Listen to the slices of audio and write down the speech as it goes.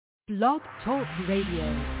Blog Talk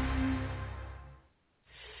Radio.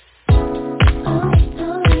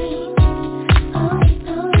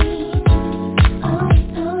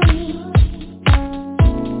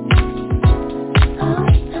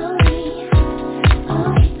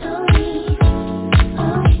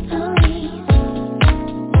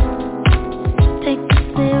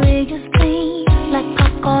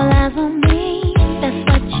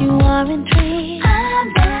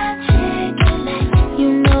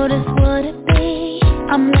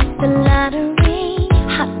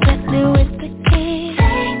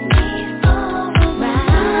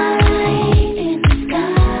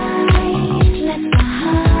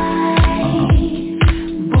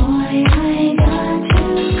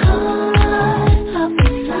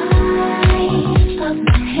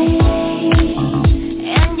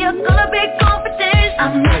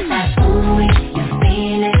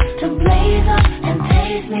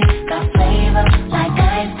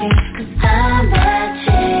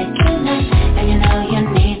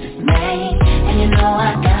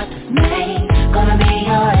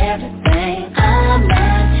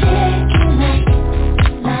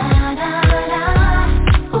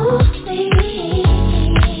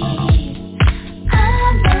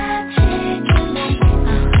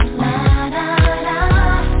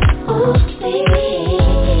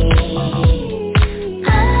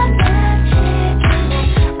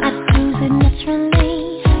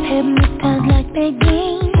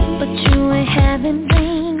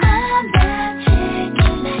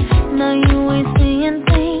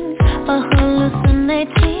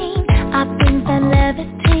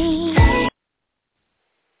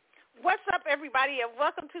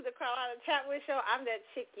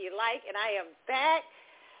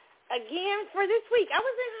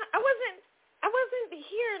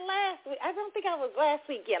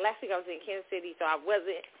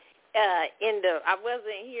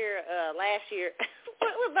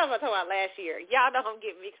 Y'all know I'm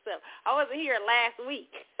getting mixed up. I wasn't here last week.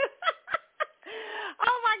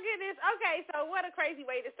 Oh, my goodness. Okay, so what a crazy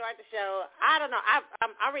way to start the show. I don't know.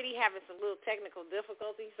 I'm already having some little technical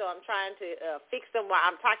difficulties, so I'm trying to fix them while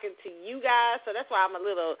I'm talking to you guys. So that's why I'm a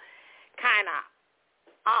little kind of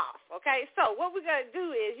off, okay? So what we're going to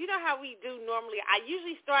do is, you know how we do normally. I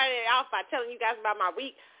usually start it off by telling you guys about my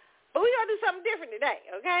week, but we're going to do something different today,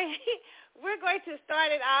 okay? We're going to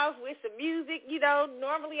start it off with some music. You know,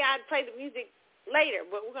 normally I'd play the music later,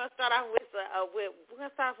 but we're going to start off with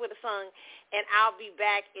a song, and I'll be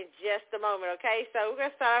back in just a moment, okay? So we're going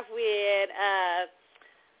to start off with,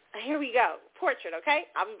 here we go, Portrait, okay?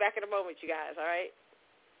 I'll be back in a moment, you guys, all right?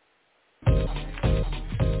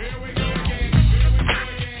 Here we go.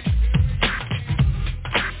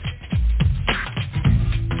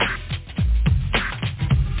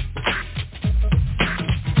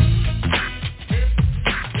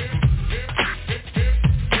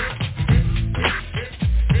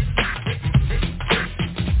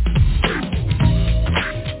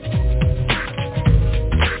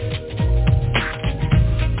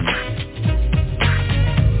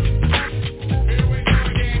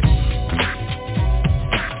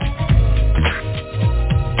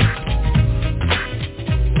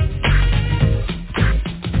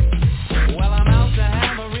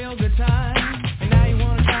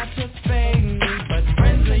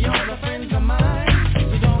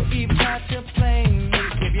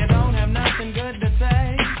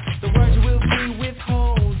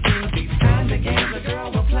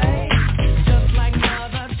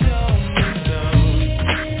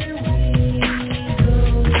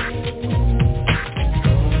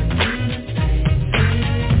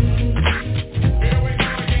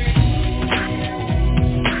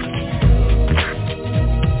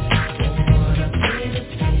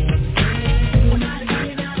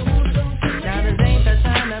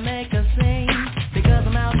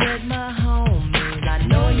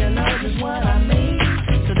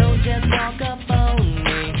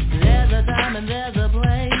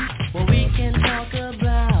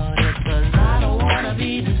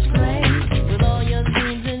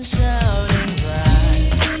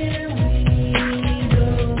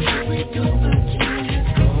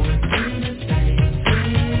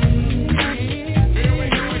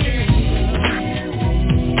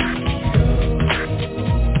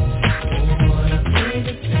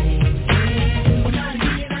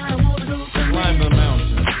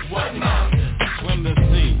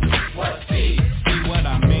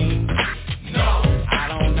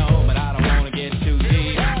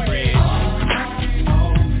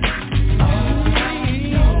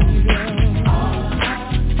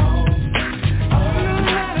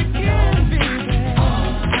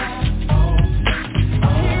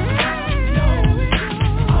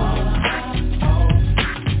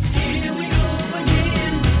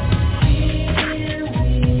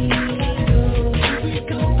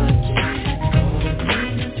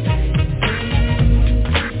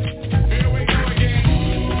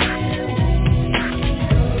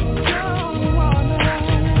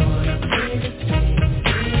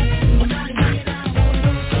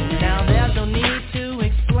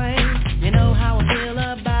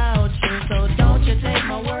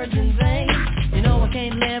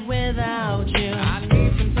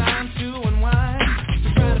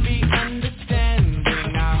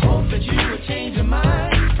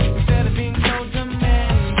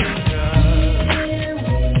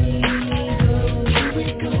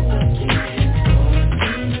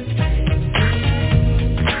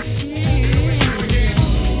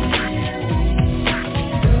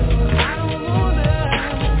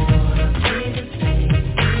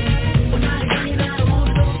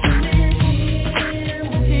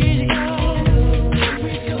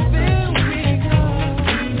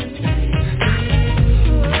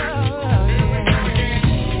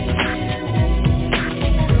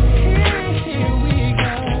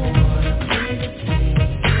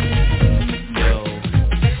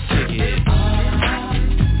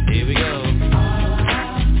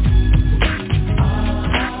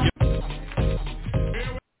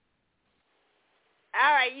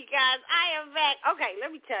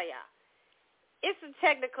 tell y'all, it's a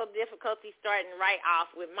technical difficulty starting right off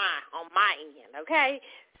on my end, okay?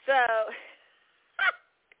 So,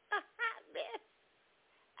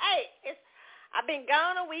 hey, I've been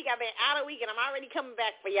gone a week, I've been out a week, and I'm already coming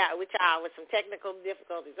back with y'all with some technical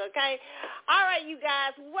difficulties, okay? All right, you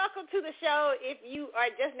guys, welcome to the show. If you are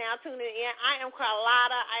just now tuning in, I am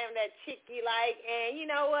Carlotta. I am that chick you like, and you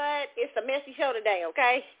know what? It's a messy show today,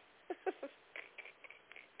 okay?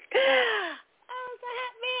 Oh, it's a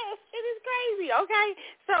hot mess. It is crazy, okay?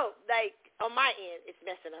 So, like, on my end, it's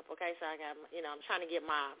messing up, okay? So I got, I'm trying to get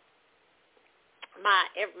my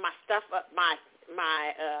stuff up, my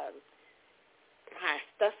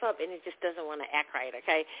stuff up, and it just doesn't want to act right,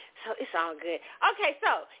 okay? So it's all good. Okay,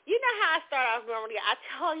 so you know how I start off normally. I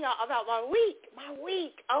tell y'all about my week.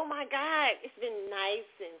 Oh, my God. It's been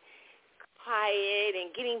nice and quiet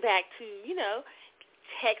and getting back to,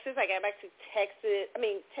 Texas. I got back to Texas.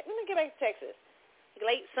 When I get back to Texas,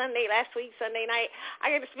 late Sunday, last week, Sunday night,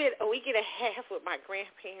 I got to spend a week and a half with my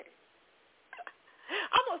grandparents.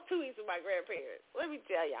 Almost 2 weeks with my grandparents. Let me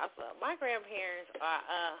tell y'all something. My grandparents are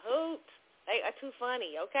a hoot. They are too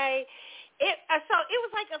funny, okay? So it was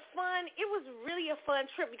really a fun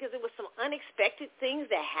trip because it was some unexpected things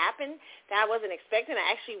that happened that I wasn't expecting. I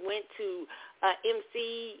actually went to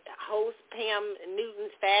MC host Pam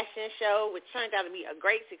Newton's fashion show, which turned out to be a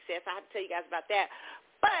great success. I have to tell you guys about that.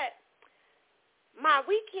 But my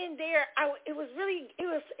weekend there, it was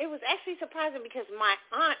actually surprising because my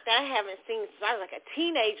aunt that I haven't seen since I was like a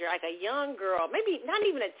teenager, like a young girl, maybe not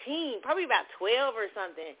even a teen, probably about 12 or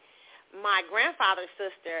something. My grandfather's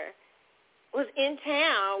sister was in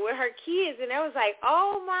town with her kids, and I was like,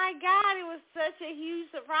 oh, my God, it was such a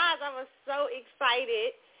huge surprise. I was so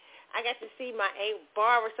excited. I got to see my Aunt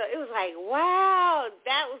Barbara, so it was like, wow,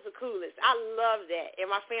 that was the coolest. I loved that.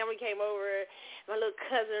 And my family came over, my little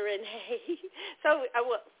cousin Renee. So,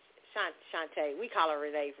 Shantae, we call her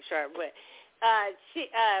Renee for short, but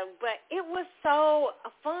it was so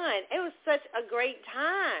fun. It was such a great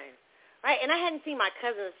time. Right, and I hadn't seen my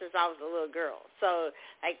cousins since I was a little girl. So,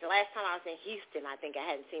 like, the last time I was in Houston, I think I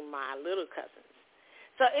hadn't seen my little cousins.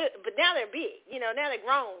 So, but now they're big. Now they're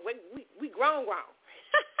grown. We grown.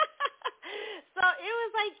 So it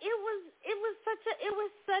was like it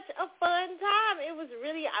was such a fun time. It was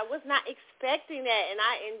really, I was not expecting that, and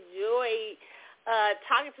I enjoyed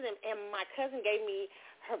talking to them. And my cousin gave me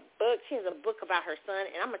her book. She has a book about her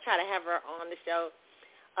son, and I'm gonna try to have her on the show.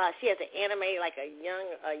 She has an anime, like a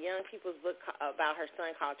young people's book about her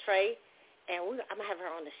son called Trey, and I'm gonna have her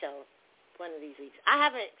on the show one of these weeks. I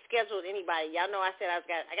haven't scheduled anybody. Y'all know I said I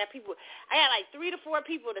got people. I got like 3 to 4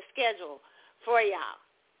 people to schedule for y'all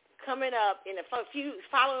coming up in the few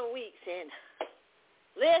following weeks. And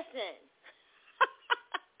listen,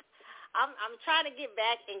 I'm trying to get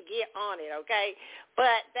back and get on it, okay?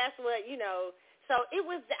 But that's what So it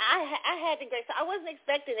was. I had the great. So I wasn't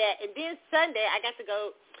expecting that. And then Sunday, I got to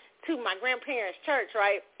go to my grandparents' church,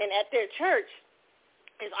 right? And at their church,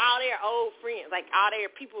 is all their old friends, like all their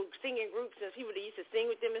people singing groups and people that used to sing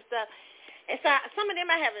with them and stuff. And so some of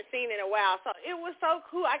them I haven't seen in a while. So it was so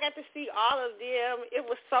cool. I got to see all of them. It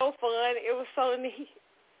was so fun. It was so neat.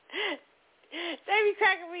 They be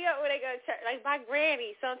cracking me up when they go to church. Like my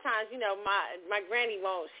granny, sometimes my granny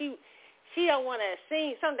won't. She don't want to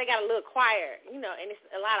sing. They got a little choir, and it's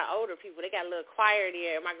a lot of older people. They got a little choir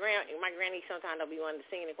there. My granny sometimes don't be wanting to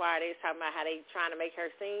sing in the choir. They was talking about how they trying to make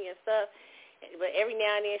her sing and stuff. But every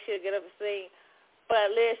now and then she'll get up and sing.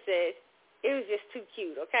 But listen, it was just too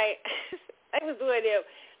cute, okay? They was doing them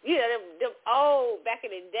old, back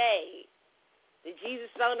in the day, the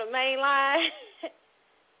Jesus on the main line.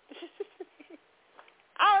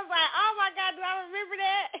 I was like, oh, my God, do I remember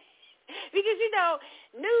that? Because,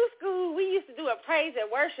 new school, we used to do a praise and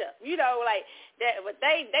worship, like that. But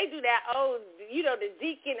they do that old, the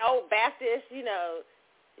deacon, old Baptist,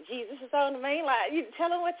 Jesus is on the main line. You tell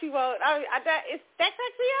them what you want. That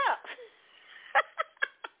cracks me up.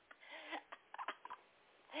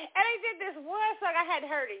 And they did this one song I hadn't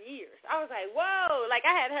heard in years. I was like, whoa, like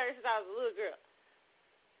I hadn't heard since I was a little girl.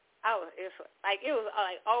 It was like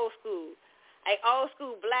old school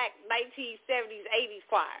black 1970s, 80s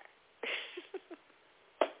choir.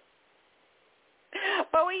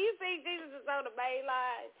 But when you see Jesus is on the main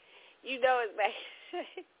line, you know it's bad.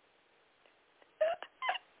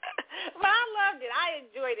 But I loved it. I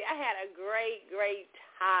enjoyed it. I had a great, great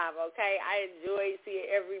time, okay? I enjoyed seeing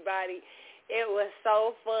everybody. It was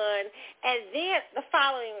so fun. And then the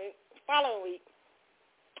following week,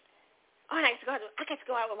 I got to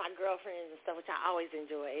go out with my girlfriends and stuff, which I always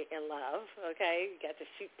enjoy and love, okay? Got to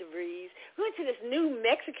shoot the breeze. We went to this new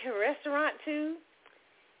Mexican restaurant, too.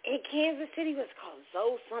 in Kansas City. It was called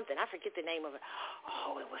Zoe something. I forget the name of it.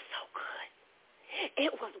 Oh, it was so good.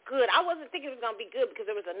 It was good. I wasn't thinking it was going to be good because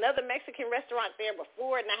there was another Mexican restaurant there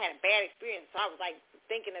before, and I had a bad experience. So I was, like,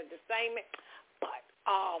 thinking of the same. But,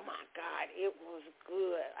 oh, my God, it was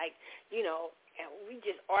good. Like, you know, and we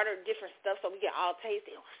just ordered different stuff so we could all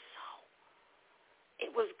taste it.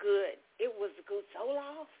 It was good. It was good.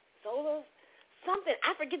 Zola, something.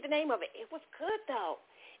 I forget the name of it. It was good, though.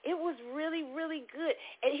 It was really, really good.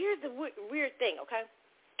 And here's the weird thing, okay?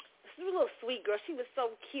 This little sweet girl, she was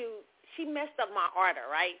so cute. She messed up my order,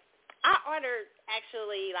 right? I ordered,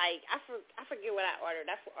 actually, like, I forget what I ordered.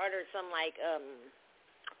 I ordered some, like,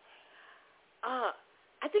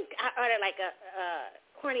 I think I ordered, like, a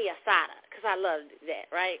corny asada because I loved that,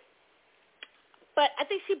 right? But I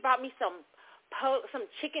think she brought me some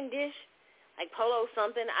chicken dish, like polo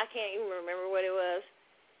something. I can't even remember what it was.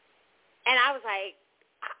 And I was like,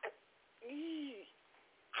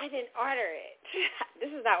 I didn't order it.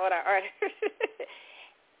 This is not what I ordered.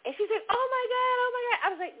 And she said, oh, my God. I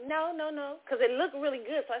was like, no, because it looked really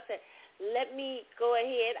good. So I said, let me go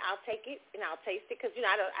ahead. I'll take it, and I'll taste it because, you know,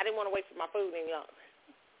 I didn't want to wait for my food any longer.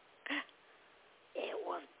 It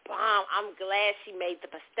was bomb. I'm glad she made the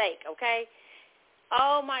mistake, okay?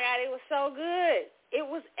 Oh, my God, it was so good. It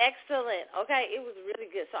was excellent, okay? It was really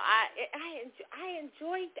good. So I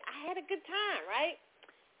enjoyed it. I had a good time, right?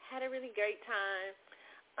 Had a really great time.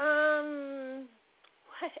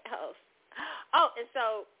 What else? Oh, and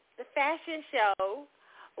so the fashion show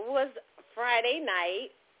was Friday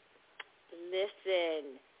night.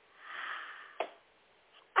 Listen.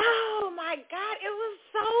 Oh, my God, it was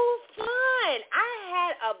so fun. I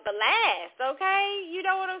had a blast, okay? You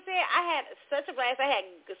know what I'm saying? I had such a blast. I had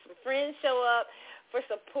some friends show up for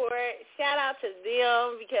support. Shout out to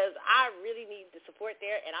them because I really need the support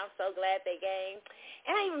there, and I'm so glad they came.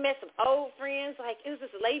 And I even met some old friends. Like, it was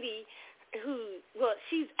this lady who, well,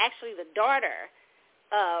 she's actually the daughter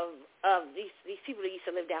of these people that used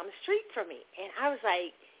to live down the street from me. And I was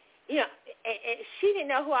like, you know, and she didn't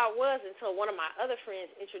know who I was until one of my other friends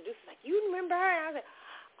introduced us, like, you remember her? And I was like,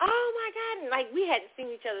 oh, my God. And, like, we hadn't seen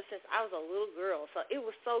each other since I was a little girl. So it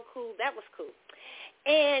was so cool. That was cool.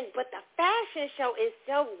 But the fashion show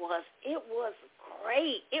itself was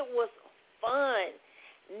great. It was fun.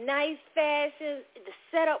 Nice fashion. The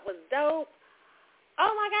setup was dope.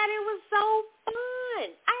 Oh, my God, it was so fun.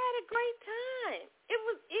 I had a great time. It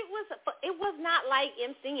was not like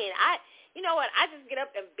emceeing. You know what? I just get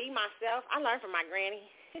up and be myself. I learned from my granny.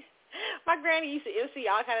 My granny used to MC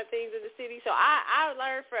all kind of things in the city, so I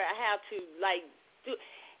learned how to, like, do.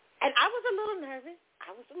 And I was a little nervous.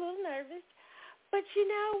 But you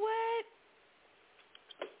know what?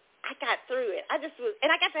 I got through it. I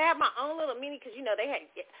got to have my own little mini because, you know,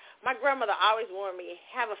 my grandmother always warned me,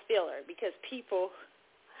 have a filler because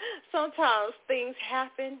sometimes things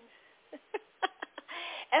happen.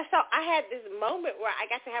 And so I had this moment where I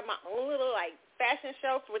got to have my own little, like, fashion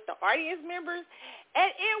show with the audience members, and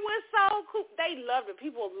it was so cool. They loved it.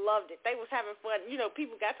 People loved it. They was having fun. You know,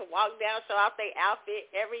 people got to walk down, show off their outfit,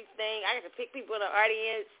 everything. I got to pick people in the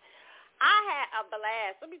audience. I had a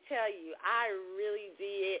blast. Let me tell you, I really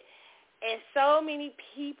did. And so many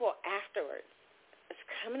people afterwards was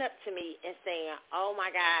coming up to me and saying, oh,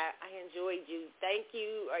 my God, I enjoyed you. Thank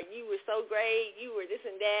you. Or you were so great. You were this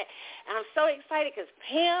and that. And I'm so excited because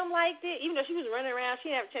Pam liked it. Even though she was running around,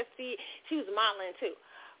 she didn't have a chance to see it. She was modeling, too.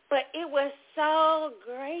 But it was so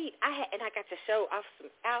great. I got to show off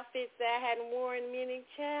some outfits that I hadn't worn in a minute.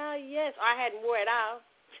 Child, yes. Or I hadn't worn it all.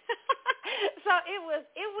 So it was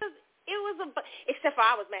except for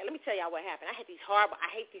I was mad. Let me tell y'all what happened. I hate these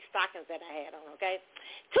stockings that I had on, okay?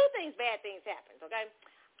 Bad things happened, okay?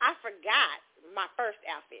 I forgot my first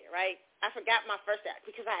outfit, right?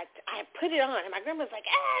 Because I had put it on, and my grandma was like,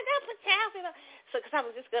 don't put your outfit on. So, because I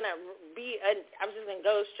was just going to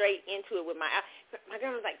go straight into it with my outfit. My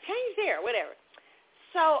grandma was like, change there, whatever.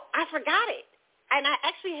 So, I forgot it. And I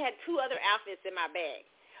actually had two other outfits in my bag.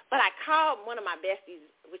 But I called one of my besties,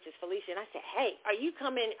 which is Felicia, and I said, hey, are you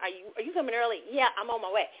coming early? Yeah, I'm on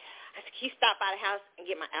my way. I said, can you stop by the house and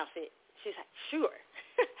get my outfit? She's like, sure.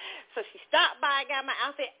 So she stopped by, got my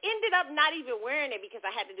outfit, ended up not even wearing it because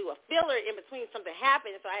I had to do a filler in between. Something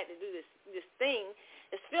happened, so I had to do this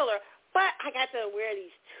filler. But I got to wear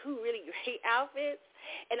these two really great outfits.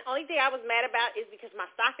 And the only thing I was mad about is because my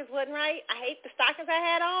stockings wasn't right. I hate the stockings I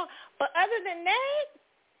had on. But other than that,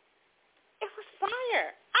 it was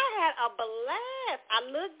fire. I had a blast. I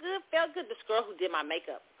looked good, felt good. This girl who did my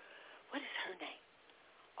makeup, what is her name?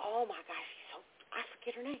 Oh, my gosh, I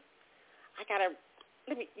forget her name. I got to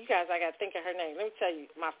think of her name. Let me tell you,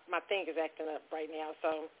 my thing is acting up right now.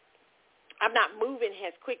 So I'm not moving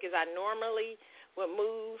as quick as I normally would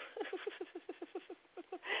move.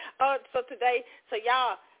 So today,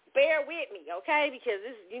 y'all bear with me, okay? Because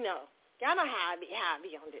this, y'all know how I be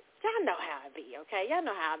on this. Y'all know how I be, okay? Y'all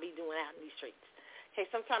know how I be doing out in these streets. Okay,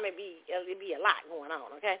 sometimes it be a lot going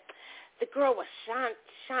on, okay? The girl was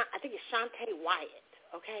I think it's Shantae Wyatt,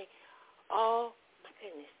 okay? Oh my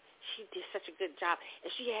goodness, she did such a good job,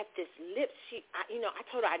 and she had this I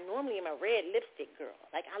told her I normally am a red lipstick girl.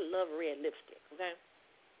 Like, I love red lipstick, okay?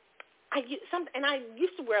 I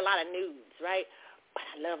used to wear a lot of nudes, right? But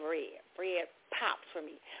I love red. Red pops for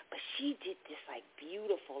me. But she did this, like,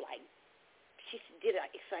 beautiful, like, she did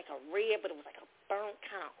it's like a red, but it was like a burnt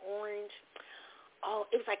kind of orange. Oh,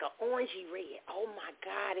 it was like an orangey red. Oh, my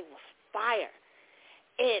God, it was fire.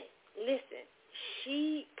 And listen,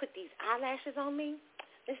 she put these eyelashes on me.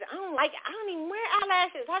 Listen, I don't even wear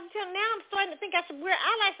eyelashes. I have to tell you, now I'm starting to think I should wear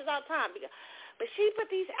eyelashes all the time. But she put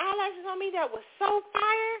these eyelashes on me that was so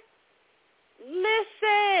fire.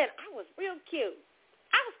 Listen, I was real cute.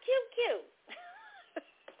 I was cute.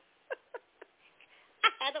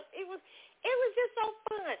 It was just so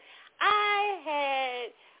fun. I had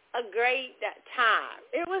a great time.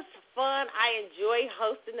 It was fun. I enjoyed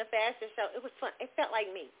hosting the fashion show. It was fun. It felt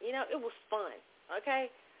like me. It was fun.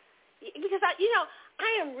 Okay? Because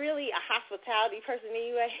I am really a hospitality person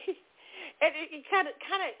anyway. And it kind of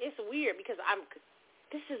it's weird because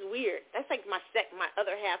this is weird. That's like my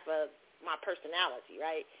other half of my personality,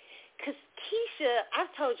 right? Because Keisha, I've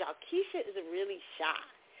told y'all, Keisha is really shy.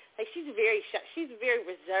 Like, she's very shy. She's very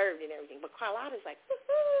reserved and everything. But Carlotta's like,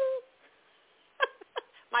 woo-hoo.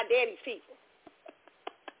 My daddy's people.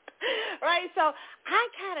 Right? So I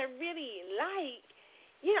kind of really like,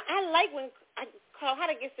 I like when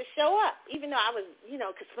Carlotta gets to show up, even though I was,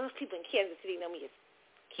 because most people in Kansas City know me as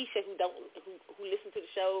Keisha who listen to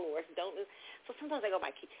the show or don't. So sometimes I go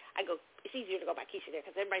by Keisha. It's easier to go by Keisha there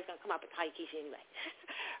because everybody's going to come up and call you Keisha anyway.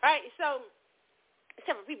 Right? So,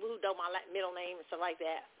 except for people who know my middle name and stuff like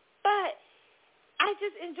that. But I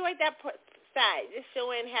just enjoyed that side, just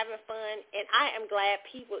showing, having fun, and I am glad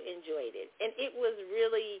people enjoyed it. And it was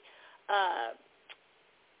really,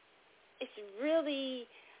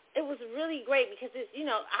 it was really great because it's,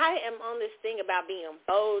 I am on this thing about being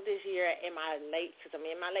bold this year because I'm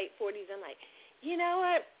in my late 40s. I'm like, you know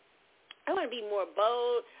what? I want to be more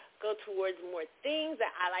bold, go towards more things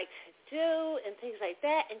that I like to do and things like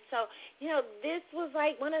that. And so, this was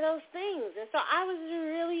like one of those things. And so I was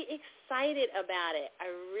really excited about it.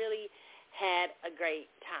 I really had a great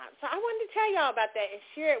time. So I wanted to tell y'all about that and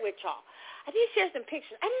share it with y'all. I did share some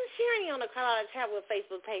pictures. I didn't share any on the Carlotta Travel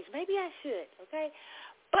Facebook page. Maybe I should, okay?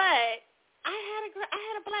 But I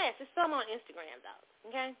had a blast. It's still on Instagram, though,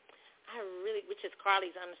 okay? Which is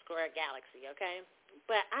Carly's_Galaxy, okay?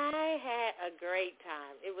 But I had a great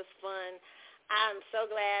time. It was fun. I'm so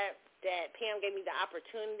glad that Pam gave me the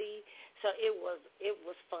opportunity. So it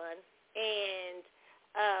was fun. And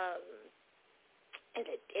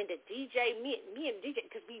the DJ, me and the DJ,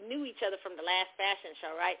 because we knew each other from the last fashion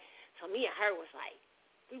show, right? So me and her was like,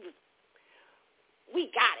 we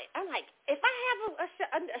got it. I'm like, if I have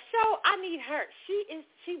a show, I need her. She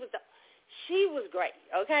was great.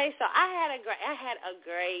 Okay, so I had a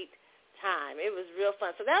great time. It was real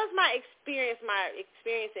fun. So that was my experience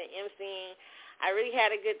in emceeing. I really had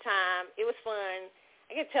a good time. It was fun.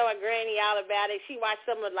 I could tell my granny all about it. She watched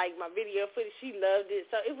some of my video footage. She loved it.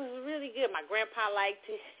 So it was really good. My grandpa liked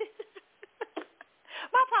it.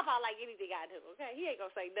 My papa like anything I do. Okay, he ain't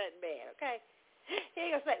gonna say nothing bad. Okay. He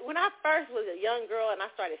ain't gonna say. When I first was a young girl and I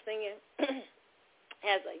started singing,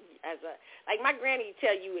 as a like my granny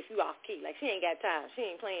tell you if you off key, like she ain't got time, she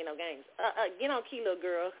ain't playing no games. Get on key, little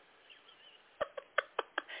girl.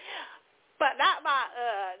 But not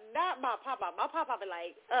my papa. My papa be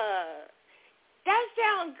like, that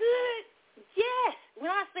sound good. Yes. When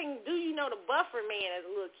I sing, do you know the Buffer Man as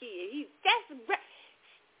a little kid?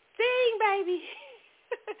 Sing, baby.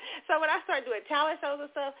 So when I started doing talent shows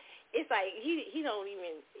and stuff, it's like he don't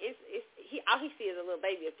even all he sees is a little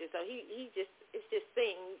baby up there. So it's just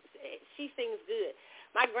sings. She sings good.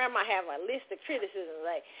 My grandma have a list of criticisms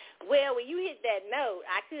like, well, when you hit that note,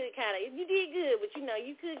 I could you did good, but you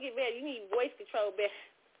could get better. You need voice control better.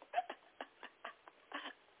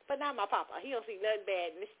 But not my papa. He don't see nothing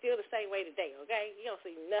bad, and it's still the same way today, okay? He don't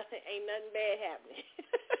see nothing, ain't nothing bad happening.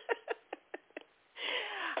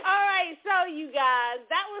 All right, so you guys,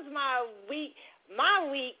 that was my week,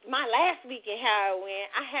 my last week and how it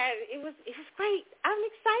went. It was great. I'm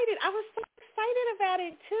excited. I was so excited about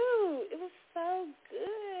it, too. It was so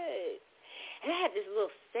good. And I had this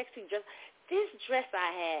little sexy dress. This dress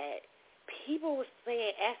I had, people were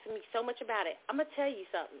asking me so much about it. I'm going to tell you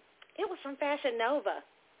something. It was from Fashion Nova.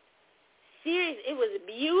 Serious, it was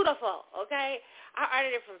beautiful, okay? I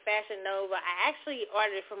ordered it from Fashion Nova. I actually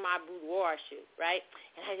ordered it for my boudoir shoot, right?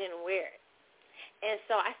 And I didn't wear it. And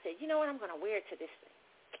so I said, you know what, I'm going to wear it to this thing.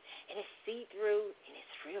 And it's see-through, and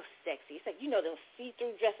it's real sexy. It's like, you know, those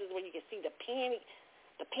see-through dresses where you can see the panty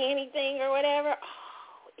thing or whatever.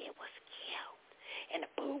 Oh, it was cute. And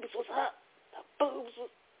the boobs was up.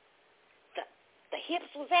 The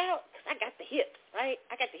hips was out, because I got the hips, right?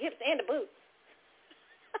 I got the hips and the boobs.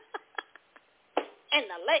 And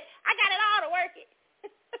the leg. I got it all to work it.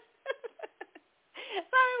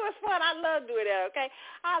 So it was fun. I love doing that, okay?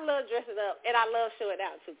 I love dressing up, and I love showing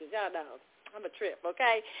out, too, because y'all know I'm a trip,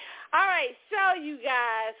 okay? All right, so you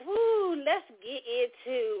guys, let's get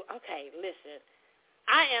into, okay, listen.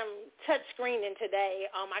 I am touch screening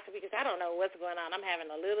today on my computer because I don't know what's going on. I'm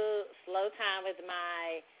having a little slow time with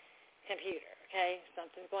my computer, okay?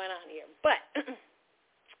 Something's going on here. But,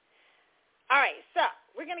 all right, so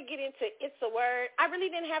we're going to get into It's a Word. I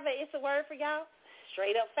really didn't have an It's a Word for y'all.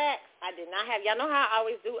 Straight up facts. I did not have. Y'all know how I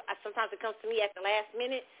always do. Sometimes it comes to me at the last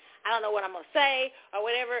minute. I don't know what I'm going to say or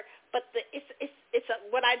whatever. But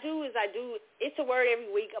what I do is It's a Word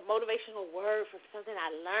every week, a motivational word for something I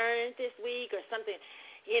learned this week or something,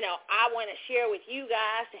 you know, I want to share with you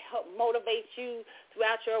guys to help motivate you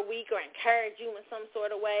throughout your week or encourage you in some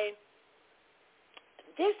sort of way.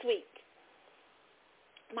 This week,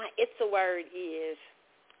 my It's a Word is,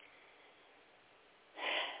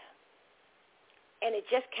 and it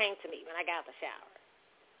just came to me when I got out the shower.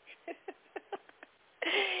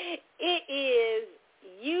 It is,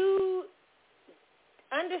 you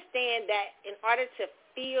understand that in order to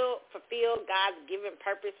fulfill God's given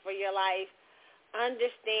purpose for your life,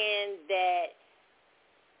 understand that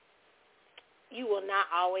you will not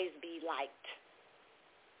always be liked.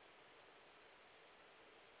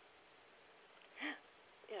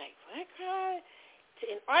 You're like, what, God?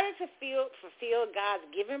 In order to fulfill God's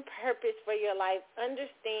given purpose for your life,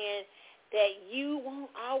 understand that you won't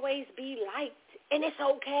always be liked, and it's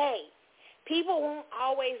okay. People won't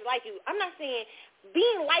always like you. I'm not saying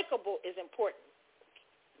being likable is important.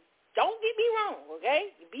 Don't get me wrong,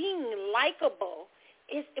 okay? Being likable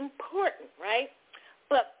is important, right?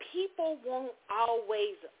 But people won't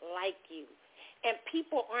always like you, and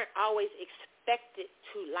people aren't always expected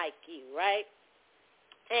to like you, right?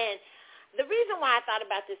 And the reason why I thought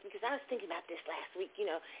about this, because I was thinking about this last week, you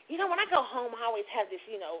know, when I go home, I always have this,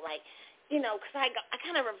 because I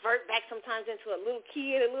kind of revert back sometimes into a little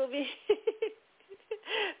kid a little bit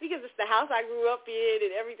because it's the house I grew up in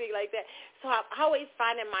and everything like that. So I'm always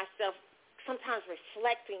finding myself sometimes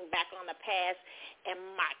reflecting back on the past and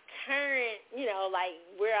my current,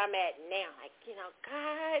 where I'm at now. Like,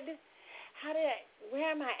 God, where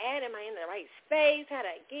am I at? Am I in the right space? How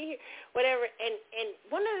did I get here? Whatever. And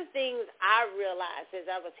one of the things I realized as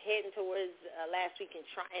I was heading towards last week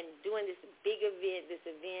and doing this big event,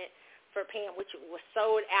 for Pam, which was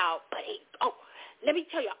sold out. But let me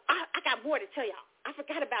tell y'all, I got more to tell y'all. I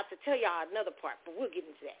forgot about to tell y'all another part, but we'll get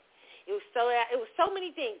into that. It was sold out. It was so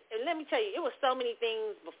many things. And let me tell you, it was so many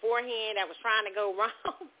things beforehand that was trying to go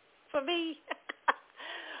wrong for me.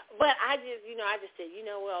 But I just said,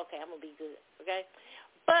 okay, I'm going to be good, okay?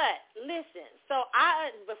 But listen, so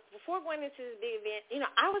before going into this big event,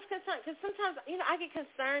 I was concerned because sometimes, I get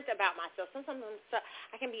concerned about myself. Sometimes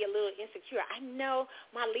I can be a little insecure. I know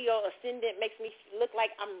my Leo ascendant makes me look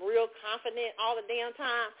like I'm real confident all the damn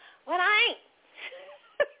time, but I ain't.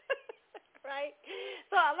 Right?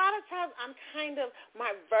 So a lot of times I'm kind of,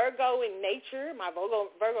 my Virgo in nature, my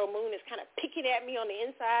Virgo moon is kind of picking at me on the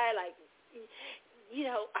inside, like,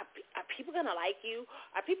 are people going to like you?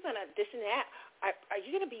 Are people going to this and that? Are you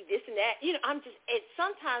going to be this and that?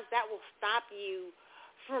 Sometimes that will stop you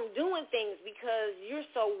from doing things because you're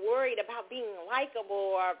so worried about being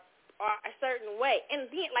likable or a certain way. And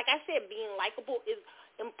like I said, being likable is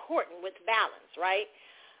important with balance, right?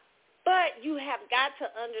 But you have got to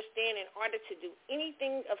understand in order to do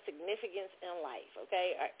anything of significance in life,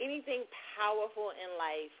 okay, or anything powerful in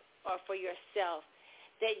life or for yourself,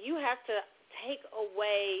 that you have to take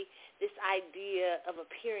away this idea of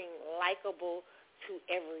appearing likable to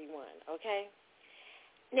everyone, okay?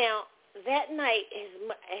 Now, that night,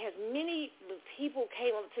 as many people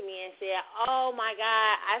came up to me and said, oh, my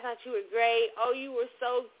God, I thought you were great. Oh, you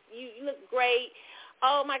look great.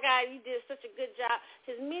 Oh, my God, you did such a good job.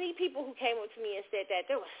 As many people who came up to me and said that,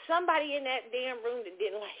 there was somebody in that damn room that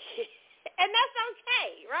didn't like it. And that's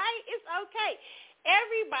okay, right? It's okay.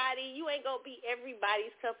 You ain't going to be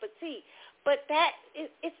everybody's cup of tea. But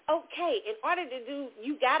it's okay. In order to do,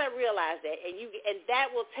 you got to realize that, and that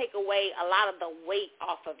will take away a lot of the weight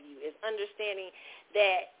off of you, is understanding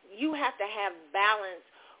that you have to have balance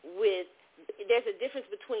with, there's a difference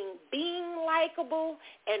between being likable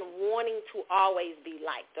and wanting to always be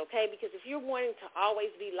liked, okay? Because if you're wanting to always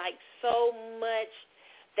be liked so much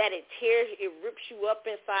that it rips you up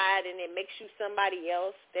inside and it makes you somebody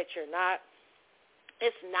else that you're not,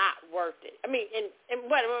 it's not worth it. I mean, and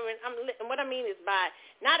what I mean is by,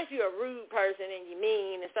 not if you're a rude person and you're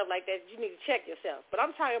mean and stuff like that, you need to check yourself. But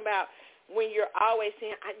I'm talking about when you're always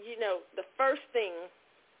saying, the first thing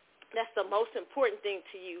that's the most important thing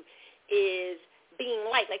to you is being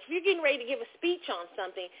liked. Like if you're getting ready to give a speech on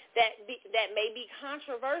something that may be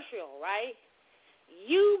controversial, right?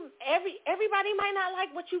 Everybody might not like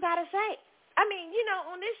what you got to say. I mean,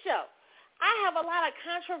 on this show, I have a lot of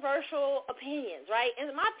controversial opinions, right? And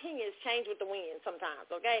my opinions change with the wind sometimes,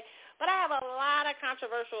 okay? But I have a lot of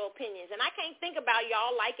controversial opinions, and I can't think about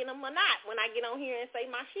y'all liking them or not when I get on here and say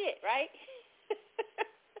my shit, right?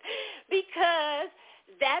 Because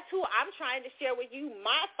that's who I'm trying to share with you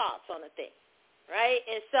my thoughts on a thing, right?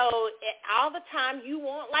 And so all the time you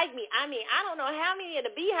won't like me. I mean, I don't know how many of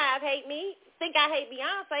the Beehive hate me, think I hate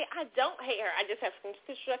Beyonce. I don't hate her. I just have some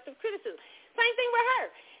constructive criticism. Same thing with her.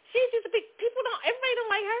 She's just everybody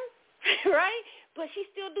don't like her, right? But she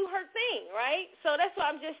still do her thing, right? So that's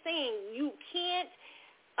what I'm just saying. You can't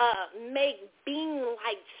make being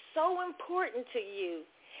liked so important to you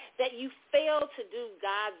that you fail to do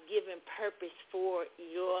God's given purpose for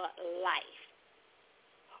your life,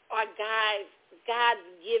 or God's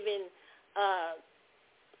given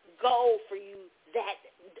goal for you that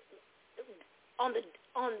on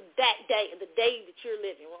that day, the day that you're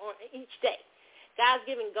living, or each day. God's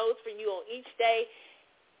given goals for you on each day.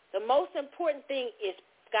 The most important thing is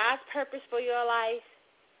God's purpose for your life,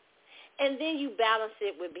 and then you balance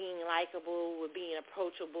it with being likable, with being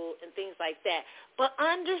approachable, and things like that. But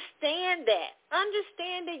understand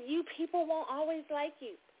that you people won't always like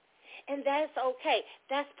you, and that's okay.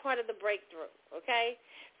 That's part of the breakthrough, okay?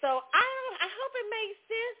 So I hope it makes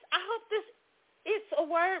sense. I hope it's a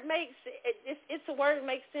word makes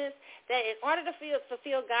sense that in order to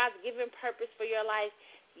fulfill God's given purpose for your life,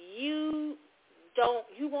 you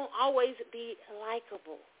won't always be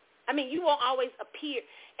likable. I mean, you won't always appear.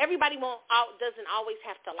 Everybody doesn't always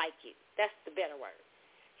have to like you. That's the better word,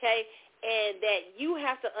 okay? And that you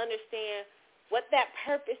have to understand what that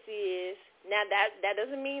purpose is. Now, that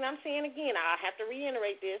doesn't mean, I'm saying again, I have to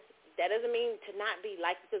reiterate this, that doesn't mean to not be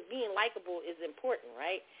liked, because being likable is important,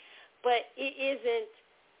 right? But it isn't,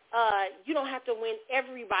 you don't have to win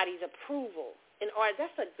everybody's approval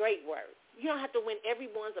that's a great word. You don't have to win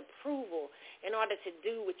everyone's approval in order to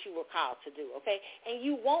do what you were called to do, okay? And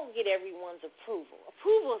you won't get everyone's approval.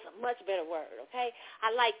 Approval is a much better word, okay? I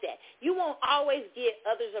like that. You won't always get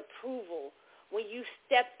others' approval when you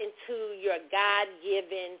step into your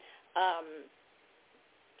God-given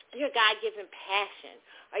passion,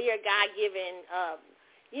 or your God-given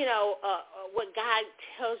what God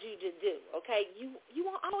tells you to do, okay? You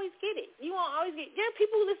won't always get it. There are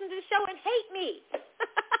people who listen to the show and hate me.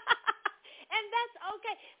 And that's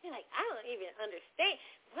okay. They're like, I don't even understand.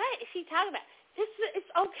 What is she talking about?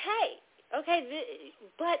 It's okay. Okay,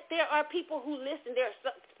 but there are people who listen.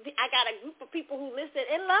 I got a group of people who listen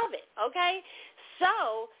and love it, okay?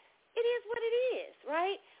 So it is what it is,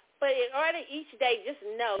 right? But in order each day, just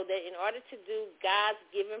know that in order to do God's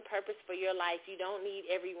given purpose for your life, you don't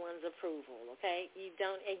need everyone's approval, okay? You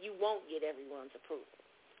don't, and you won't get everyone's approval,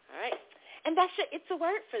 all right? And it's a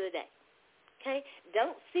word for the day, okay?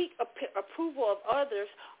 Don't seek approval of others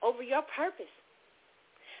over your purpose.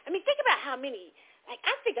 I mean, think about how many, I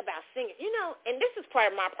think about singing, and this is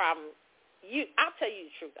part of my problem. I'll tell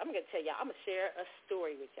you the truth. I'm going to tell y'all. I'm going to share a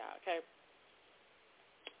story with y'all, okay?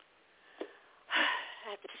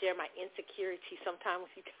 I have to share my insecurity sometimes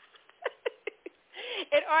with you guys.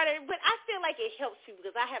 But I feel like it helps you,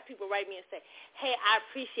 because I have people write me and say, hey, I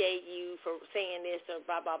appreciate you for saying this, or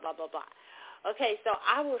blah, blah, blah, blah, blah. Okay, so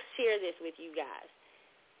I will share this with you guys.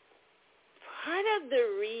 Part of the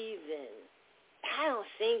reason I don't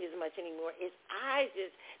sing as much anymore is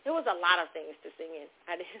there was a lot of things to sing in.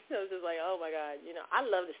 I was just like, oh, my God, I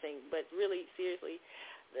love to sing, but really, seriously,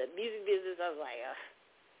 the music business, I was like,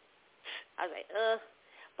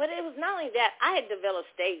 But it was not only that, I had developed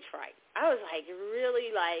stage fright. I was really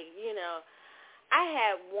I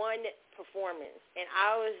had one performance, and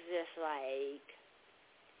I was just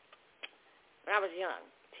when I was young,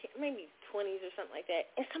 maybe 20s or something like that,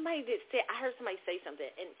 and I heard somebody say something,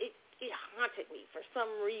 and it haunted me for some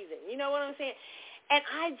reason. You know what I'm saying? And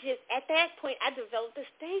I just, at that point, I developed a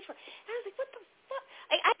stage fright. And I was like, what the fuck?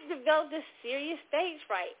 Like, I developed this serious stage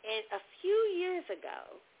fright. And a few years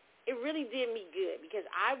ago, it really did me good because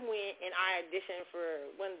I went and I auditioned for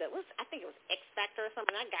one of the, I think it was X Factor or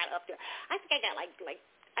something. I got up there. I think I got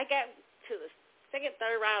I got to the second,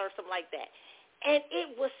 third round or something like that. And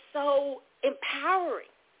it was so empowering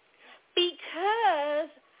because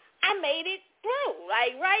I made it through.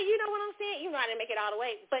 Like, right? You know what I'm saying? You know, I didn't make it all the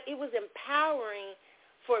way, but it was empowering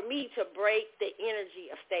for me to break the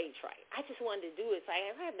energy of stage fright. I just wanted to do it. So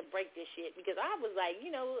I had to break this shit because I was like,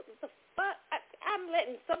 you know, what the fuck? I'm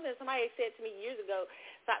letting something somebody said to me years ago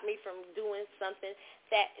stop me from doing something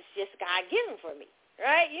that is just God-given for me.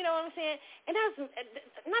 Right? You know what I'm saying? And that's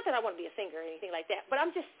not that I want to be a singer or anything like that, but I'm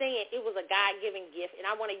just saying it was a God-given gift, and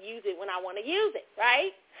I want to use it when I want to use it, right?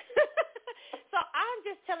 So I'm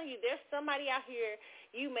just telling you, there's somebody out here,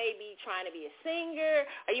 you may be trying to be a singer,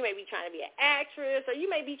 or you may be trying to be an actress, or you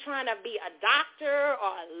may be trying to be a doctor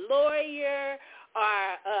or a lawyer or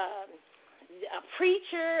a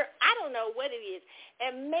preacher. I don't know what it is.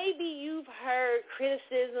 And maybe you've heard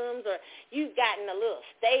criticisms or you've gotten a little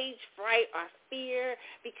stage fright or fear,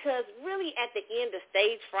 because really at the end of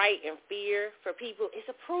stage fright and fear for people is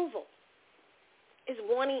approval. It's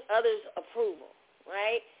wanting others' approval,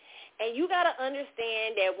 right? And you got to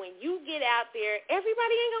understand that when you get out there,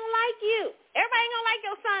 everybody ain't going to like you. Everybody ain't going to like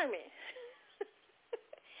your sermon.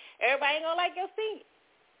 Everybody ain't going to like your singing.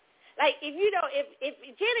 Like, if you know, if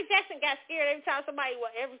Janet Jackson got scared every time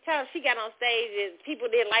she got on stage and people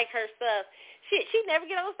didn't like her stuff, she'd never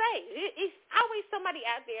get on stage. It's always somebody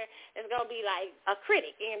out there that's going to be like a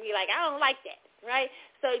critic and be like, I don't like that, right?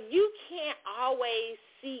 So you can't always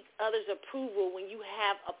seek others' approval when you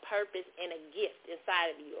have a purpose and a gift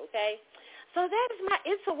inside of you, okay? So that is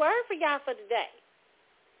it's a word for y'all for today,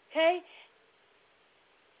 okay?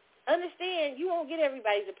 Understand, you won't get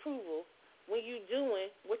everybody's approval when you're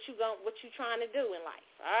doing what you're trying to do in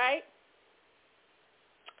life, all right?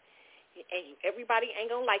 And everybody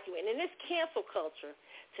ain't gonna like you. And in this cancel culture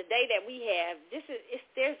today that we have, there's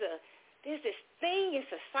this thing in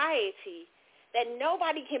society that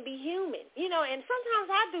nobody can be human, you know. And sometimes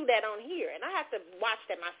I do that on here, and I have to watch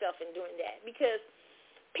that myself in doing that, because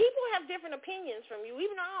people have different opinions from you,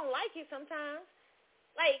 even though I don't like it sometimes.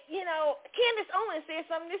 Like, you know, Candace Owens said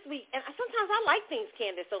something this week, and sometimes I like things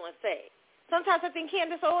Candace Owens said. Sometimes I think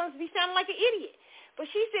Candace Owens be sounding like an idiot. But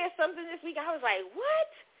she said something this week, I was like,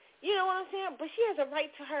 what? You know what I'm saying? But she has a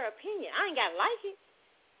right to her opinion. I ain't got to like it,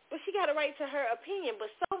 but she got a right to her opinion.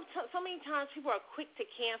 But so many times people are quick to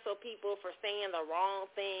cancel people for saying the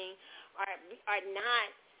wrong thing, or are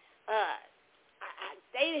not,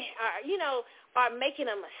 are making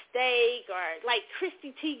a mistake, or like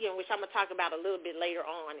Chrissy Teigen, which I'm gonna talk about a little bit later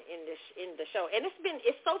on in the show. And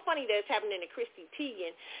it's so funny that it's happening to Chrissy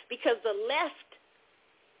Teigen, because the left,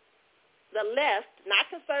 not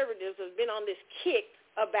conservatives, has been on this kick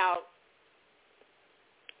about,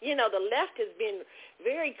 you know, the left has been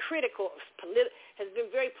very critical, has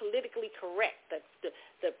been very politically correct.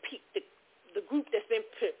 The group that's been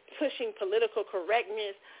pushing political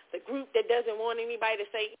correctness, the group that doesn't want anybody to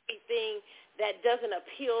say anything that doesn't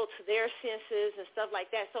appeal to their senses and stuff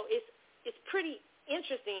like that. So it's pretty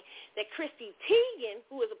interesting that Chrissy Teigen,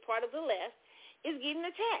 who is a part of the left, is getting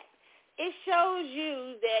attacked. It shows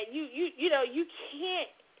you that you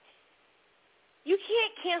can't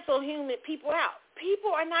cancel human people out.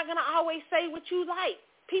 People are not going to always say what you like.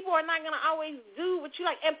 People are not going to always do what you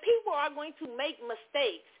like, and people are going to make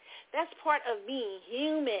mistakes. That's part of being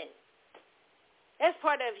human. That's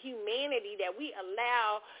part of humanity, that we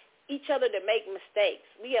allow each other to make mistakes.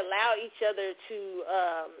 We allow each other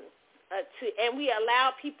and we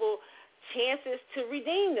allow people chances to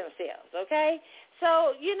redeem themselves, okay?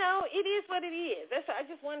 So, you know, it is what it is. I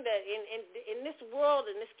just wanted to, in this world,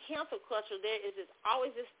 in this cancel culture, there is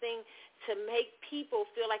always this thing to make people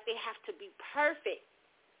feel like they have to be perfect.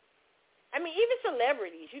 I mean, even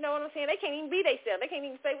celebrities, you know what I'm saying? They can't even be themselves. They can't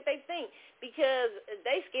even say what they think because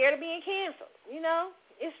they scared of being canceled, you know?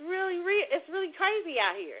 It's really real. It's really crazy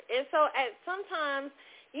out here. And so sometimes,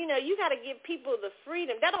 you know, you got to give people the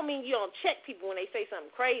freedom. That don't mean you don't check people when they say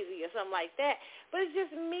something crazy or something like that, but it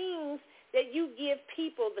just means that you give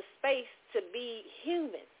people the space to be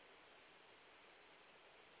human.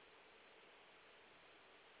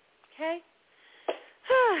 Okay?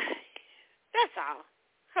 That's all.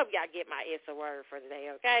 Hope y'all get my It's a Word for today,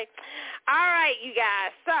 okay? All right, you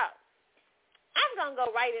guys. So I'm going to go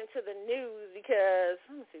right into the news because,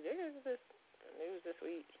 let me see, there's the news this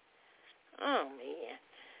week. Oh, man.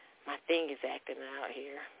 My thing is acting out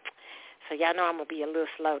here. So y'all know I'm going to be a little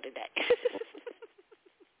slow today.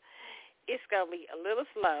 it's going to be a little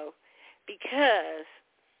slow because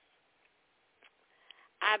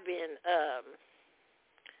I've been,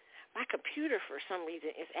 my computer for some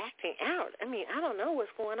reason is acting out. I mean, I don't know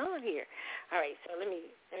what's going on here. All right, so let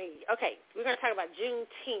me, okay, we're going to talk about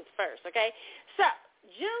Juneteenth first, okay? So,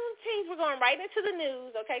 Juneteenth, we're going right into the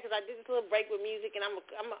news, okay, because I did this little break with music, and I'm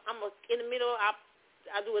in the middle,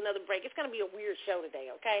 I'll do another break. It's going to be a weird show today,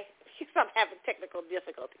 okay? Because I'm having technical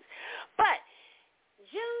difficulties. But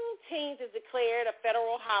Juneteenth is declared a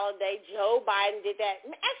federal holiday. Joe Biden did that.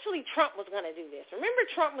 Actually, Trump was going to do this. Remember,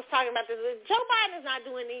 Trump was talking about this. Joe Biden is not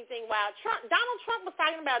doing anything wild. Donald Trump was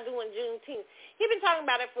talking about doing Juneteenth. He'd been talking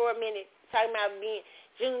about it for a minute, talking about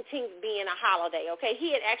Juneteenth being a holiday, okay?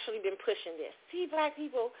 He had actually been pushing this. See, black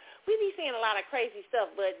people, we be seeing a lot of crazy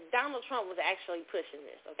stuff, but Donald Trump was actually pushing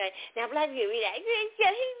this, okay? Now, black people be like,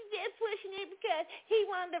 yeah, he's just pushing it because he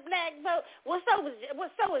wanted the black vote. Well, so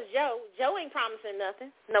was Joe. Joe ain't promising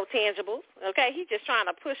nothing, no tangibles, okay? He's just trying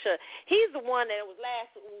to push he's the one that was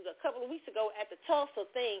a couple of weeks ago at the Tulsa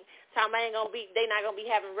thing, talking about they not going to be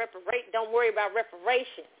having don't worry about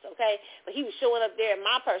reparations, okay? But he was showing up there, in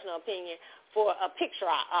my personal opinion, for a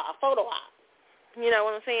picture op, a photo op. You know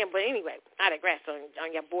what I'm saying? But anyway, I digress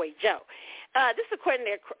on your boy Joe. This is according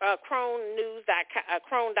to Crone.com,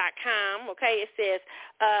 okay? It says,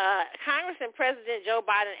 Congress and President Joe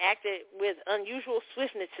Biden acted with unusual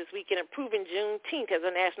swiftness this week in approving Juneteenth as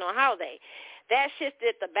a national holiday. That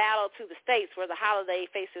shifted the battle to the states where the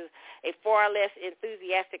holiday faces a far less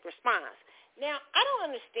enthusiastic response. Now, I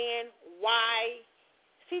don't understand why.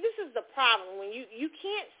 See, this is the problem. When you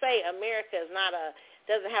can't say America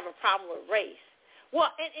doesn't have a problem with race. Well,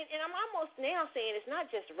 and I'm almost now saying it's not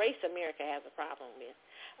just race America has a problem with.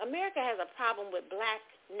 America has a problem with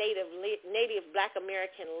native black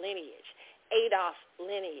American lineage, ADOS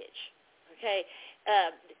lineage, okay?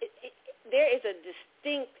 There is a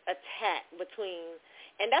distinct attack between,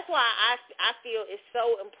 and that's why I feel it's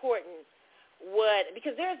so important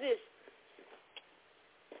because there's this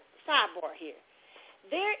sidebar here.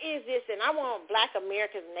 There is this, and I want black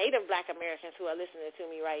Americans, native black Americans who are listening to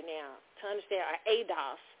me right now to understand our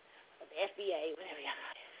ADOS, the FBA, whatever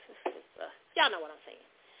y'all know what I'm saying.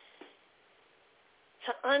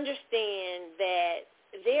 To understand that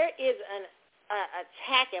there is an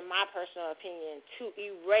attack, in my personal opinion, to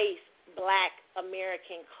erase black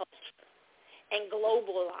American culture and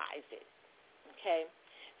globalize it, okay?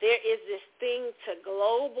 There is this thing to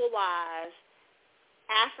globalize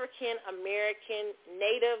African-American,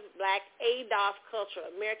 native black ADOS culture,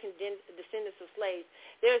 American descendants of slaves.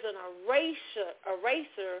 There's an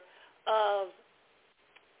eraser of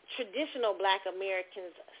traditional black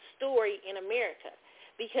Americans' story in America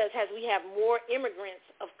because as we have more immigrants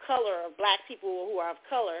of color, of black people who are of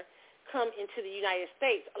color, come into the United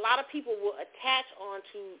States, a lot of people will attach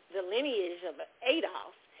onto the lineage of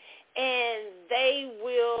ADOS, and they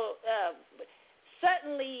will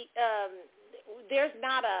suddenly there's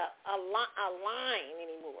not a line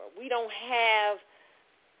anymore. We don't have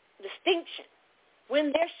distinction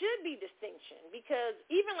when there should be distinction because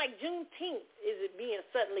even like Juneteenth is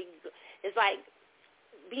like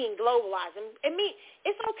being globalized. I mean,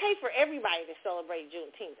 it's okay for everybody to celebrate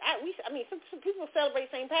Juneteenth. Some people celebrate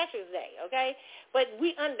St. Patrick's Day, okay? But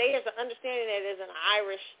there's an understanding that there's an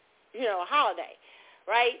Irish, holiday,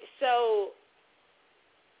 right? So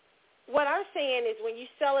what I'm saying is when you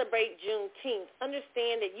celebrate Juneteenth,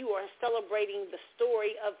 understand that you are celebrating the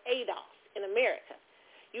story of ADOS in America.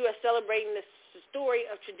 You are celebrating the story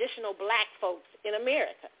of traditional black folks in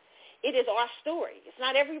America. It is our story. It's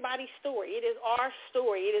not everybody's story. It is our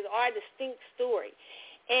story. It is our distinct story.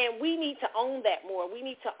 And we need to own that more. We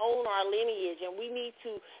need to own our lineage, and we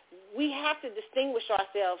have to distinguish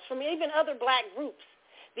ourselves from even other black groups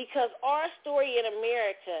because our story in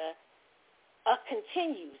America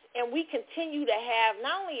continues, and we continue to have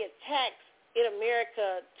not only attacks in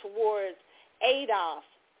America towards ADOS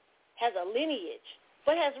has a lineage,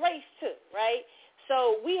 but has race too, right?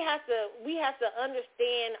 So we have to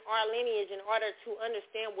understand our lineage in order to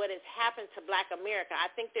understand what has happened to black America.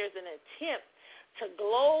 I think there's an attempt to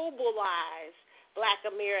globalize black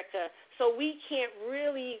America so we can't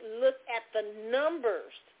really look at the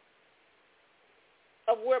numbers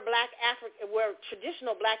of where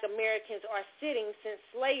traditional black Americans are sitting since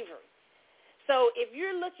slavery. So if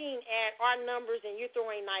you're looking at our numbers and you're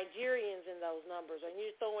throwing Nigerians in those numbers, and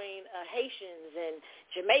you're throwing Haitians and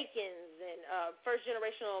Jamaicans and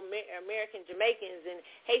first-generational American Jamaicans, and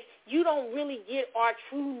you don't really get our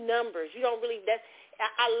true numbers. You don't really.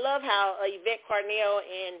 I love how Yvette Carnell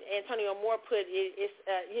and Antonio Moore put it. It's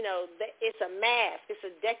it's a mask. It's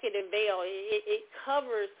a decadent veil. It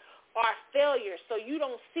covers our failures, so you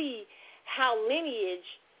don't see how lineage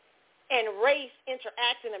and race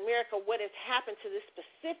interact in America, what has happened to this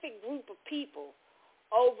specific group of people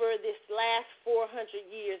over this last 400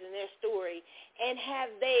 years in their story, and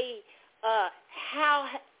have they, how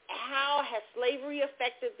has slavery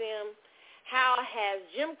affected them? How has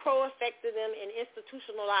Jim Crow affected them and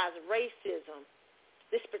institutionalized racism,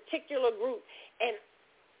 this particular group, and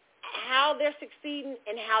how they're succeeding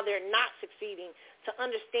and how they're not succeeding, to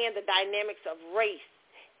understand the dynamics of race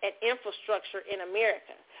and infrastructure in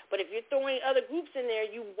America. But if you're throwing other groups in there,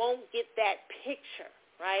 you won't get that picture,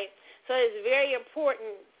 right? So it's very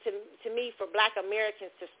important to me for Black Americans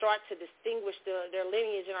to start to distinguish their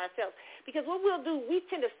lineage in ourselves. Because what we'll do, we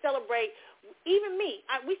tend to celebrate, even me,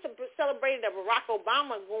 we celebrated Barack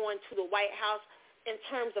Obama going to the White House in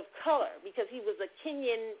terms of color, because he was a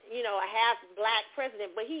Kenyan, a half-Black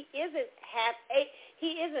president, but he isn't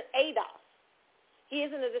Adolf. He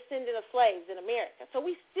isn't a descendant of slaves in America. So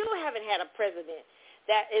we still haven't had a president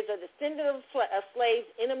that is a descendant of slaves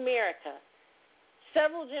in America,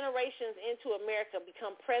 several generations into America,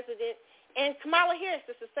 become president. And Kamala Harris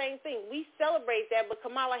is the same thing. We celebrate that, but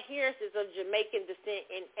Kamala Harris is of Jamaican descent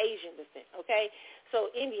and Asian descent, okay?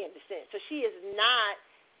 So Indian descent. So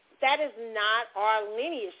that is not our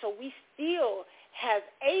lineage. So we still, as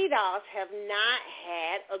ADOS, have not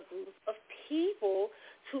had a group of people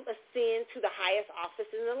to ascend to the highest office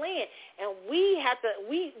in the land. And we have to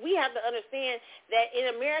understand that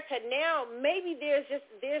in America now, maybe there's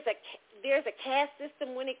a caste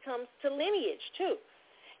system when it comes to lineage too.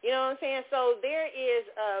 You know what I'm saying? So there is.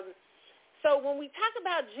 So when we talk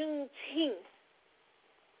about Juneteenth,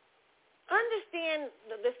 understand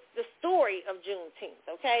the story of Juneteenth.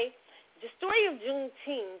 Okay, the story of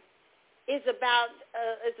Juneteenth is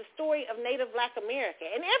a story of Native Black America,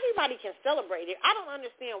 and everybody can celebrate it. I don't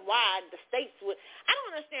understand why the states would. I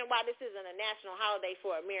don't understand why this isn't a national holiday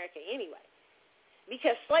for America anyway,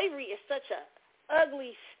 because slavery is such a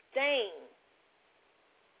ugly stain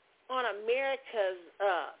on America's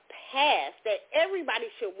past that everybody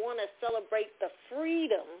should want to celebrate the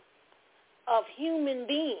freedom of human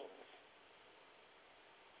beings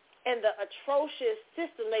and the atrocious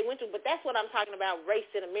system they went through. But that's what I'm talking about, race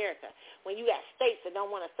in America. When you got states that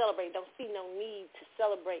don't want to celebrate, don't see no need to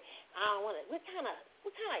celebrate. I don't want to. What kind of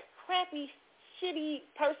crappy, shitty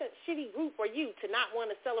group are you to not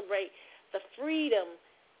want to celebrate the freedom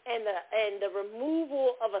and the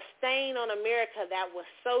removal of a stain on America that was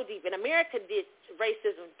so deep? And America did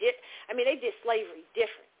racism. They did slavery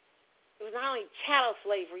different. It was not only chattel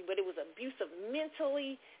slavery, but it was abusive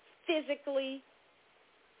mentally, physically.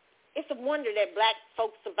 It's a wonder that Black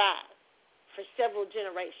folks survived for several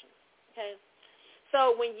generations. Okay,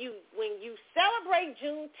 so when you celebrate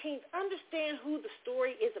Juneteenth, understand who the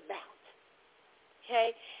story is about.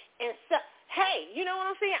 Okay, and so. Hey, you know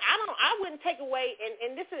what I'm saying? I wouldn't take away,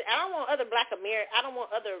 and this is, I don't want other Black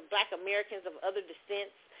Americans of other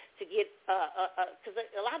descents to get, because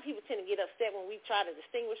a lot of people tend to get upset when we try to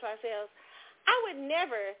distinguish ourselves. I would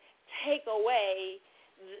never take away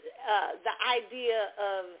the idea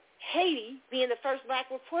of Haiti being the first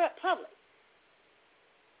Black republic.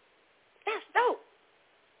 That's dope.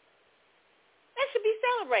 That should be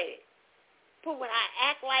celebrated. But when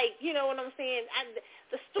I act like, you know what I'm saying,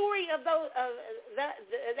 the story of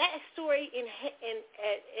that story in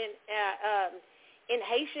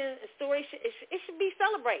Haitian story, it should be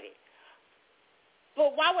celebrated.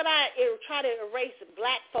 But why would I try to erase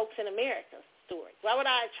Black folks in America's story? Why would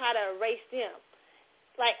I try to erase them?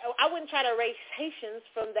 Like, I wouldn't try to erase Haitians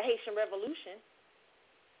from the Haitian Revolution,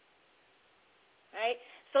 right?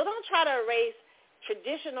 So don't try to erase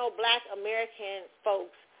traditional Black American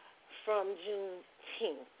folks from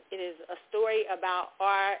Juneteenth. It is a story about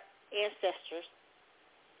our ancestors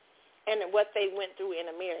and what they went through in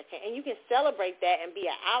America. And you can celebrate that and be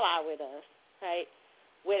an ally with us, right,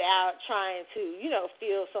 without trying to,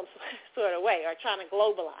 feel some sort of way or trying to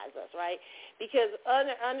globalize us, right? Because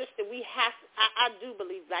understand, I do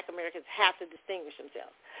believe Black Americans have to distinguish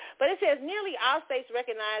themselves. But it says nearly all states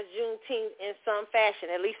recognize Juneteenth in some fashion,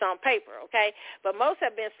 at least on paper, okay? But most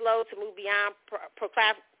have been slow to move beyond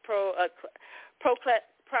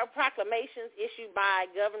proclamations issued by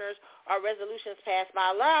governors or resolutions passed by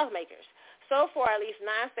lawmakers. So far, at least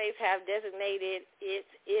 9 states have designated it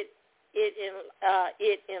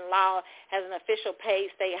in law as an official paid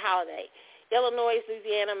state holiday. Illinois,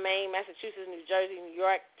 Louisiana, Maine, Massachusetts, New Jersey, New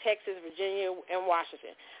York, Texas, Virginia, and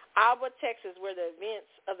Washington. Alba, Texas, where the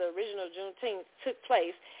events of the original Juneteenth took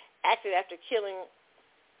place, acted after the killing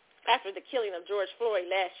of George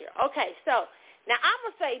Floyd last year. Okay, so now I'm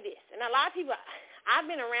going to say this, and a lot of people, I've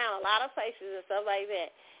been around a lot of places and stuff like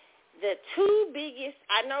that the two biggest,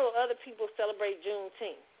 I know other people celebrate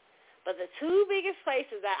Juneteenth, but the two biggest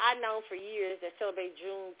places that I know for years that celebrate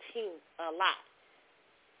Juneteenth a lot,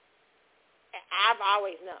 I've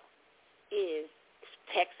always known, is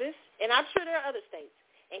Texas, and I'm sure there are other states,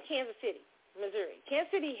 and Kansas City, Missouri.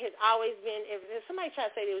 Kansas City has always been, if somebody tried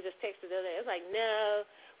to say it was just Texas the other day, it's like, no,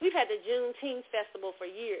 we've had the Juneteenth festival for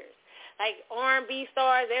years. Like R&B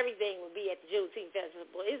stars, everything would be at the Juneteenth festival.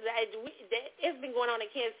 It's been going on in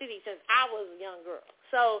Kansas City since I was a young girl.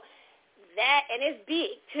 So that, and it's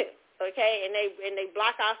big too. Okay, and they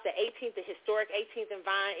block off the 18th, the historic 18th and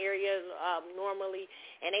Vine area normally,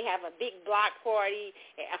 and they have a big block party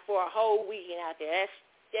for a whole weekend out there.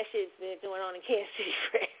 That shit's been going on in Kansas City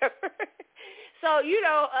forever. So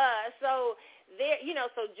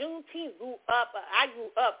so Juneteenth grew up. I grew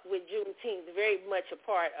up with Juneteenth, very much a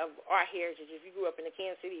part of our heritage. If you grew up in the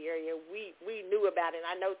Kansas City area, we knew about it. And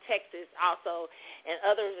I know Texas also, and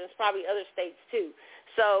others, and probably other states too.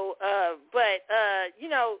 So,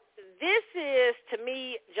 this is, to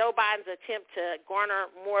me, Joe Biden's attempt to garner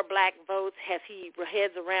more black votes as he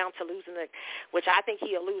heads around to losing which I think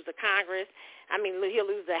he'll lose the Congress. I mean, he'll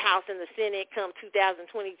lose the House and the Senate come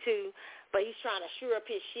 2022. But he's trying to shore up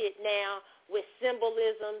his shit now with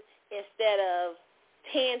symbolism instead of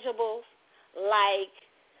tangibles like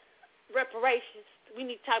reparations. We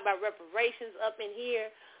need to talk about reparations up in here,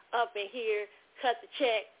 cut the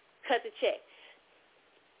check.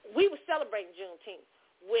 We were celebrating Juneteenth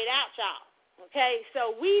without y'all, okay?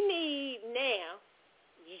 So we need now,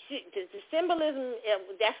 you see, the symbolism,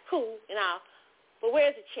 that's cool and all, but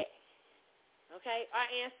where's the check, okay? Our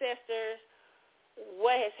ancestors,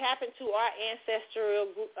 what has happened to our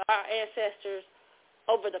ancestors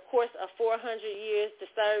over the course of 400 years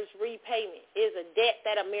deserves repayment. Is a debt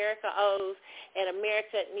that America owes, and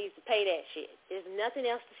America needs to pay that shit. There's nothing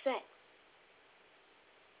else to say.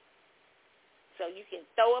 So you can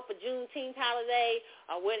throw up a Juneteenth holiday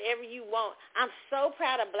or whatever you want. I'm so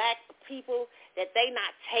proud of black people that they not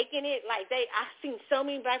taking it. Like I've seen so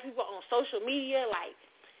many black people on social media like,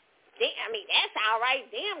 that's all right.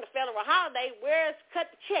 Damn, the federal holiday. Where's cut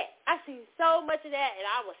the check? I see so much of that, and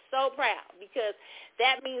I was so proud because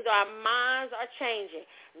that means our minds are changing.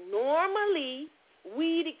 Normally,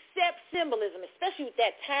 we'd accept symbolism, especially with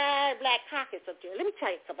that tired black caucus up there. Let me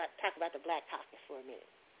talk about the black caucus for a minute.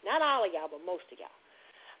 Not all of y'all, but most of y'all.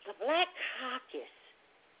 The black caucus.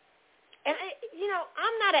 And,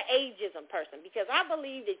 I'm not an ageism person because I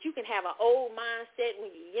believe that you can have an old mindset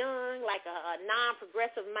when you're young, like a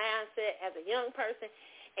non-progressive mindset as a young person,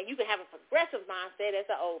 and you can have a progressive mindset as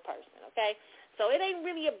an old person, okay? So it ain't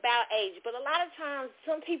really about age, but a lot of times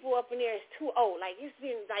some people up in there is too old. Like it's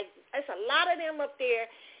a lot of them up there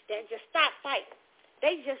that just stop fighting.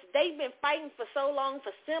 They've been fighting for so long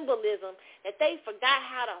for symbolism that they forgot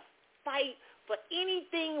how to fight for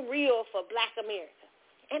anything real for black America.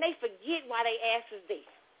 And they forget why they ass is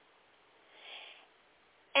there.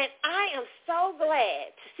 And I am so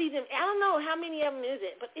glad to see them. I don't know how many of them is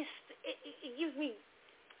it, but it gives me,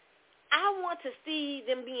 I want to see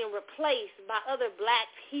them being replaced by other black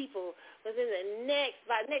people within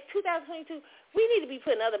by next 2022. We need to be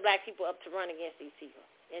putting other black people up to run against these people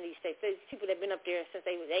in these states. These people that have been up there since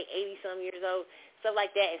they was 80-some years old, stuff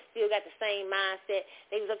like that, and still got the same mindset.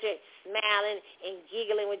 They was up there smiling and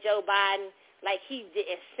giggling with Joe Biden like he did,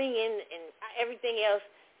 and singing and everything else,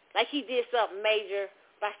 like he did something major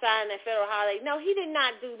by signing that federal holiday. No, he did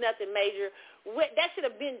not do nothing major. That should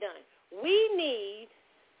have been done. We need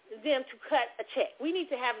them to cut a check. We need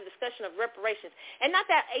to have a discussion of reparations, and not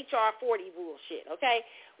that HR 40 bullshit, okay?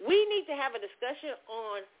 We need to have a discussion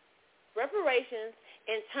on reparations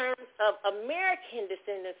in terms of American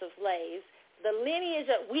descendants of slaves. The lineage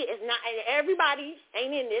of is not, and everybody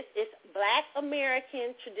ain't in this. It's black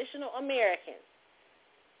American, traditional Americans.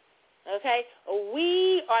 Okay,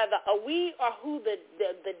 we are who the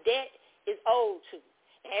debt is owed to.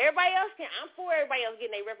 And everybody else I'm for everybody else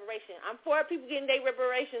getting their reparations. I'm for people getting their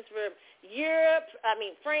reparations from Europe,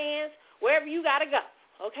 France, wherever you gotta go.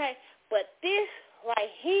 Okay, but this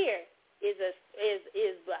right here is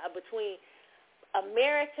between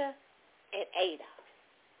America and Adolf.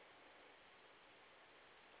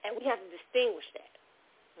 And we have to distinguish that,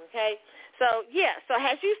 okay? So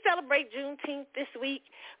as you celebrate Juneteenth this week,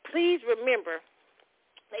 please remember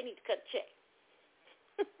they need to cut a check,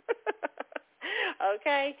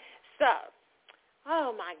 okay? So,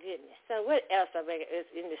 oh, my goodness. So what else is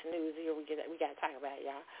in this news here we got to talk about,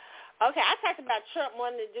 y'all? Okay, I talked about Trump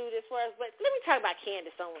wanting to do this for us, but let me talk about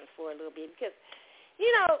Candace Owens for a little bit because,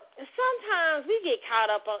 sometimes we get caught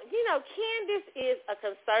up on, Candace is a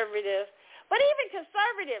conservative, But even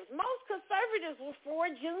conservatives, most conservatives were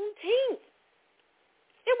for Juneteenth.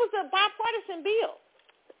 It was a bipartisan bill.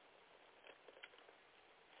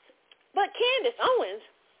 But Candace Owens,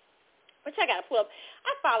 which I got to pull up,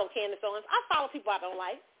 I follow Candace Owens. I follow people I don't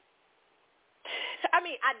like. I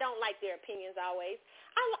mean, I don't like their opinions always.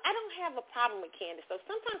 I don't have a problem with Candace. So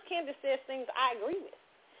sometimes Candace says things I agree with.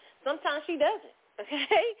 Sometimes she doesn't.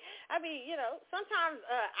 Okay? I mean, you know, sometimes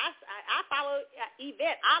I follow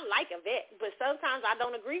Yvette. I like Yvette, but sometimes I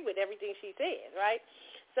don't agree with everything she says, right?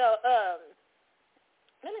 So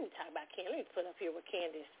let me talk about Candace. Let me put up here what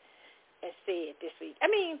Candace has said this week.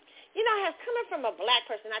 I mean, you know, as coming from a black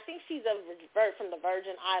person, I think she's from the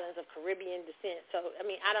Virgin Islands of Caribbean descent. So, I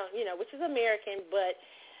mean, I don't, you know, which is American, but,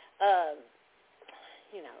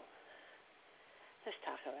 you know, let's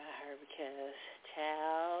talk about her because,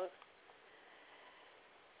 child,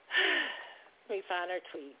 let me find her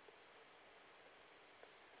tweet.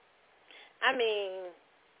 I mean,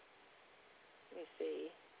 let me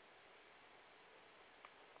see.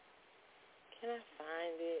 Can I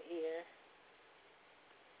find it here?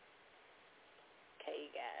 Okay,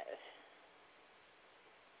 you guys.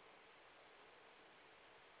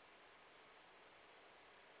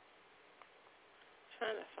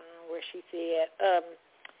 Trying to find where she said.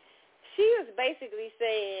 She was basically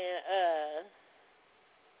saying,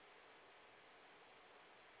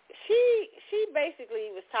 she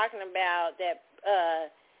basically was talking about that.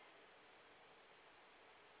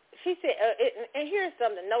 She said, and here's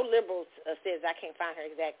something. No liberal says, I can't find her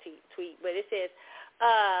exact tweet, but it says,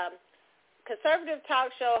 conservative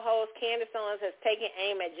talk show host Candace Owens has taken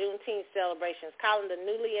aim at Juneteenth celebrations, calling the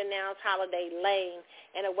newly announced holiday lame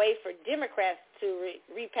and a way for Democrats to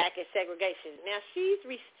repackage segregation. Now, she's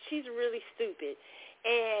really stupid,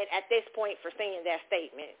 and at this point for saying that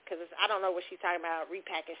statement, because I don't know what she's talking about,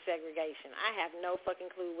 repackage segregation. I have no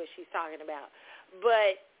fucking clue what she's talking about,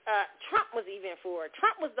 but Trump was even for it.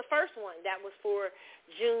 Trump was the first one that was for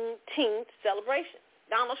Juneteenth celebration.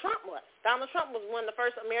 Donald Trump was. Donald Trump was one of the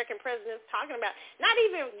first American presidents talking about, not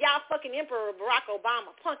even y'all fucking Emperor Barack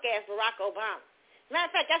Obama, punk-ass Barack Obama. Matter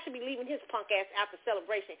of fact, I should be leaving his punk ass out the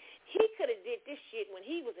celebration. He could have did this shit when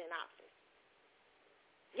he was in office.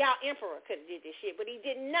 Y'all Emperor could have did this shit, but he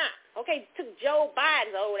did not. Okay, took Joe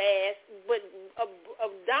Biden's old ass, but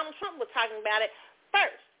Donald Trump was talking about it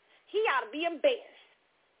first. He ought to be embarrassed.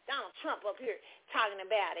 Donald Trump up here talking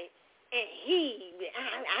about it, and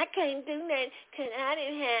I can't do that because I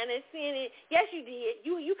didn't have the Senate. Yes, you did.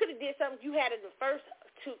 You could have did something you had in the first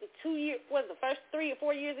 2 years, was the first 3 or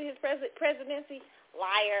 4 years of his presidency?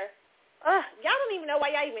 Liar. Y'all don't even know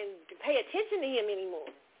why y'all even pay attention to him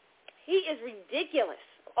anymore. He is ridiculous.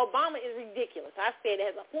 Obama is ridiculous. I said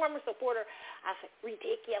as a former supporter, I said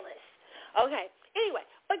ridiculous. Okay. Anyway,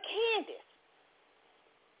 but Candace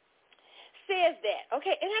says that,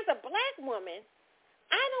 okay, and as a black woman,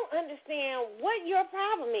 I don't understand what your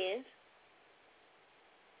problem is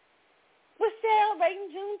with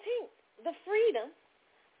celebrating Juneteenth, the freedom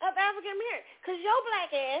of African Americans, because your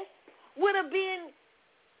black ass would have been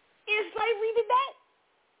in slavery today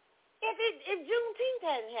if Juneteenth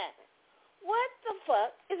hadn't happened. What the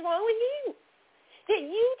fuck is wrong with you? That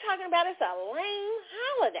you talking about it's a lame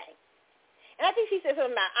holiday. And I think she said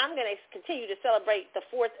something about, I'm going to continue to celebrate the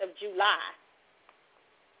 4th of July.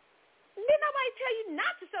 Didn't nobody tell you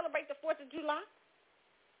not to celebrate the 4th of July?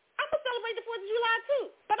 I'm going to celebrate the 4th of July too,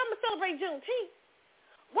 but I'm going to celebrate Juneteenth.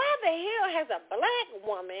 Why the hell has a black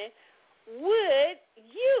woman would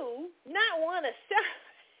you not want to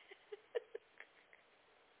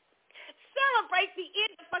celebrate the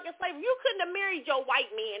end of fucking slavery? You couldn't have married your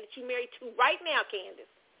white man that you married to right now, Candace.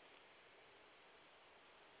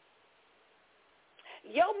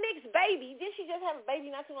 Your mixed baby, didn't she just have a baby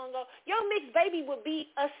not too long ago? Your mixed baby would be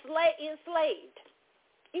enslaved,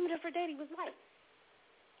 even if her daddy was white.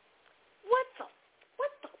 What the,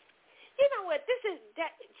 you know what,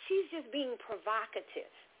 she's just being provocative.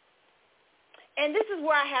 And this is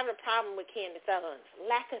where I have a problem with Candace Owens,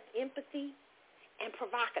 lack of empathy and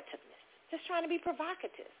provocativeness, just trying to be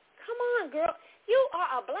provocative. Come on, girl, you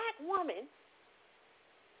are a black woman.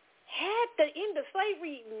 Had the end of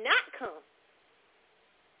slavery not come,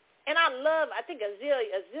 and I think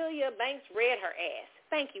Azealia Banks read her ass.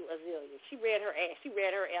 Thank you, Azealia. She read her ass. She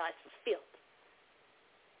read her ass for filth.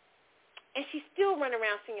 And she's still running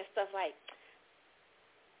around singing stuff like,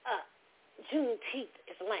 Juneteenth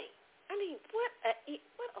is lame. I mean, what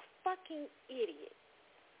a fucking idiot.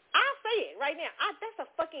 I'll say it right now. That's a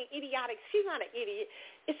fucking idiotic. She's not an idiot.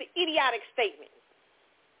 It's an idiotic statement.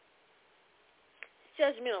 It's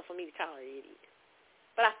judgmental for me to call her an idiot.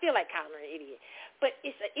 But I feel like calling her an idiot. But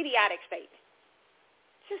it's an idiotic statement.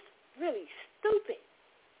 Just really stupid.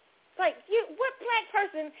 Like, what black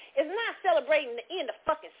person is not celebrating the end of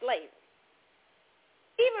fucking slavery?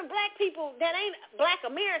 Even black people that ain't black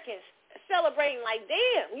Americans celebrating like,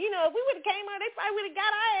 damn, if we would have came out, they probably would have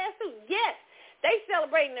got our ass too. Yes, they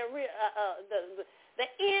celebrating the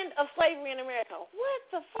end of slavery in America. What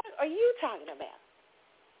the fuck are you talking about?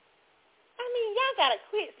 I mean, y'all got to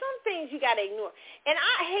quit. Some things you got to ignore. And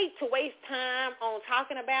I hate to waste time on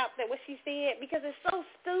talking about what she said because it's so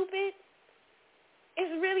stupid.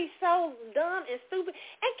 It's really so dumb and stupid.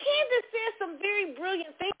 And Candace says some very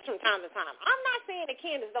brilliant things from time to time. I'm not saying that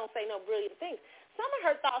Candace don't say no brilliant things. Some of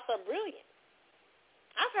her thoughts are brilliant.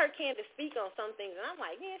 I've heard Candace speak on some things, and I'm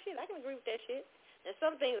like, yeah, shit, I can agree with that shit. And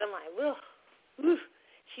some things I'm like, ugh,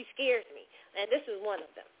 she scares me. And this is one of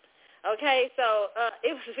them. Okay, so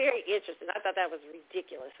it was very interesting. I thought that was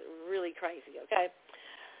ridiculous, really crazy, okay?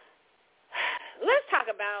 Let's talk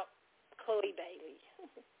about Chloe Bailey.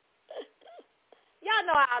 Y'all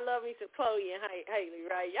know I love me some Chloe and Haley,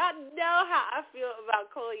 right? Y'all know how I feel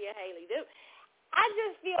about Chloe and Haley. I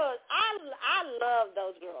just feel, I love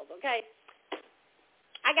those girls, okay?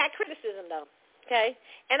 I got criticism, though, okay?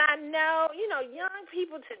 And I know, young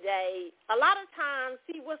people today, a lot of times,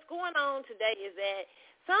 see, what's going on today is that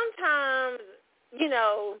sometimes,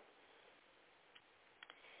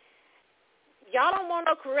 y'all don't want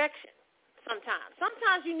no correction sometimes.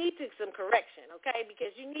 Sometimes you need some correction, okay, because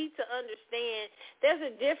you need to understand there's a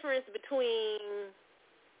difference between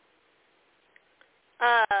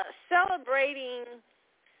celebrating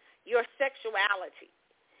your sexuality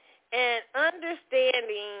and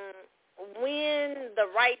understanding when the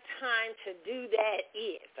right time to do that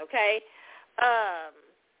is, okay? I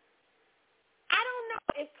don't know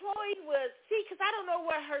if Chloe was, because I don't know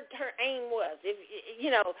what her aim was,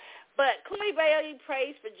 but Chloe Bailey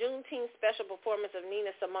praised for Juneteenth special performance of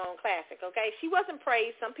Nina Simone Classic, okay? She wasn't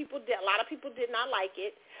praised. Some people did. A lot of people did not like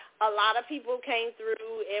it. A lot of people came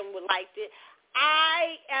through and liked it.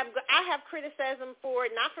 I have criticism for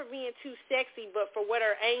it, not for being too sexy, but for what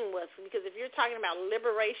her aim was. Because if you're talking about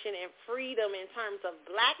liberation and freedom in terms of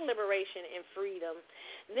black liberation and freedom,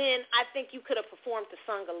 then I think you could have performed the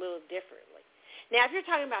song a little differently. Now, if you're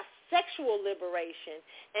talking about sexual liberation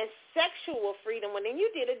and sexual freedom, well, then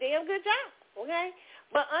you did a damn good job, okay?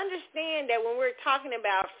 But understand that when we're talking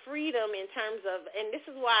about freedom in terms of, and this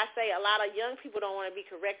is why I say a lot of young people don't want to be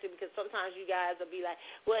corrected because sometimes you guys will be like,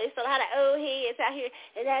 well, it's a lot of old heads out here,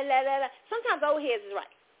 and la, la, la, la. Sometimes old heads is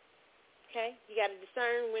right, okay? You got to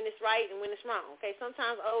discern when it's right and when it's wrong, okay?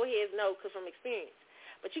 Sometimes old heads know because from experience.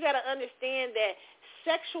 But you got to understand that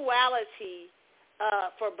sexuality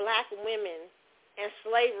for black women and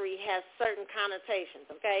slavery has certain connotations,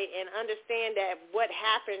 okay? And understand that what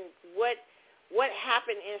happened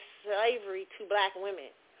in slavery to black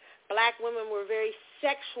women. Black women were very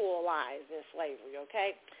sexualized in slavery,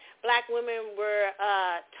 okay? Black women were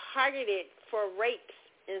targeted for rapes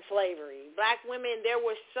in slavery. Black women, there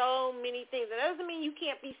were so many things. And that doesn't mean you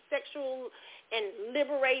can't be sexual and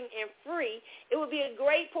liberating and free. It would be a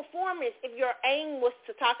great performance if your aim was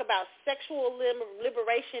to talk about sexual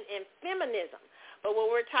liberation and feminism. But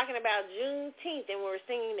when we're talking about Juneteenth and we're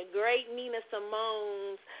singing the great Nina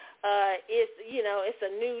Simone's it's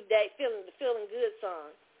a new day, feeling good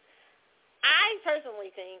song, I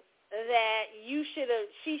personally think that she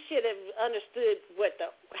should have understood what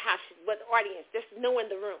the audience, just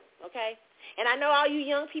knowing the room, okay? And I know all you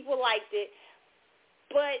young people liked it,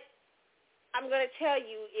 but I'm going to tell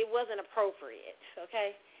you it wasn't appropriate,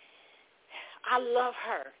 okay? I love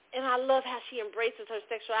her, and I love how she embraces her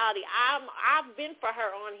sexuality. I've been for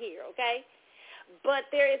her on here, okay? But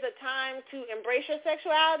there is a time to embrace your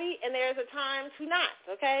sexuality, and there is a time to not,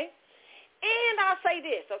 okay? And I'll say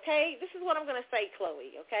this, okay? This is what I'm going to say,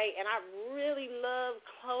 Chloe, okay? And I really love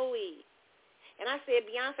Chloe. And I said,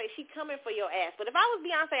 Beyonce, she coming for your ass. But if I was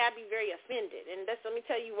Beyonce, I'd be very offended. And let me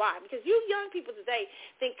tell you why. Because you young people today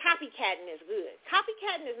think copycatting is good.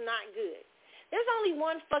 Copycatting is not good. There's only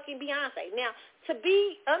one fucking Beyonce. Now,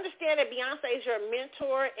 understand that Beyonce is your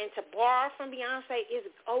mentor and to borrow from Beyonce is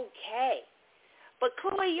okay. But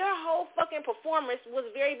Chloe, your whole fucking performance was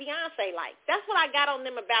very Beyonce-like. That's what I got on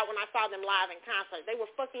them about when I saw them live in concert. They were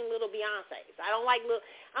fucking little Beyoncés. I don't like little.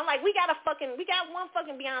 I'm like, we got one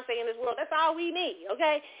fucking Beyonce in this world. That's all we need,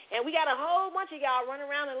 okay? And we got a whole bunch of y'all running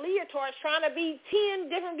around in leotards trying to be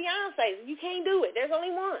 10 different Beyoncés. You can't do it. There's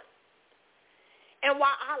only one. And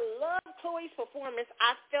while I love Chloe's performance,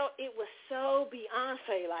 I felt it was so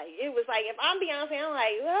Beyonce-like. It was like, if I'm Beyonce, I'm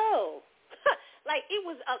like, whoa. Like, it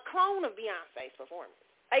was a clone of Beyonce's performance.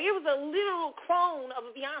 Like, it was a literal clone of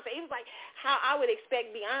a Beyonce. It was like how I would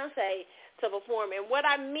expect Beyonce to perform. And what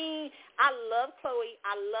I mean, I love Chloe.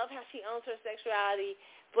 I love how she owns her sexuality,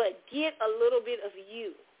 but get a little bit of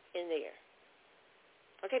you in there.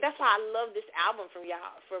 Okay, that's why I love this album from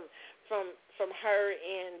y'all, from her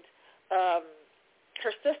and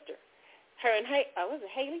her sister, her and was it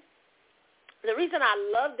Haley? The reason I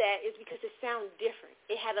love that is because it sounds different.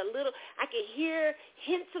 It had a little, I could hear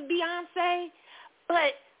hints of Beyonce,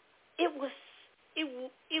 but it was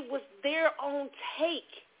their own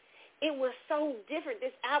take. It was so different.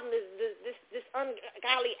 This album is this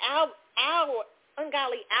Ungodly Hour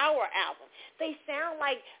album. They sound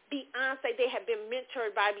like Beyonce. They have been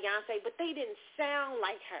mentored by Beyonce, but they didn't sound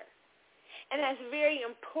like her. And that's very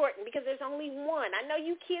important because there's only one. I know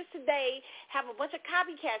you kids today have a bunch of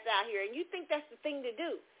copycats out here, and you think that's the thing to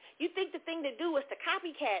do. You think the thing to do is to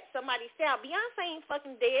copycat somebody's style. Beyonce ain't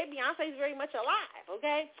fucking dead. Beyonce is very much alive,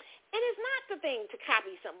 okay? And it's not the thing to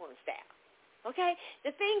copy someone's style, okay?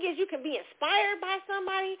 The thing is you can be inspired by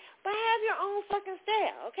somebody, but have your own fucking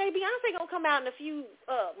style, okay? Beyonce going to come out in a few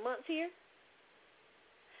months here.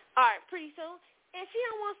 All right, pretty soon. And she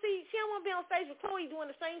don't want to be on stage with Chloe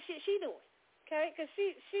doing the same shit she doing, okay? Because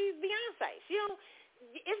she's Beyonce.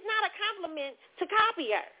 It's not a compliment to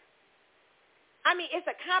copy her. I mean, it's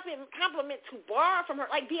a compliment to borrow from her,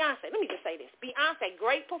 like Beyonce. Let me just say this. Beyonce,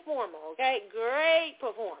 great performer, okay? Great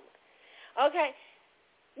performer. Okay?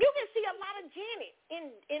 You can see a lot of Janet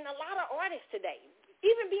in a lot of artists today.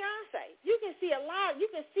 Even Beyonce. You can see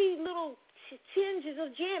little tinges of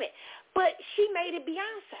Janet. But she made it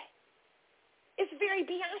Beyonce. It's very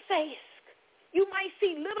Beyonce-esque. You might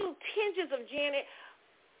see little tinges of Janet,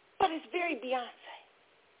 but it's very Beyonce.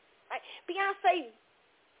 Right? Beyonce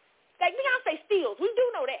steals. We do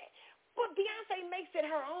know that. But Beyonce makes it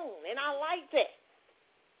her own, and I like that.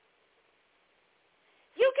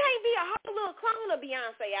 You can't be a whole little clone of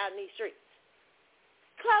Beyonce out in these streets.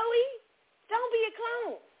 Chloe, don't be a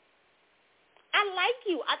clone. I like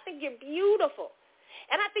you. I think you're beautiful.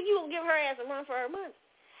 And I think you will give her ass a run for her money.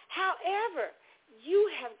 However, you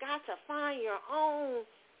have got to find your own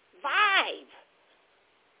vibe.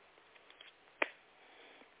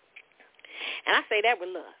 And I say that with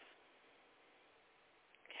love.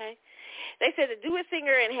 Okay? They said the duet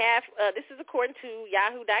singer and half, this is according to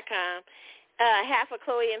Yahoo.com, half of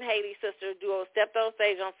Chloe and Haley's sister duo stepped on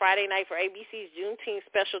stage on Friday night for ABC's Juneteenth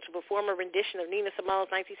special to perform a rendition of Nina Simone's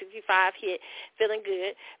 1965 hit, Feeling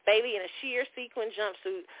Good. Bailey, in a sheer sequin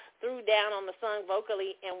jumpsuit, threw down on the song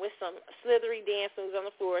vocally and with some slithery dance moves on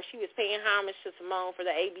the floor. She was paying homage to Simone for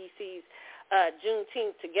the ABC's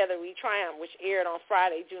Juneteenth Together We Triumph, which aired on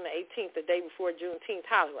Friday, June the 18th, the day before Juneteenth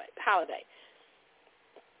holiday.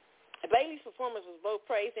 Bailey's performance was both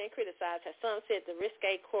praised and criticized, as some said the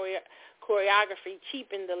risque choreography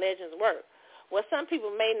cheapened the legend's work. What some people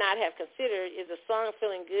may not have considered is the song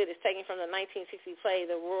Feeling Good is taken from the 1960 play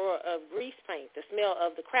The Roar of Grease Paint, The Smell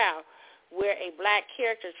of the Crowd, where a black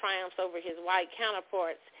character triumphs over his white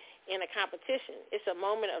counterparts in a competition. It's a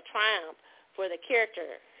moment of triumph for the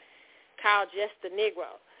character called Just the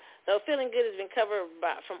Negro. Though Feeling Good has been covered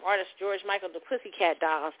from artist George Michael, the Pussycat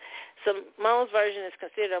Dolls, Simone's version is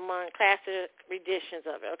considered among classic renditions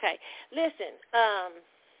of it. Okay, listen,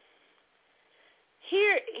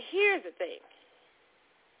 here's the thing.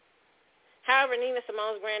 However, Nina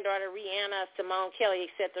Simone's granddaughter, Rihanna Simone Kelly,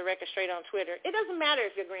 set the record straight on Twitter. It doesn't matter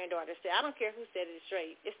if your granddaughter said, I don't care who said it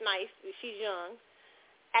straight. It's nice. She's young.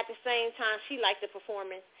 At the same time, she liked the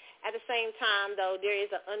performance. At the same time, though, there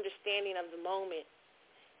is an understanding of the moment.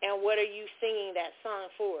 And what are you singing that song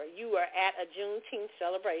for? You are at a Juneteenth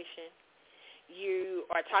celebration. You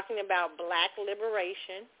are talking about black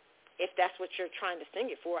liberation, if that's what you're trying to sing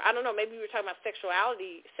it for. I don't know. Maybe you were talking about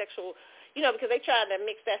sexuality, because they tried to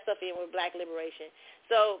mix that stuff in with black liberation.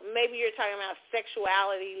 So maybe you're talking about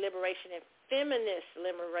sexuality liberation and feminist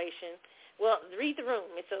liberation. Well, read the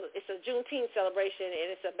room. It's a Juneteenth celebration, and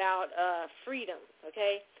it's about freedom,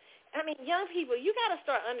 okay? I mean, young people, you got to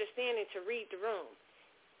start understanding to read the room.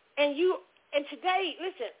 And today,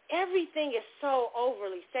 listen, everything is so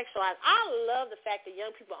overly sexualized. I love the fact that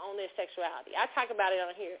young people own their sexuality. I talk about it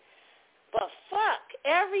on here. But fuck,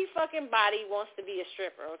 every fucking body wants to be a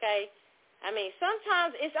stripper, okay? I mean,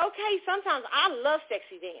 sometimes it's okay. Sometimes I love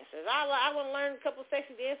sexy dancers. I want to learn a couple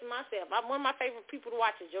sexy dances myself. One of my favorite people to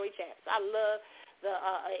watch is Joey Chaps. I love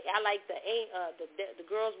I like the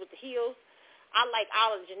girls with the heels. I like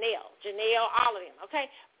all of Janelle, all of them, okay?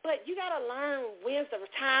 But you got to learn when's the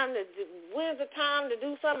time to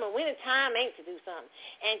do something and when the time ain't to do something.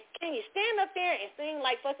 And can you stand up there and sing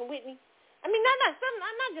like fucking Whitney? I mean, not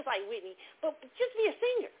just like Whitney, but just be a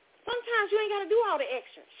singer. Sometimes you ain't got to do all the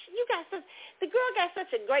extra. The girl got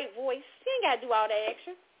such a great voice. She ain't got to do all that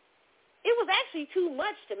extra. It was actually too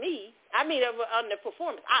much to me. I mean, on the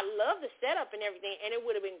performance. I love the setup and everything, and it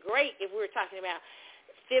would have been great if we were talking about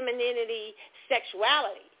femininity,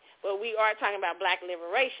 sexuality. But we are talking about black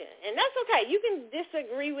liberation. And that's okay. You can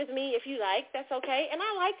disagree with me if you like. That's okay. And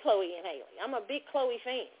I like Chloe and Halle. I'm a big Chloe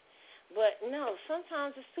fan. But, no,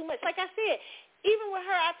 sometimes it's too much. Like I said, even with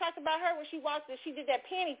her, I talked about her when she did that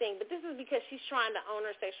panty thing. But this is because she's trying to own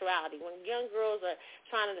her sexuality. When young girls are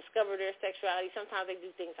trying to discover their sexuality, sometimes they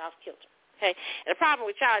do things off kilter. Okay? And the problem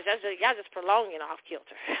with y'all is y'all just prolonging off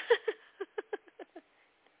kilter.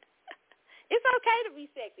 It's okay to be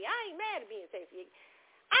sexy. I ain't mad at being sexy.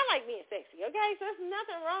 I like being sexy, okay? So there's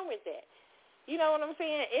nothing wrong with that. You know what I'm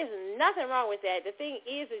saying? There's nothing wrong with that. The thing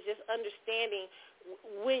is just understanding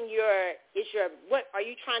when what are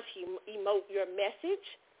you trying to emote your message?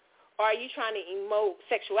 Or are you trying to emote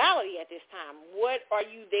sexuality at this time? What are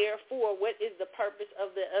you there for? What is the purpose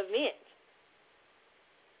of the event?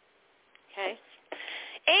 Okay?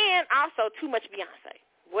 And also too much Beyonce.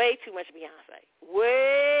 Way too much Beyonce.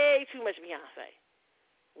 Way too much Beyonce.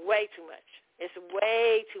 Way too much. It's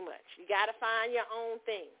way too much. You got to find your own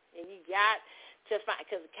thing. And you got to find,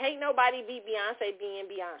 because can't nobody beat Beyonce being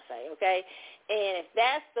Beyonce, okay? And if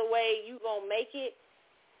that's the way you going to make it,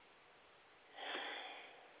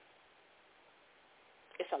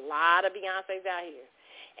 it's a lot of Beyoncés out here.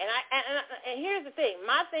 And here's the thing.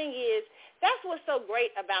 My thing is, that's what's so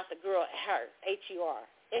great about the girl, her, H-U-R.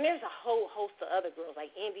 And there's a whole host of other girls,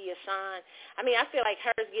 like India Shawn. I mean, I feel like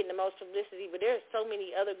hers getting the most publicity, but there's so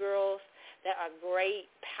many other girls that are great,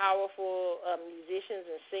 powerful musicians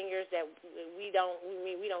and singers that we don't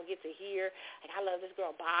get to hear. Like, I love this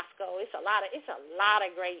girl Bosco. It's a lot of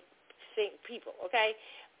great people, okay?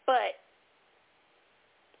 But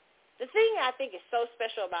the thing I think is so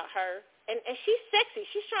special about her, and she's sexy.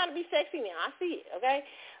 She's trying to be sexy now. I see it, okay?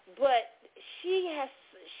 But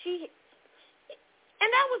and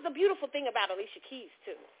that was the beautiful thing about Alicia Keys,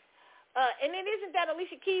 too. And it isn't that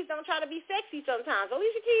Alicia Keys don't try to be sexy sometimes.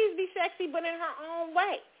 Alicia Keys be sexy, but in her own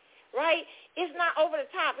way, right? It's not over the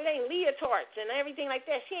top. It ain't leotards and everything like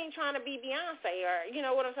that. She ain't trying to be Beyonce or, you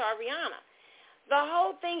know what I'm saying, Rihanna. The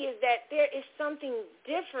whole thing is that there is something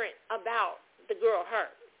different about the girl, her.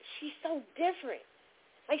 She's so different.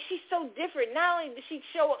 Like, she's so different. Not only does she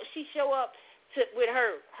show up with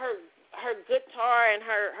her guitar and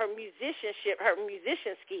her musicianship, her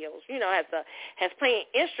musician skills, you know, has playing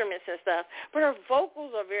instruments and stuff, but her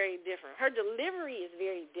vocals are very different. Her delivery is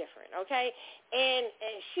very different, okay? And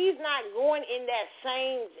she's not going in that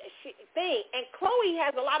same thing. And Chloe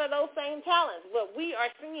has a lot of those same talents, but we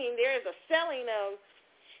are seeing there is a selling of,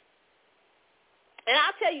 and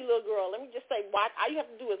I'll tell you, little girl, let me just say, all you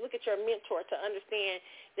have to do is look at your mentor to understand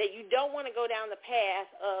that you don't want to go down the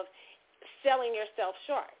path of selling yourself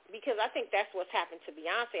short, because I think that's what's happened to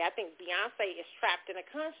Beyonce. I think Beyonce is trapped in a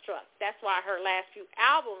construct. That's why her last few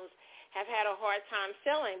albums have had a hard time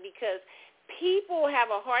selling, because people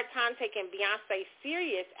have a hard time taking Beyonce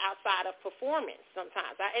serious outside of performance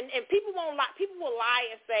sometimes. And people won't lie. People will lie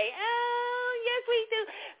and say, oh, yes, we do.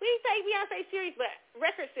 We take Beyonce serious, but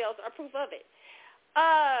record sales are proof of it.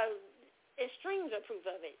 And streams are proof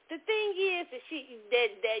of it. The thing is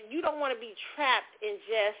that you don't want to be trapped in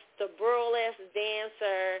just the burlesque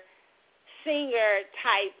dancer, singer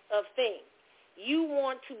type of thing. You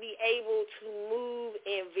want to be able to move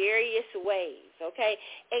in various ways, okay?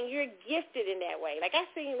 And you're gifted in that way. Like, I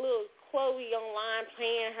seen little Chloe online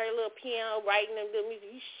playing her little piano, writing them little music.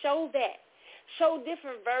 You show that. Show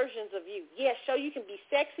different versions of you. Yes, show you can be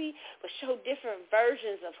sexy, but show different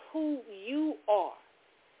versions of who you are.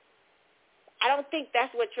 I don't think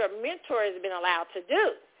that's what your mentor has been allowed to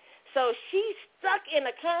do. So she's stuck in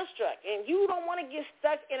a construct, and you don't want to get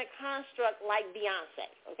stuck in a construct like Beyonce,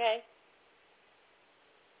 okay?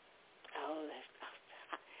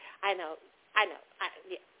 I know.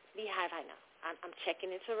 Beehive, I know. I'm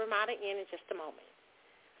checking into Ramada Inn in just a moment.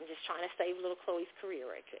 I'm just trying to save little Chloe's career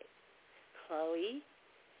right quick. Chloe,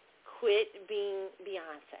 quit being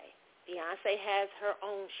Beyonce. Beyonce has her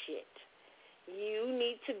own shit. You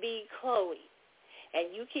need to be Chloe.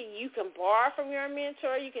 And you can borrow from your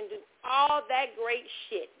mentor. You can do all that great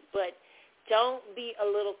shit, but don't be a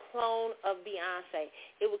little clone of Beyonce.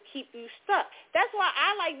 It will keep you stuck. That's why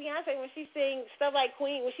I like Beyonce when she sings stuff like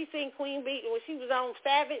Queen. When she sang Queen Bee, when she was on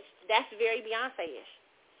Savage, that's very Beyonce-ish.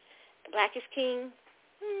 Black is King,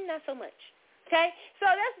 not so much. Okay? So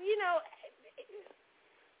that's,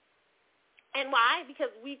 and why?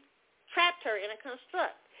 Because we trapped her in a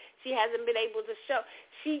construct. She hasn't been able to show.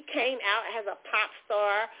 She came out as a pop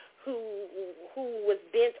star who was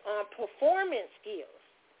bent on performance skills.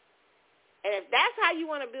 And if that's how you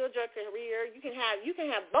want to build your career, you can have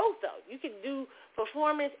both though. You can do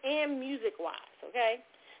performance and music wise, okay?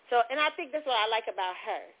 So, and I think that's what I like about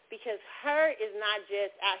her, because her is not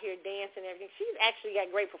just out here dancing and everything. She's actually got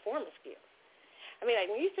great performance skills. I mean, like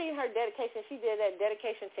when you see her dedication, she did that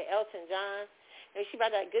dedication to Elton John. And she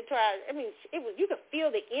brought that guitar. I mean, you could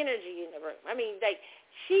feel the energy in the room. I mean, like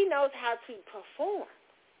she knows how to perform,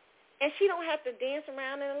 and she don't have to dance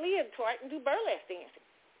around in a leotard and do burlesque dancing.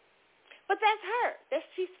 But that's her.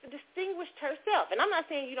 She's distinguished herself. And I'm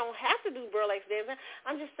not saying you don't have to do burlesque dancing.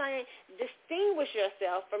 I'm just saying distinguish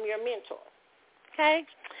yourself from your mentor. Okay?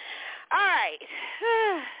 All right.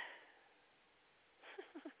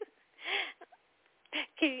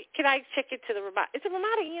 Can I check into the Ramada? Is the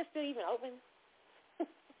Ramada Inn still even open?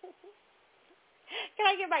 Can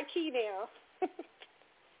I get my key now?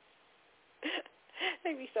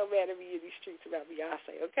 They be so mad at me in these streets about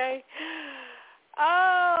Beyonce, okay?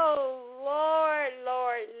 Oh, Lord.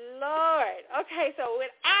 Okay, so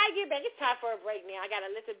when I get back, it's time for a break now. I got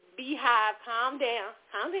to let the beehive calm down.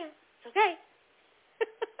 It's okay.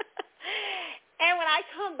 And when I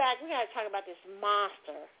come back, we got to talk about this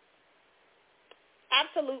monster,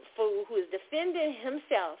 absolute fool, who is defending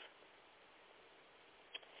himself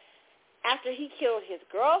after he killed his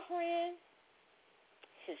girlfriend,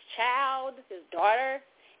 his child, his daughter,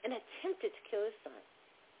 and attempted to kill his son.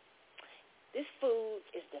 This fool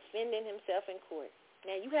is defending himself in court.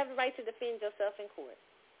 Now, you have the right to defend yourself in court,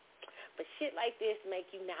 but shit like this make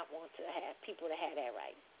you not want to have people to have that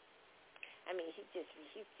right. I mean, it's just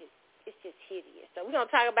hideous. So we're going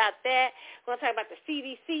to talk about that. We're going to talk about the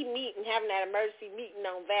CDC meeting, having that emergency meeting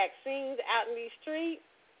on vaccines out in these streets.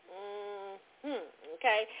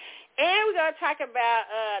 Okay. And we're going to talk about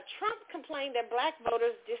Trump complained that black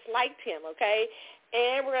voters disliked him, okay?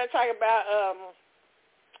 And we're going to talk about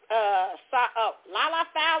Lala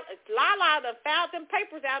done filed them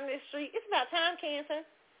papers out in this street. It's about time, Cancer.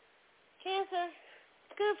 Cancer,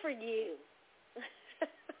 good for you.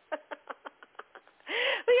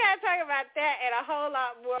 We got to talk about that and a whole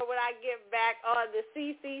lot more when I get back on the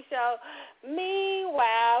CC show.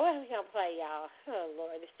 Meanwhile, what are we going to play, y'all? Oh,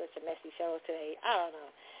 Lord, it's such a messy show today. I don't know.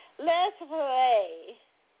 Let's play.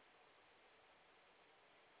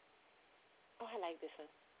 Oh, I like this one.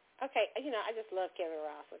 Okay, I just love Kevin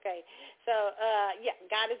Ross, okay? So, yeah,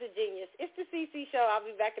 God is a genius. It's the CC show. I'll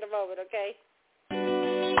be back in a moment, okay?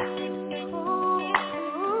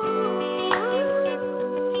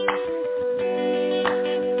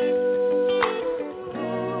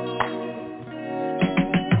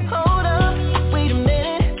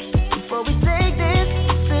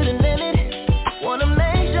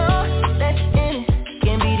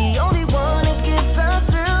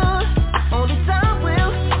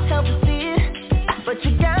 But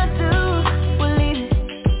you got to believe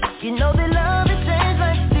it. You know that love has changed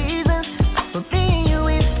like seasons.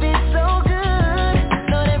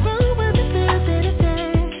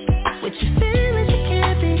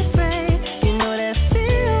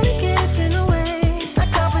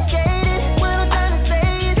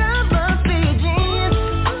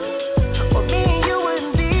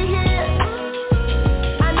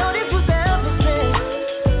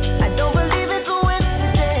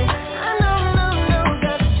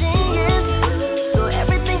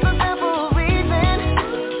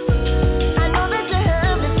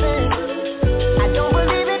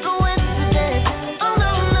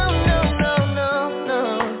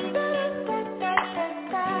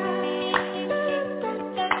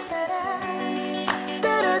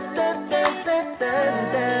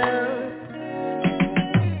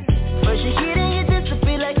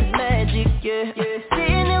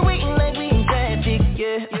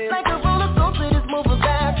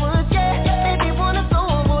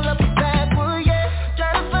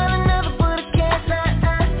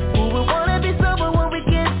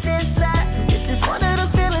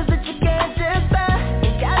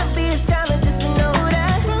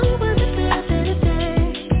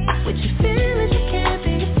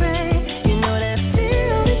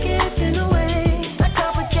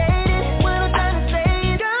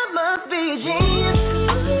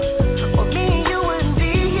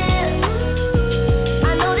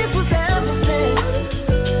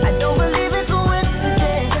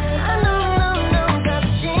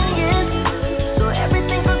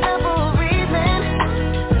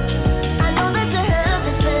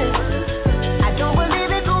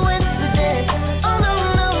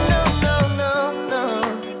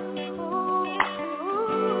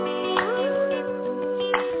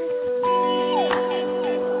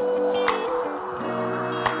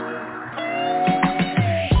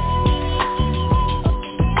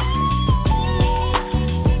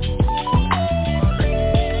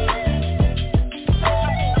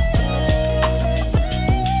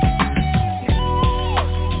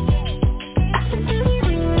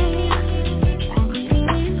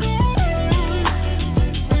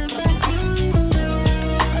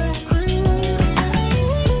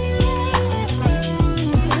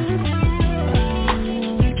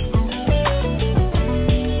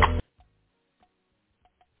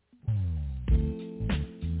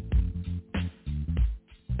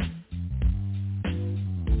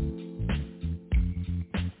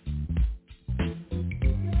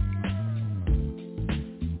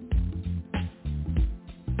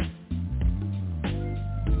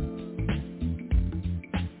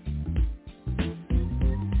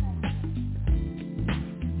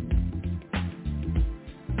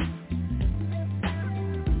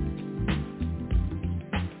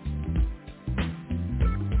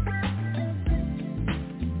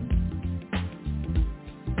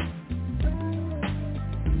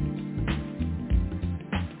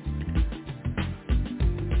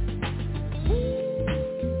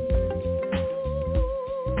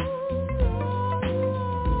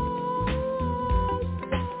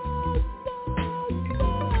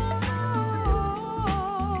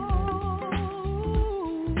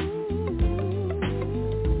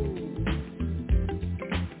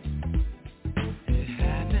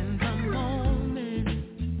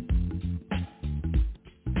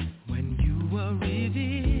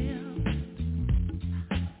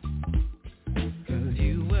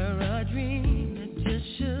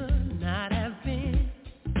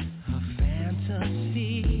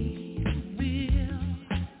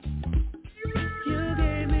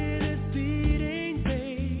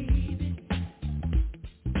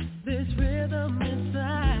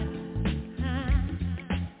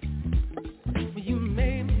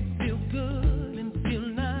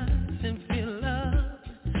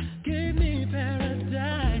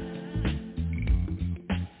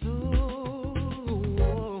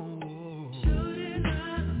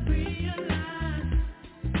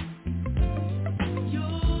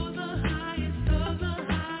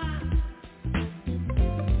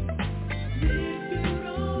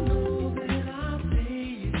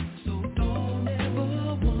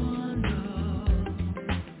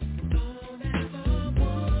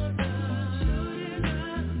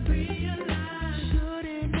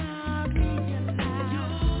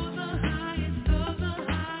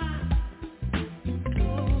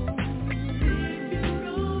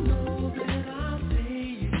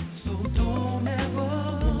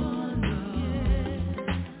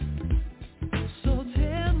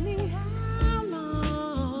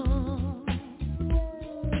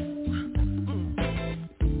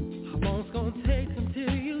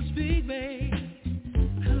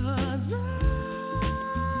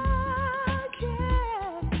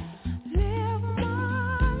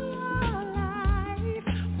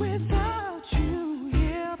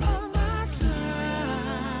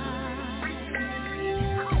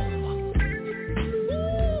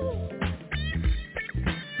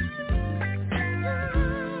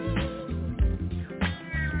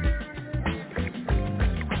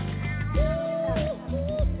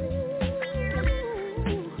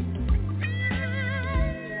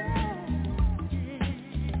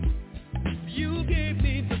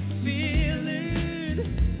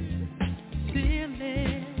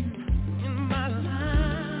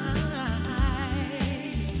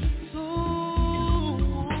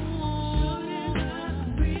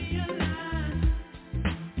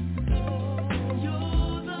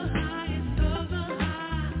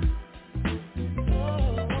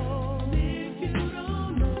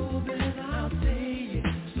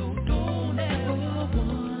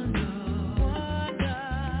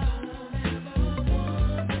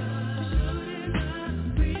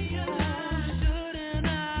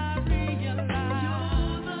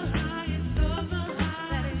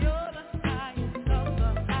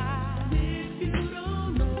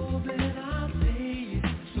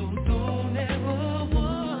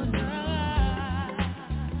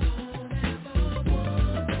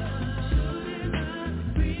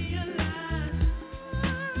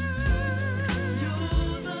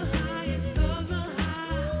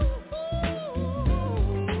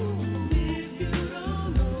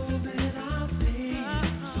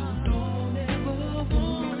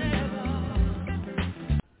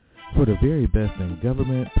 For the very best in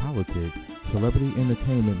government, politics, celebrity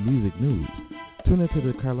entertainment, music news, tune into the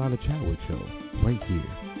Carlotta Chadwick Show right here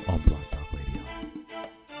on Blog Talk Radio.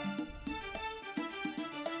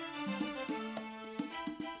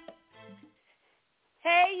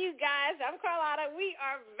 Hey, you guys, I'm Carlotta. We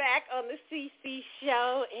are back on the CC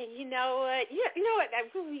Show, and you know what? You know what?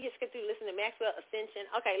 We just get through listening to Maxwell Ascension.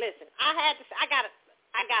 Okay, listen, I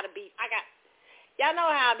gotta beef. Y'all know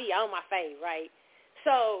how I be on my fave, right?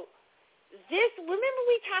 So remember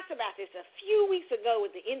we talked about this a few weeks ago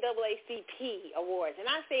with the NAACP awards, and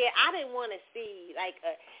I said I didn't want to see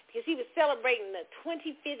because he was celebrating the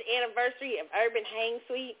 25th anniversary of Urban Hang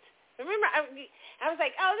Suites. Remember, I was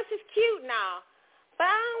like, oh, this is cute now, but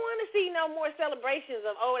I don't want to see no more celebrations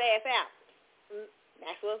of old ass albums.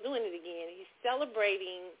 Maxwell's doing it again. He's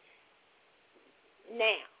celebrating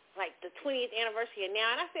now, like the 20th anniversary of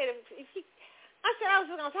now, and I said I was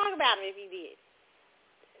just gonna talk about him if he did.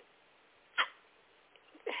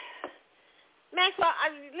 Maxwell,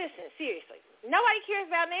 listen, seriously. Nobody cares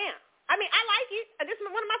about now. I mean, I like it. This is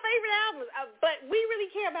one of my favorite albums. But we really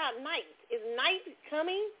care about Night. Is Night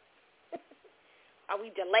coming? Are we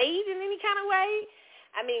delayed in any kind of way?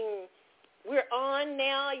 I mean, we're on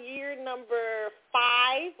now year number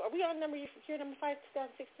 5. Are we on year number 5,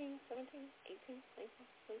 2016, 17, 18,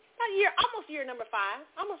 19? Almost year number 5.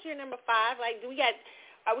 Almost year number 5. Like, are we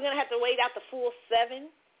going to have to wait out the full 7?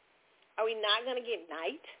 Are we not going to get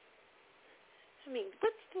Night? I mean,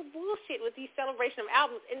 what's the bullshit with these celebration of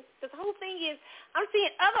albums? And the whole thing is, I'm seeing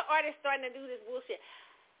other artists starting to do this bullshit.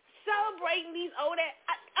 Celebrating these old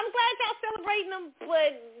I'm glad y'all celebrating them,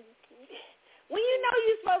 but when you know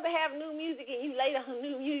you're supposed to have new music and you lay on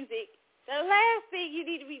new music, the last thing you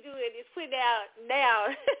need to be doing is putting out now.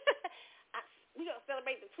 We're going to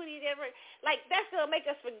celebrate the 20th anniversary. Like, that's going to make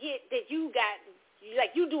us forget that you're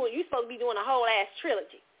supposed to be doing a whole ass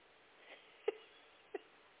trilogy.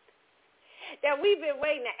 That we've been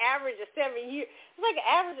waiting an average of 7 years. It's like an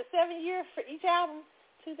average of 7 years for each album.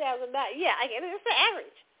 2009. Yeah, it's the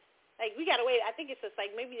average. Like, we got to wait. I think it's just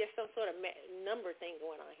like maybe there's some sort of number thing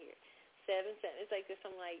going on here. 7. It's like there's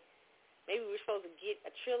some like maybe we're supposed to get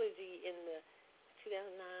a trilogy in the 2009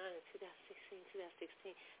 and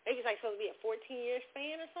 2016. Maybe it's like supposed to be a 14-year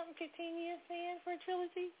span or something, 15-year span for a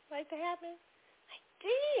trilogy like to happen. Like,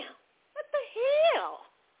 damn, what the hell?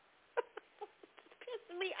 It's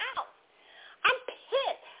pissing me off. I'm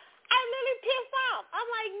pissed. I'm literally pissed off. I'm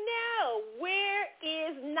like, no, where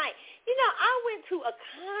is Night? You know, I went to a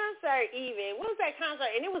concert even. What was that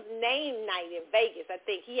concert? And it was Name Night in Vegas, I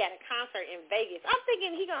think. He had a concert in Vegas. I'm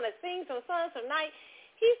thinking he's going to sing some songs from Night.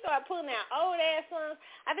 He started pulling out old-ass songs.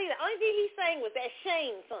 I think the only thing he sang was that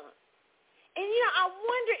Shane song. And, you know, I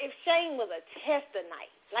wonder if Shane was a test of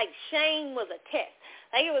Night. Like, Shane was a test.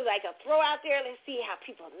 Like, it was like a throw out there. Let's see how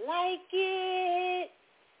people like it.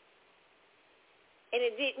 And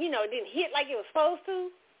it didn't hit like it was supposed to.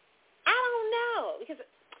 I don't know, because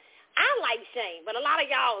I like Shane, but a lot of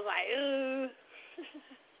y'all was like, ooh.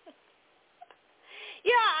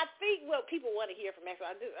 Yeah, I think what people want to hear from Maxwell,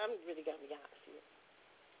 I'm really going to be honest with you.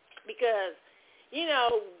 Because, you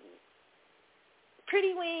know,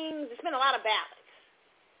 Pretty Wings, it's been a lot of ballads.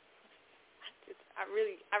 I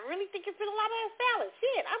really think it's been a lot of ballads.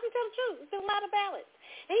 Shit, I'm going to tell the truth. It's been a lot of ballads.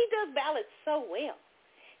 And he does ballads so well.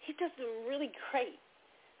 He does them really great.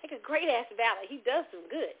 Like a great-ass ballad. He does them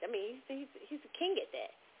good. I mean, he's a king at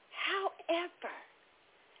that. However,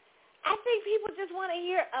 I think people just want to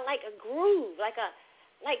hear a groove, like an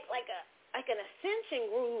Ascension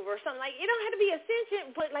groove or something. Like, it don't have to be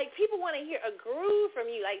Ascension, but like people want to hear a groove from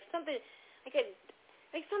you, like something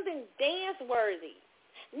like something dance-worthy,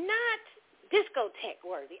 not discotheque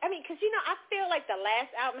worthy. I mean, because I feel like the last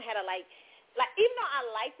album had even though I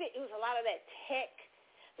liked it, it was a lot of that tech.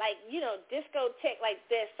 Like, discotheque, like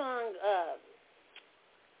that song,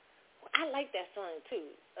 I like that song, too.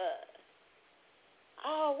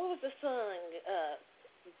 What was the song?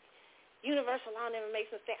 Universal Law Never Makes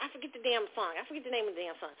Mistakes. I forget the damn song. I forget the name of the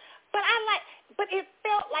damn song. But it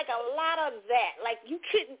felt like a lot of that. Like, you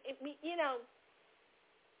couldn't,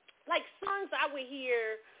 like songs I would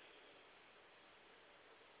hear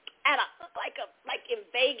at in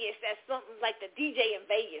Vegas, that's something like the DJ in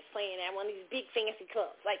Vegas playing at one of these big fancy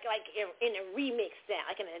clubs, like in a remix style,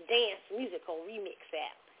 like in a dance musical remix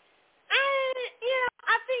style.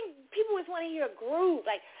 I think people just want to hear a groove,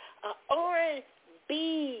 like a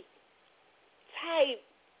R&B type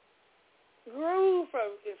groove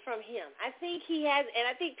from him. I think he has, and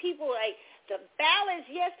I think people like the ballads.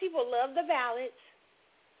 Yes, people love the ballads.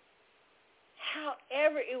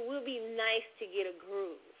 However, it would be nice to get a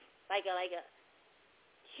groove. Like a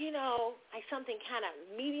like something kind of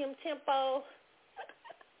medium tempo.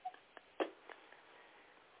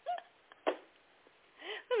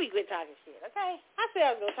 Let me quit talking shit, okay? I said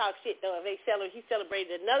I was going to talk shit, though, if he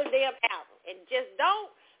celebrated another damn album. And just don't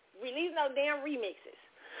release no damn remixes.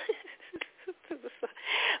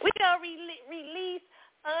 We going to release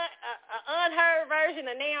an unheard version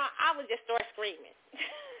of Now. I would just start screaming.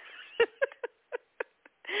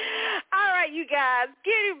 All right, you guys,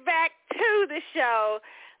 getting back to the show.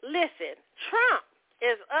 Listen, Trump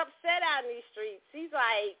is upset out in these streets. He's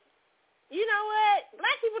like, you know what?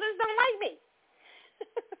 Black people just don't like me.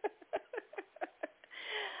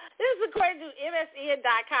 This is according to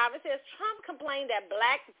MSN.com. It says Trump complained that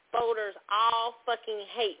black voters all fucking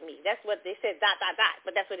hate me. That's what they said, ...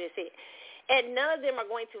 but that's what it said. And none of them are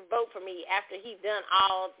going to vote for me after he done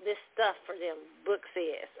all this stuff for them, book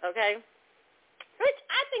says, okay? Which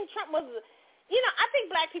I think Trump was, I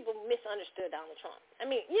think black people misunderstood Donald Trump. I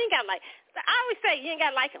mean, you ain't got to like, I always say you ain't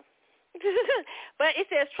got to like him. But it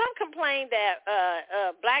says Trump complained that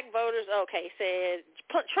black voters, said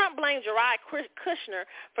Trump blamed Jared Kushner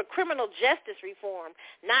for criminal justice reform,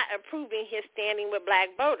 not approving his standing with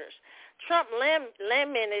black voters. Trump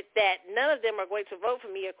lamented that none of them are going to vote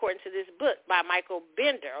for me, according to this book by Michael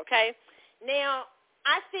Bender, okay? Now,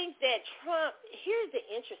 I think that Trump, here's the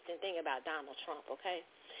interesting thing about Donald Trump, okay?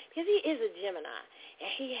 Because he is a Gemini,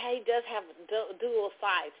 and he does have dual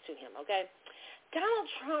sides to him, okay? Donald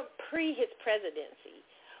Trump, pre his presidency,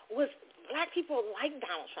 black people like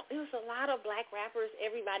Donald Trump. It was a lot of black rappers,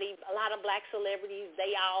 a lot of black celebrities,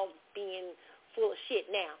 they all being full of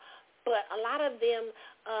shit now. But a lot of them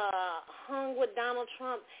hung with Donald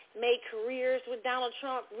Trump, made careers with Donald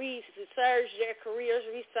Trump, their careers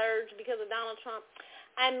resurged because of Donald Trump.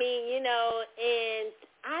 I mean, and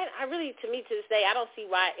I really, to this day, I don't see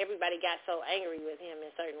why everybody got so angry with him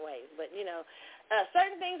in certain ways. But,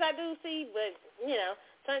 certain things I do see, but,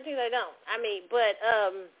 certain things I don't. I mean, but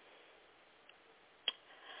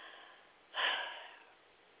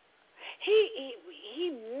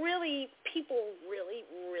people really,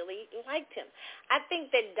 really liked him. I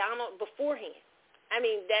think that Donald, beforehand, I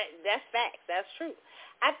mean, that's facts. That's true.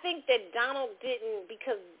 I think that Donald didn't,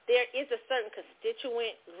 because there is a certain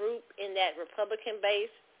constituent group in that Republican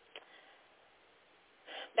base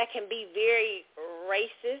that can be very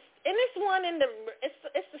racist. And it's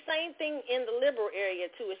the same thing in the liberal area,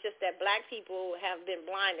 too. It's just that black people have been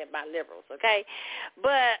blinded by liberals, okay?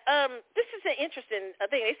 But this is an interesting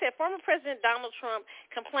thing. They said former President Donald Trump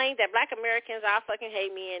complained that black Americans all fucking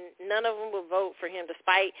hate me and none of them will vote for him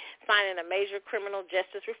despite signing a major criminal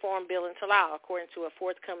justice reform bill into law, according to a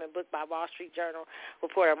forthcoming book by Wall Street Journal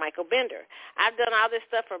reporter Michael Bender. I've done all this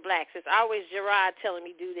stuff for blacks. It's always Gerard telling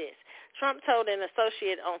me do this. Trump told an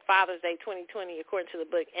associate on Father's Day 2020, according to the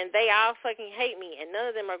book, and they all fucking hate me, and none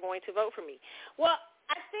of them are going to vote for me. Well,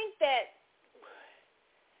 I think that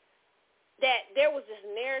there was this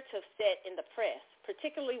narrative set in the press,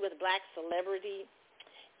 particularly with black celebrity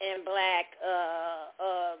and black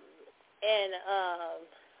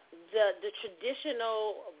the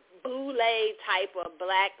traditional boule type of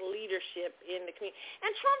black leadership in the community.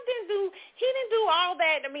 And Trump didn't do all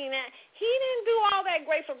that. I mean, he didn't do all that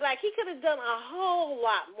great for black. He could have done a whole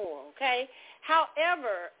lot more, okay?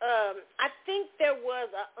 However, I think there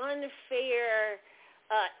was an unfair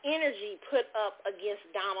energy put up against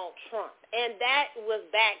Donald Trump, and that was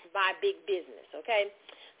backed by big business, okay?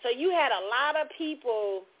 So you had a lot of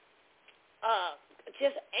people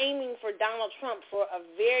just aiming for Donald Trump for a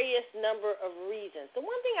various number of reasons. The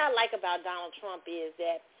one thing I like about Donald Trump is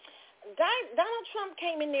that Donald Trump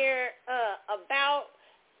came in there about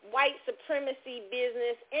white supremacy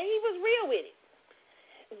business, and he was real with it.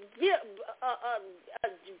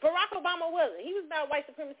 Barack Obama wasn't. He was about white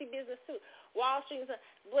supremacy business too, Wall Street,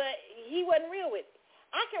 but he wasn't real with it.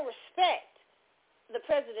 I can respect the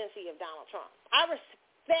presidency of Donald Trump. I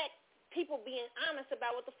respect people being honest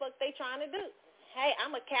about what the fuck they trying to do. Hey,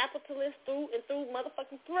 I'm a capitalist through and through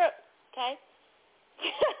motherfucking through, okay?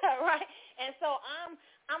 Right? And so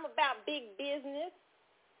I'm about big business.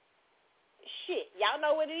 Shit, y'all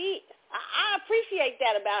know what it is. I appreciate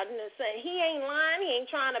that about him. He ain't lying. He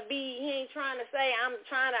ain't trying to say I'm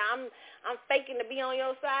faking to be on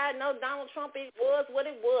your side. No, Donald Trump, it was what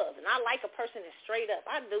it was. And I like a person that's straight up.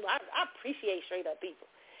 I do. I appreciate straight up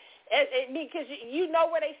people. Because you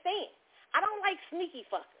know where they stand. I don't like sneaky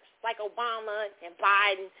fuckers like Obama and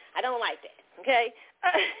Biden. I don't like that, okay?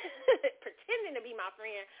 Pretending to be my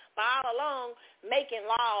friend, but all along making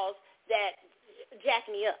laws that jack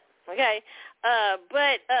me up, Okay,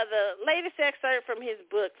 but the latest excerpt from his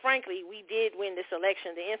book, Frankly, We Did Win This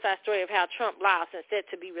Election, the inside story of how Trump lost and set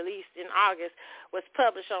to be released in August, was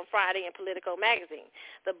published on Friday in Politico magazine.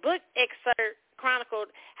 The book excerpt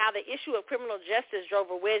chronicled how the issue of criminal justice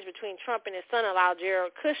drove a wedge between Trump and his son-in-law,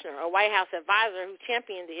 Jared Kushner, a White House advisor who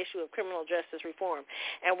championed the issue of criminal justice reform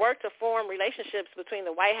and worked to form relationships between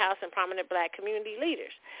the White House and prominent black community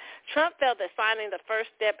leaders. Trump felt that signing the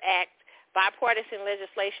First Step Act, bipartisan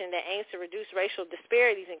legislation that aims to reduce racial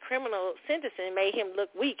disparities in criminal sentencing, made him look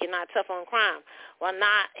weak and not tough on crime, while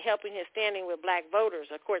not helping his standing with black voters,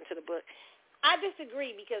 according to the book. I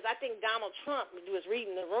disagree because I think Donald Trump was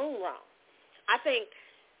reading the room wrong. I think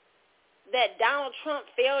that Donald Trump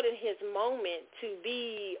failed in his moment to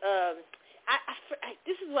be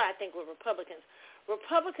this is what I think with Republicans.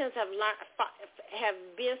 Republicans have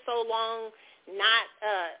been so long not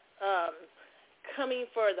coming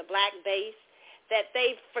for the black base that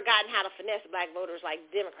they've forgotten how to finesse black voters like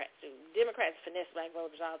Democrats do. Democrats finesse black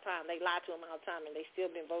voters all the time. They lie to them all the time, and they've still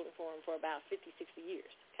been voting for them for about 50, 60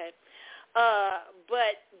 years, okay?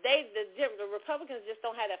 But the Republicans just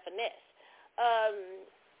don't have that finesse.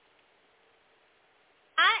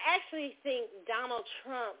 I actually think Donald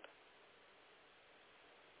Trump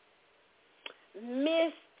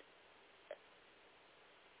missed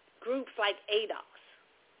groups like ADOS.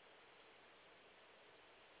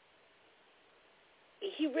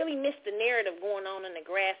 He really missed the narrative going on in the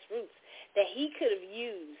grassroots that he could have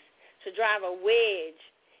used to drive a wedge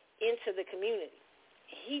into the community.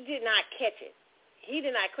 He did not catch it. He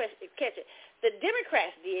did not catch it. The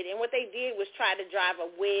Democrats did, and what they did was try to drive a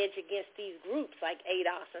wedge against these groups like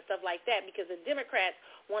ADOS and stuff like that, because the Democrats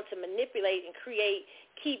want to manipulate and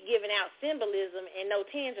keep giving out symbolism and no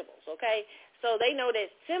tangibles, okay? So they know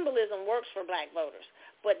that symbolism works for black voters.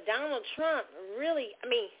 But Donald Trump really,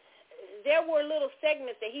 there were little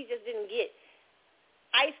segments that he just didn't get.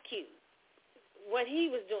 Ice Cube, what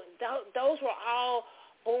he was doing, those were all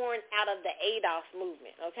born out of the ADOS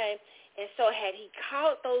movement, okay? And so had he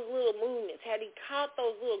caught those little movements, had he caught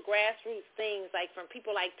those little grassroots things, like from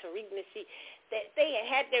people like Tariq Nasheed, that they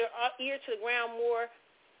had their ear to the ground more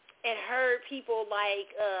and heard people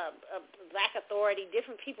like Black Authority,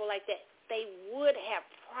 different people like that, they would have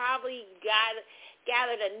probably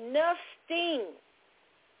gathered enough steam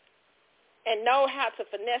and know how to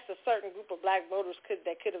finesse a certain group of black voters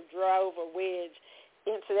that could have drove a wedge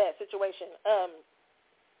into that situation.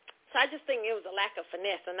 So I just think it was a lack of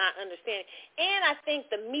finesse and not understanding. And I think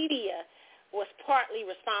the media was partly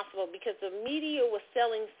responsible because the media was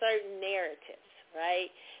selling certain narratives, right?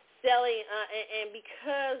 And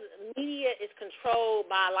because media is controlled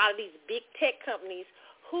by a lot of these big tech companies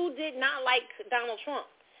who did not like Donald Trump.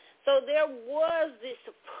 So there was this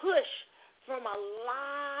push from a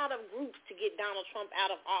lot of groups to get Donald Trump out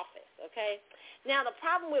of office, okay? Now, the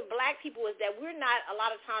problem with black people is that we're not a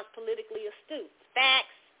lot of times politically astute.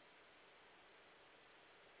 Facts.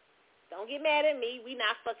 Don't get mad at me. We're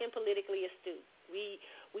not fucking politically astute.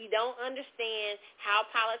 We don't understand how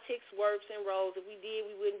politics works and rolls. If we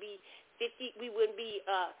did, we wouldn't be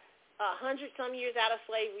 100-some years out of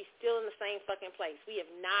slavery, still in the same fucking place. We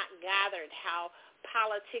have not gathered how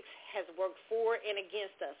politics has worked for and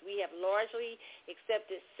against us. We have largely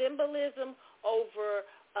accepted symbolism over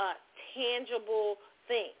tangible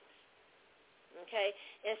things, okay?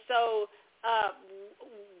 And so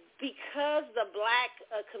because the black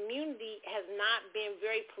community has not been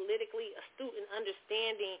very politically astute in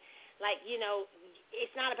understanding, like,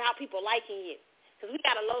 it's not about people liking you. Because we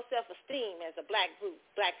got a low self-esteem as a black group,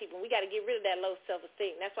 black people. We got to get rid of that low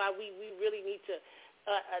self-esteem. That's why we really need to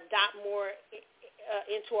adopt more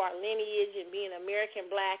into our lineage and being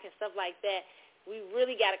American black and stuff like that. We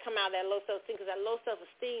really got to come out of that low self-esteem, because that low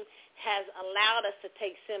self-esteem has allowed us to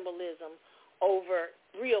take symbolism over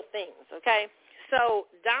real things, okay? So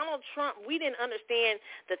Donald Trump, we didn't understand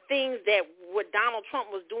the things that what Donald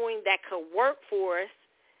Trump was doing that could work for us.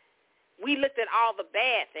 We looked at all the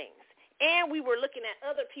bad things. And we were looking at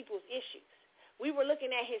other people's issues. We were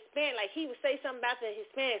looking at Hispanic, like he would say something about the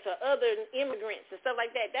Hispanics or other immigrants and stuff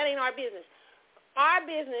like that. That ain't our business. Our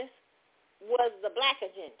business was the black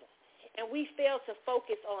agenda, and we failed to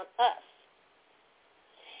focus on us.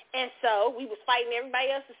 And so we was fighting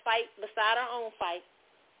everybody else's fight beside our own fight,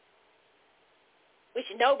 which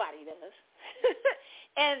nobody does.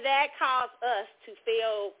 And that caused us to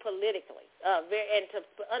fail politically and to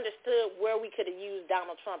understood where we could have used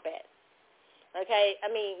Donald Trump at. Okay,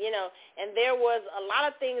 and there was a lot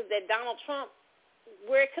of things that Donald Trump,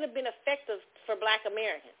 where it could have been effective for black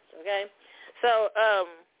Americans, okay? So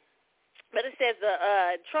But it says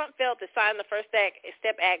Trump failed to sign the First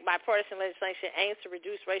Step Act. Bipartisan legislation aims to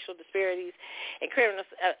reduce racial disparities and criminal.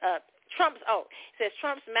 It says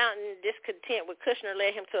Trump's mounting discontent with Kushner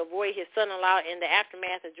led him to avoid his son-in-law in the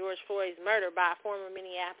aftermath of George Floyd's murder by a former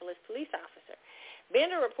Minneapolis police officer.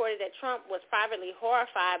 Bender reported that Trump was privately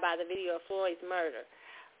horrified by the video of Floyd's murder,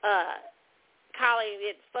 calling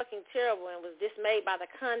it fucking terrible, and was dismayed by the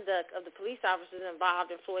conduct of the police officers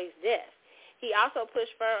involved in Floyd's death. He also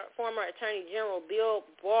pushed former Attorney General Bill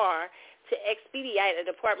Barr to expedite a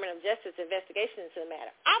Department of Justice investigation into the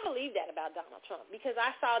matter. I believe that about Donald Trump because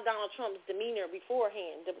I saw Donald Trump's demeanor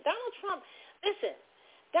beforehand. Donald Trump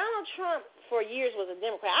for years was a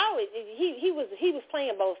Democrat. He was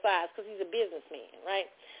playing both sides because he's a businessman, right?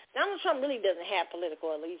 Donald Trump really doesn't have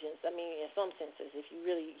political allegiance. I mean, in some senses,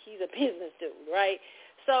 he's a business dude, right?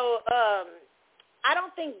 So I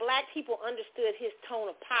don't think black people understood his tone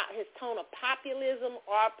of populism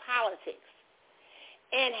or politics,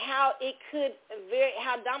 and how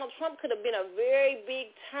Donald Trump could have been a very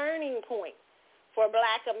big turning point for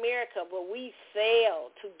black America, but we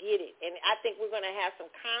failed to get it. And I think we're going to have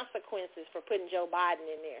some consequences for putting Joe Biden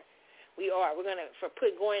in there. We are. We're going to for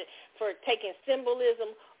taking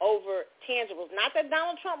symbolism over tangibles. Not that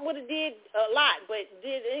Donald Trump would have did a lot, but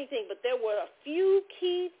did anything. But there were a few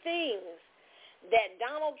key things that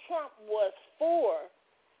Donald Trump was for,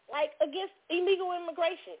 like against illegal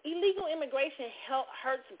immigration. Illegal immigration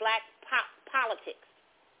hurts black politics.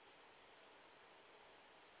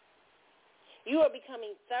 You are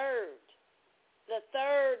becoming the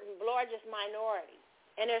third largest minority,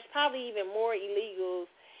 and there's probably even more illegals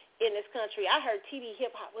in this country. I heard TD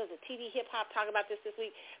Hip Hop talk about this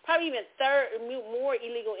week. Probably even more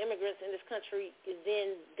illegal immigrants in this country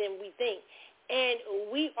than we think.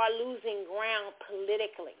 And we are losing ground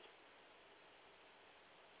politically.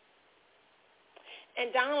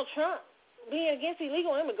 And Donald Trump being against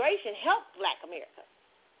illegal immigration helped black America.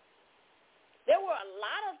 There were a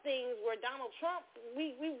lot of things where Donald Trump,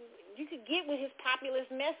 you could get with his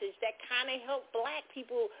populist message that kind of helped black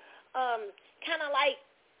people,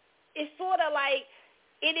 it's sort of like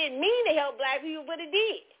it didn't mean to help black people, but it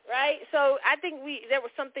did, right? So I think there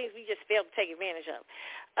were some things we just failed to take advantage of.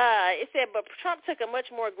 It said, but Trump took a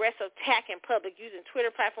much more aggressive tack in public, using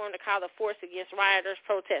Twitter platform to call the force against rioters,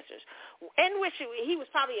 protesters, in which he was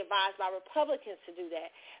probably advised by Republicans to do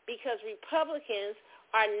that, because Republicans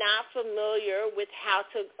are not familiar with how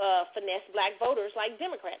to finesse black voters like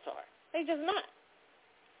Democrats are. They just not.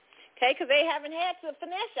 Okay, because they haven't had to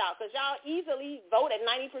finesse y'all, because y'all easily vote at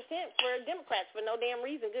 90% for Democrats for no damn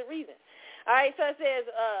reason, good reason. All right, so it says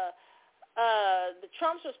the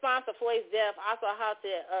Trump's response to Floyd's death also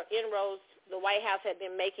halted inroads the White House had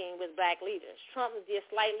been making with black leaders. Trump did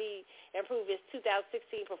slightly improve his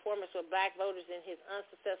 2016 performance with black voters in his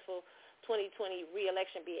unsuccessful 2020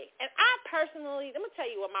 re-election bid. And let me tell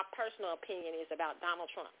you what my personal opinion is about Donald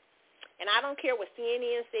Trump. And I don't care what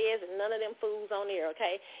CNN says and none of them fools on there,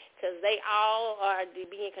 okay, because they all are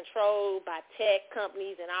being controlled by tech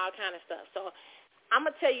companies and all kind of stuff. So I'm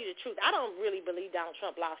going to tell you the truth. I don't really believe Donald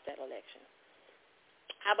Trump lost that election.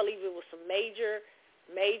 I believe it was some major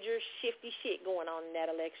shifty shit going on in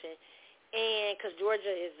that election. And because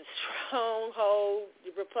Georgia is a stronghold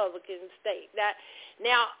Republican state.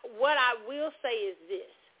 Now, what I will say is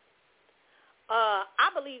this. I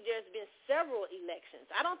believe there's been several elections.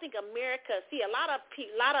 I don't think America. See, a lot of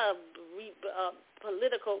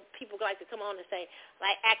political people like to come on and say,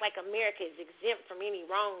 act like America is exempt from any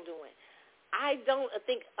wrongdoing. I don't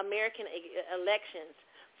think American elections,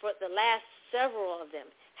 for the last several of them,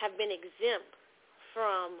 have been exempt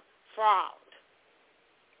from fraud.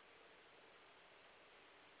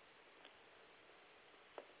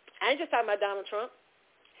 I ain't just talking about Donald Trump.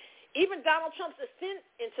 Even Donald Trump's ascent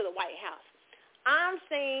into the White House. I'm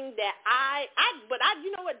saying that you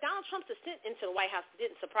know what? Donald Trump's ascent into the White House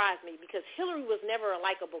didn't surprise me, because Hillary was never a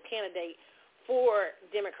likable candidate for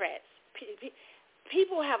Democrats.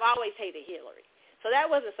 People have always hated Hillary, so that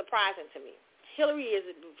wasn't surprising to me. Hillary is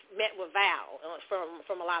met with vow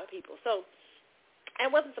from a lot of people, so it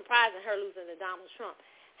wasn't surprising her losing to Donald Trump.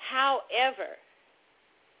 However,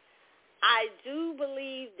 I do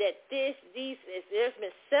believe that there's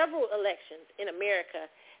been several elections in America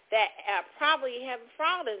that probably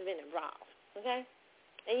fraud has been involved, okay?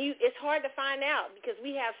 And it's hard to find out because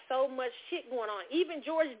we have so much shit going on. Even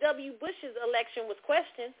George W. Bush's election was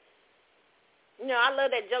questioned. You know, I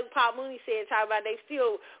love that joke Paul Mooney said, talking about they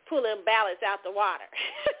still pulling ballots out the water.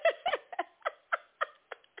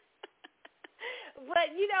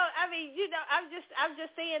 But I'm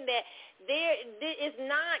just saying that there is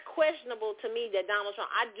not questionable to me that Donald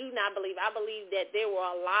Trump. I believe that there were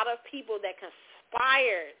a lot of people that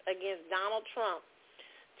conspired against Donald Trump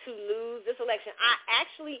to lose this election. I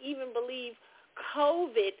actually even believe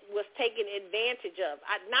COVID was taken advantage of.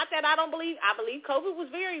 Not that I believe COVID was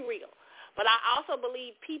very real, but I also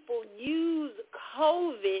believe people use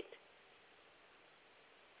COVID.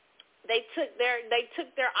 They took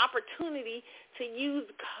their opportunity to use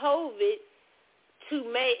COVID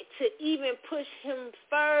to even push him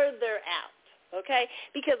further out. Okay,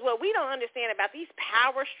 because what we don't understand about these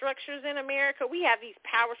power structures in America, we have these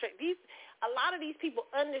power structures. A lot of these people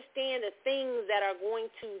understand the things that are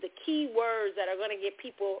the key words that are going to get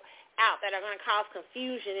people out, that are going to cause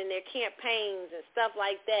confusion in their campaigns and stuff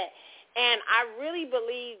like that. And I really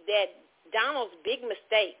believe that Donald's big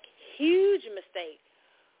mistake, huge mistake,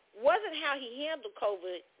 wasn't how he handled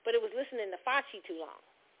COVID, but it was listening to Fauci too long.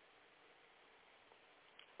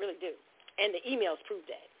 Really do. And the emails prove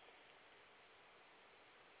that.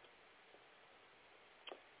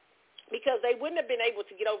 Because they wouldn't have been able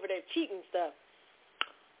to get over their cheating stuff.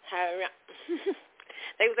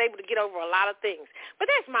 They was able to get over a lot of things.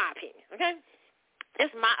 But that's my opinion, okay?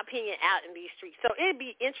 That's my opinion out in these streets. So it'd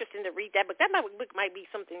be interesting to read that book. That book might be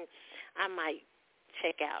something I might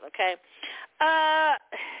check out, okay?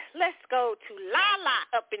 Let's go to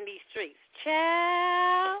Lala up in these streets.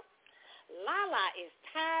 Child, Lala is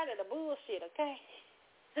tired of the bullshit, okay?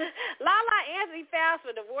 Lala Anthony files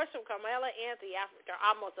for divorce from Carmela Anthony after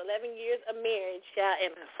almost 11 years of marriage, child,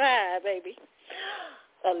 and a 5, baby.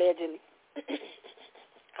 Allegedly.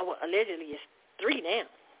 Well, allegedly it's 3 now.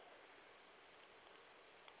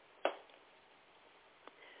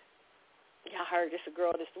 Y'all heard this a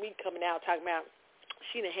girl this week coming out talking about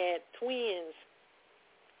she done had twins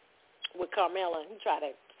with Carmela. He tried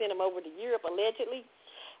to send them over to Europe, allegedly,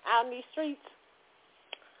 out in these streets.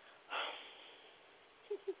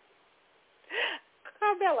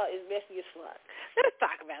 Carmela is messy as fuck. Let's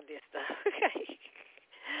talk about this stuff, okay?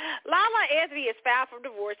 Lala Anthony is filed for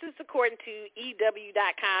divorce. This is according to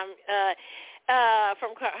EW.com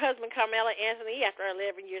from her husband Carmela Anthony after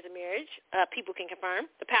 11 years of marriage. People can confirm.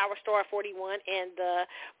 The Power Star 41 and the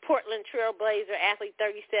Portland Trailblazer athlete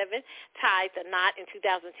 37 tied the knot in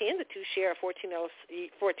 2010. The two share a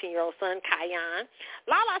 14-year-old son, Kian.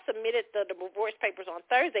 Lala submitted the divorce papers on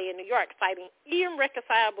Thursday in New York, citing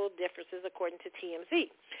irreconcilable differences, according to TMZ,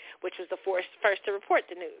 which was the first to report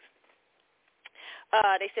the news.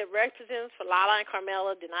 They said representatives for Lala and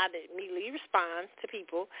Carmela did not immediately respond to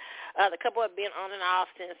people. The couple have been on and off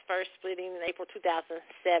since first splitting in April 2017,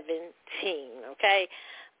 okay?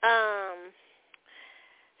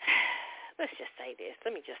 Let's just say this.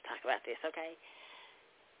 Let me just talk about this, okay?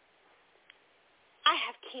 I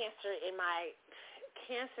have cancer in my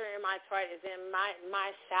throat is in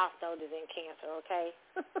my south node is in cancer, okay?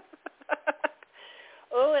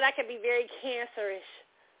 Oh, and I can be very cancerish.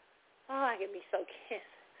 Oh, I can be so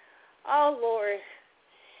cancer. Oh, Lord.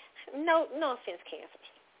 No offense,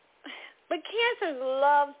 cancers. But cancers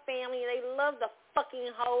love family. They love to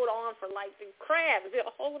fucking hold on for like the crabs.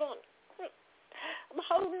 They'll hold on. I'm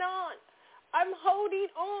holding on. I'm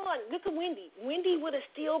holding on. Look at Wendy. Wendy would have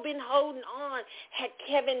still been holding on had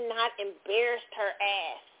Kevin not embarrassed her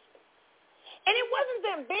ass. And it wasn't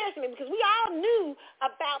the embarrassment because we all knew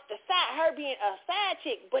about her being a side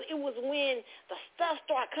chick, but it was when the stuff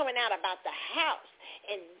started coming out about the house.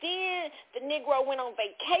 And then the Negro went on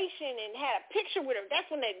vacation and had a picture with her. That's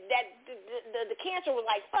when the cancer was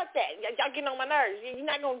like, fuck that. Y'all getting on my nerves. You're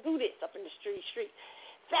not going to do this up in the street.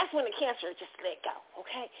 That's when the cancer just let go,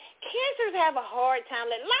 okay? Cancers have a hard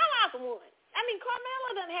time letting Lala's one. I mean,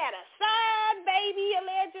 Carmela done had a side baby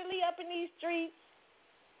allegedly up in these streets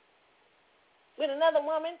with another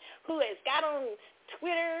woman who has got on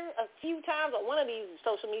Twitter a few times or one of these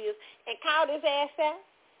social medias and called his ass out.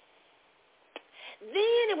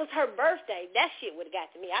 Then it was her birthday. That shit would have got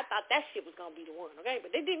to me. I thought that shit was going to be the one, okay?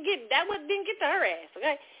 But didn't get to her ass,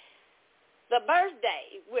 okay? The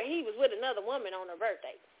birthday where he was with another woman on her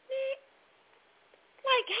birthday.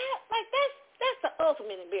 Like that's the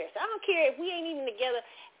ultimate embarrassment. I don't care if we ain't even together.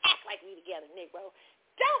 Act like we together, Negro.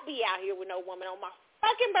 Don't be out here with no woman on my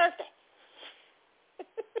fucking birthday.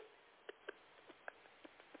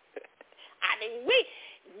 I mean,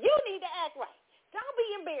 you need to act right. Don't be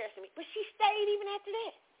embarrassing me. But she stayed even after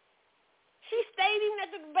that. She stayed even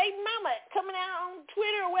after the baby mama coming out on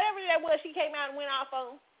Twitter or whatever that was she came out and went off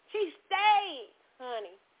on. She stayed,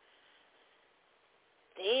 honey.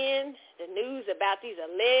 Then the news about these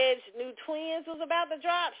alleged new twins was about to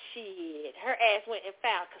drop. Shit, her ass went and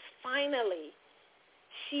filed because finally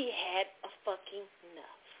she had a fucking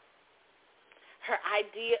enough. Her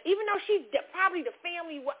idea, even though probably the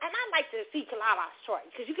family, and I like to see Kalala's chart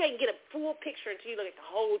because you can't get a full picture until you look at the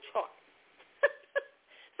whole chart.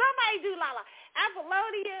 Somebody do Lala.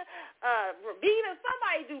 Apollonia, Rabina,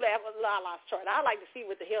 somebody do Lala's chart. I like to see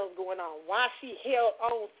what the hell's going on, why she held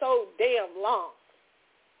on so damn long.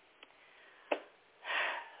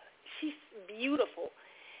 She's beautiful.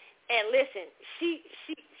 And listen, she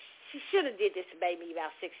should have did this to baby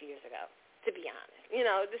about 6 years ago, to be honest. You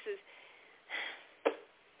know, this is...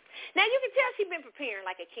 Now, you can tell she's been preparing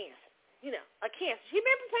like a cancer. You know, a cancer. She's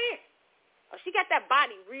been preparing. Oh, she got that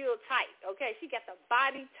body real tight, okay? She got the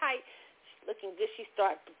body tight. She's looking good. She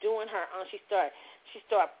start doing her own. She start,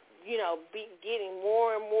 you know, getting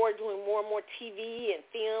more and more, doing more and more TV and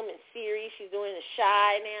film and series. She's doing the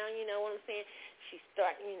Shy now, you know what I'm saying? She's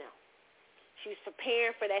starting, you know. She's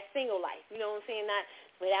preparing for that single life, you know what I'm saying? Not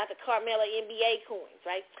without the Carmella NBA coins,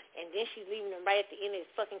 right? And then she's leaving them right at the end of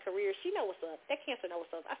his fucking career. She know what's up. That cancer know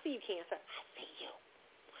what's up. I see you, cancer. I see you.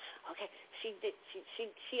 Okay, she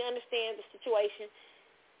understands the situation.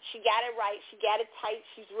 She got it right. She got it tight.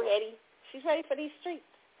 She's ready. She's ready for these streets.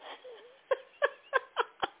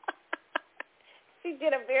 She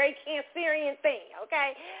did a very Cancerian thing,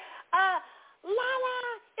 okay? Lala,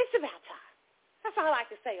 it's about time. That's all I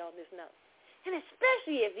can say on this note. And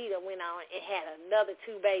especially if Vita went on and had another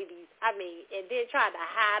 2 babies, I mean, and then tried to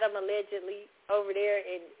hide them allegedly over there.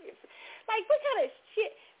 And like, what kind of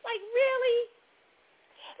shit? Like, really?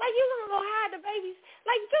 Like, you gonna go hide the babies?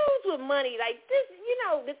 Like, dudes with money, like this, you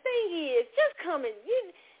know, the thing is, just come and,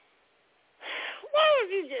 why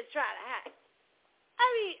would you just try to hide? I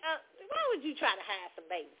mean, why would you try to hide some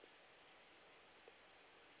babies?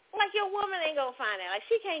 Like, your woman ain't gonna find out. Like,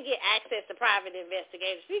 she can't get access to private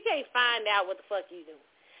investigators. She can't find out what the fuck you do.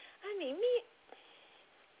 I mean, Jesus.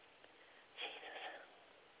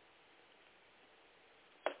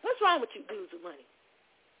 What's wrong with you dudes with money?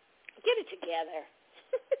 Get it together.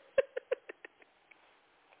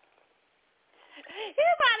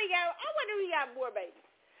 I wonder if he got more babies.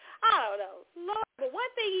 I don't know. Lord, but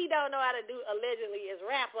one thing he don't know how to do, allegedly, is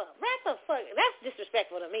wrap up. Wrap the fuck up. That's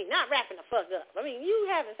disrespectful to me, not wrapping the fuck up. I mean, you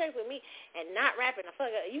having sex with me and not wrapping the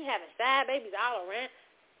fuck up. You having side babies all around.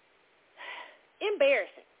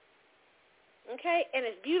 Embarrassing. Okay? And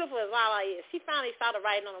as beautiful as Lala is, she finally saw the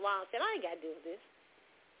writing on the wall and said, I ain't got to do with this.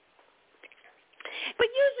 But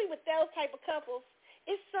usually with those type of couples,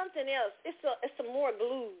 it's something else. It's some more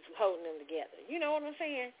glue holding them together. You know what I'm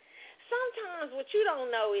saying? Sometimes what you don't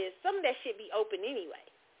know is some of that shit be open anyway.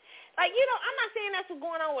 Like, you know, I'm not saying that's what's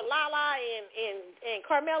going on with Lala and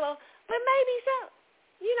Carmelo, but maybe so.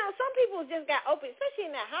 You know, some people just got open,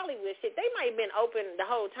 especially in that Hollywood shit. They might have been open the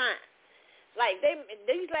whole time. Like,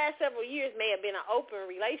 these last several years may have been an open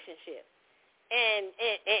relationship. And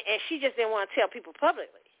she just didn't want to tell people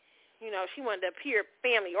publicly. You know, she wanted to appear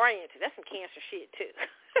family-oriented. That's some cancer shit, too.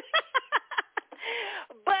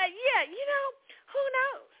 But, yeah, you know, who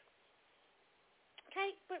knows?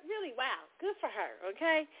 Okay, but really, wow, good for her,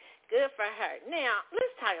 okay? Good for her. Now,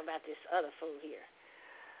 let's talk about this other fool here.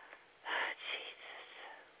 Jesus.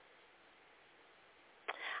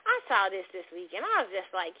 I saw this week, and I was just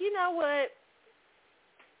like, you know what?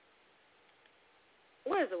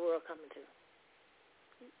 Where's the world coming to?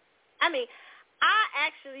 I mean, I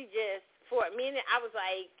actually just, for a minute, I was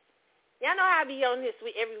like, y'all know how I be on this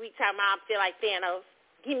week, every week time I feel like Thanos.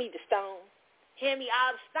 Give me the stone. Hand me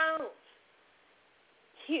all the stones.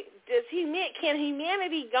 Can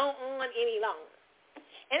humanity go on any longer?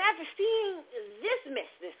 And after seeing this mess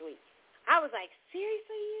this week, I was like,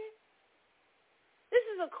 seriously? This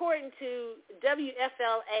is according to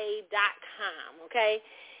WFLA.com, okay?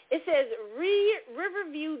 It says,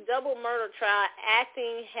 Riverview double murder trial,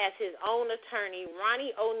 acting has his own attorney,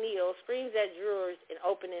 Ronnie O'Neill, screams at jurors in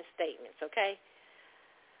opening statements, okay?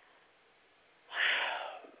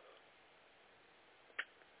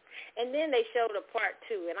 And then they showed a part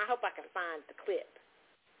 2, and I hope I can find the clip.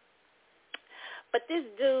 But this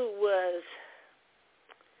dude was,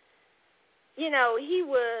 you know,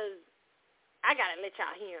 I gotta let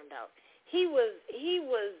y'all hear him though. He was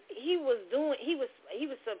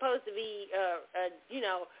supposed to be,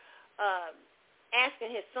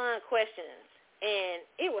 asking his son questions, and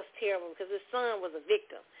it was terrible because his son was a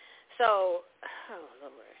victim. So, oh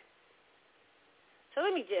Lord. So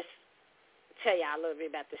let me just tell y'all a little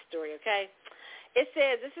bit about this story, okay? It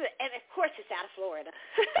says, and of course it's out of Florida.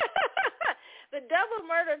 The double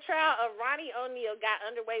murder trial of Ronnie O'Neal got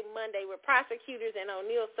underway Monday with prosecutors and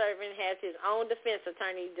O'Neal serving as his own defense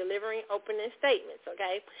attorney delivering opening statements,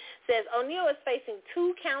 okay? Says O'Neal is facing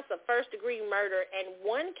 2 counts of first-degree murder and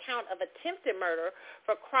 1 count of attempted murder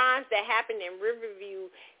for crimes that happened in Riverview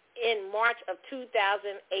in March of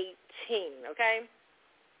 2018, okay?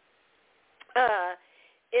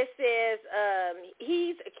 It says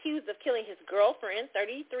he's accused of killing his girlfriend,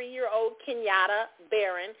 33-year-old Kenyatta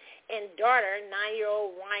Barron, and daughter,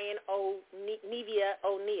 9-year-old Ryan Nevia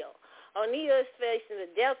O'Neal. O'Neal is facing the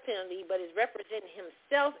death penalty but is representing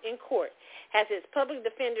himself in court, has his public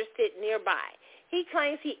defender sit nearby. He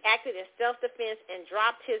claims he acted in self-defense and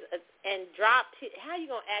dropped his how you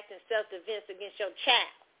going to act in self-defense against your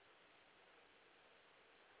child?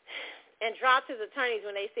 And dropped his attorneys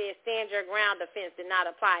when they said stand your ground defense did not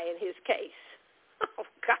apply in his case. Oh,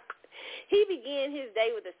 God. He began his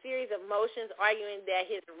day with a series of motions arguing that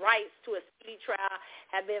his rights to a speedy trial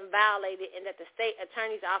have been violated and that the state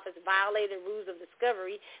attorney's office violated rules of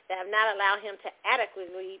discovery that have not allowed him to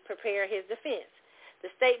adequately prepare his defense.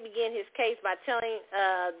 The state began his case by telling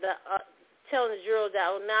the jurors that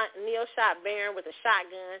O'Neal shot Barron with a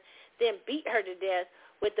shotgun, then beat her to death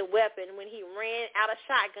with the weapon when he ran out of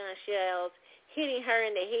shotgun shells, hitting her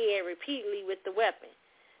in the head repeatedly with the weapon.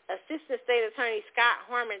 Assistant State Attorney Scott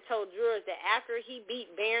Harmon told jurors that after he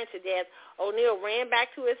beat Barron to death, O'Neal ran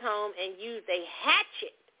back to his home and used a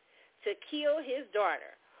hatchet to kill his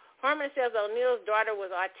daughter. Harmon says O'Neal's daughter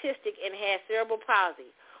was autistic and had cerebral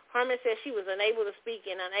palsy. Harmon says she was unable to speak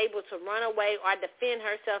and unable to run away or defend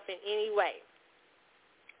herself in any way.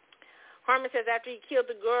 Harmon says after he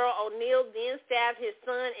killed the girl, O'Neal then stabbed his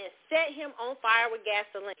son and set him on fire with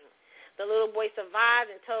gasoline. The little boy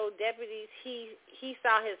survived and told deputies he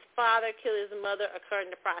saw his father kill his mother,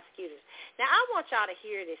 according to prosecutors. Now, I want y'all to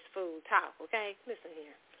hear this fool talk, okay? Listen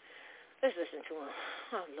here. Let's listen to him.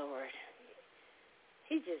 Oh, Lord.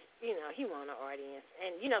 He just, he won an audience.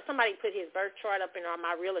 And, somebody put his birth chart up in our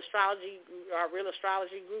real astrology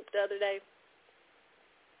group the other day.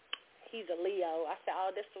 He's a Leo. I said,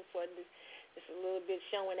 this was for this a little bit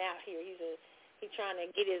showing out here. He's trying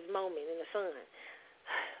to get his moment in the sun.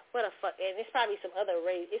 What a fuck! And it's probably some other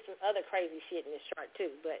crazy shit in this chart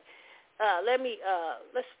too. But let's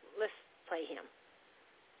play him.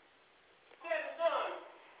 Son,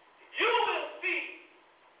 you will see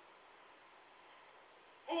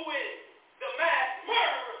who is the mass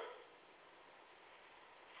murderer.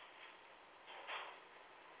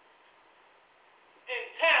 In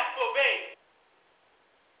Tampa Bay.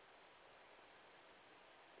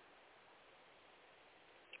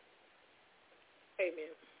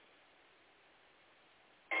 Amen.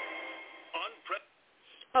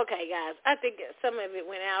 Okay, guys. I think some of it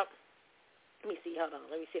went out. Let me see. Hold on.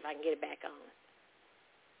 Let me see if I can get it back on.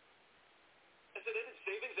 Did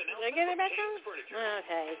I get it back on?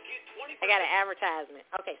 Okay. I got an advertisement.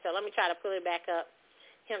 Okay, so let me try to pull it back up.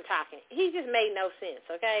 Him talking. He just made no sense,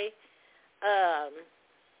 okay?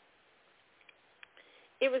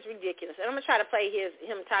 It was ridiculous. And I'm going to try to play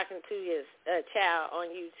him talking to his child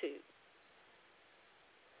on YouTube.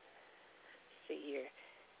 Let's see here.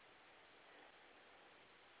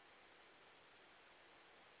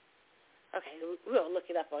 Okay, we'll look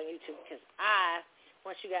it up on YouTube because I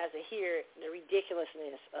want you guys to hear the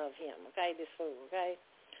ridiculousness of him, okay, this fool, okay?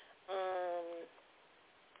 And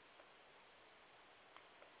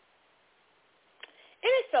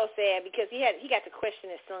it's so sad because he got to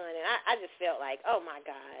question his son, and I just felt like, oh, my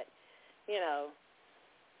God,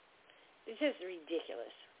 it's just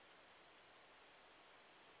ridiculous.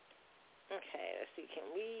 Okay, let's see. Can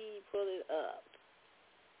we pull it up?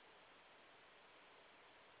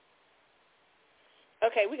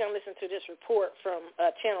 Okay, we're going to listen to this report from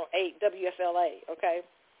Channel 8 WFLA, okay?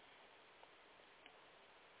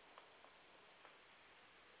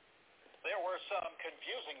 There were some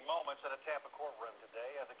confusing moments in a Tampa courtroom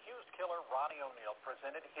today as accused killer Ronnie O'Neal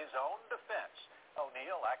presented his own defense.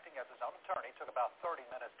 O'Neal, acting as his own attorney, took about 30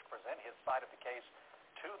 minutes to present his side of the case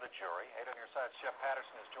to the jury. 8 on your side, Jeff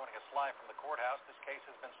Patterson is joining us live from the courthouse. This case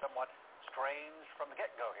has been somewhat strange from the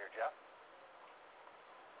get-go here, Jeff.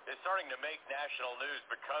 It's starting to make national news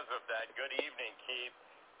because of that. Good evening, Keith.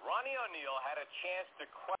 Ronnie O'Neal had a chance to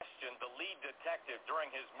question the lead detective during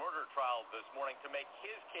his murder trial this morning to make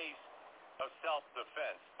his case of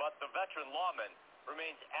self-defense. But the veteran lawman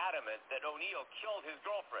remains adamant that O'Neal killed his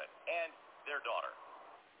girlfriend and their daughter.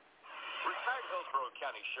 Retired Hillsborough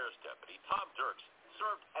County Sheriff's Deputy Tom Dirks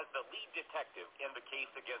served as the lead detective in the case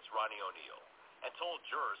against Ronnie O'Neal and told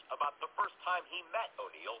jurors about the first time he met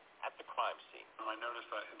O'Neal at the crime scene. I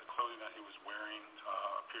noticed that the clothing that he was wearing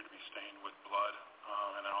appeared to be stained with blood,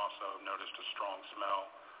 and I also noticed a strong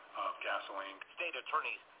smell of gasoline. State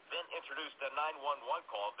attorneys then introduced a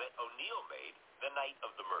 911 call that O'Neal made the night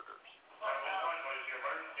of the murders. 911, what is your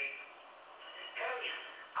emergency? Hey,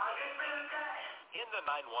 I just been attacked. In the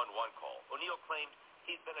 911 call, O'Neal claimed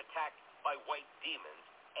he's been attacked by white demons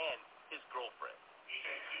and his girlfriend. You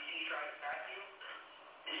said he tried to attack you?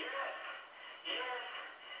 Yes.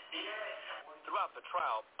 Throughout the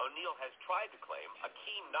trial, O'Neal has tried to claim a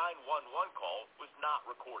key 911 call was not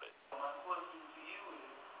recorded. My question to you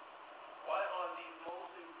is, why are these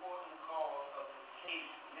most important calls of the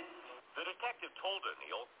case missing? The detective told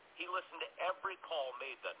O'Neal he listened to every call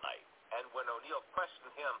made that night, and when O'Neal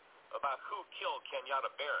questioned him about who killed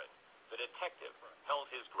Kenyatta Barron, the detective held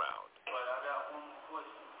his ground. But I got one more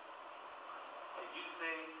question. Did you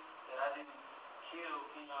say that I didn't kill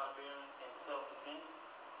Kenyatta Barron in self-defense?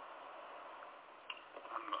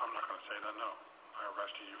 I'm not going to say that, no. I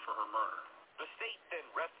arrested you for her murder. The state then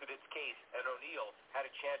rested its case, and O'Neal had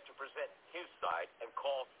a chance to present his side and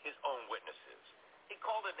call his own witnesses. He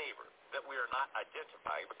called a neighbor that we are not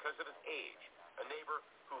identifying because of his age, a neighbor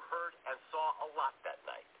who heard and saw a lot that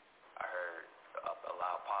night. I heard a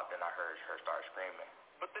loud pop, and I heard her start screaming.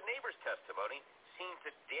 But the neighbor's testimony seemed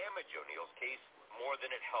to damage O'Neal's case more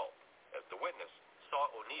than it helped, as the witness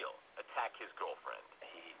saw O'Neal attack his girlfriend.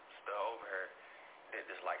 He stood over her, did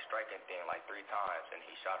this like striking thing like 3 times, and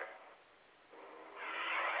he shot her.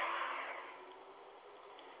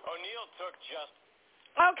 O'Neal took just...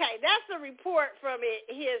 Okay, that's the report from his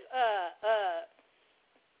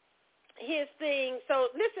thing.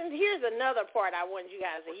 So listen, here's another part I want you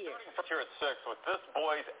guys to hear. Here at 6 with this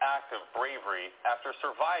boy's act of bravery after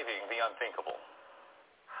surviving the unthinkable.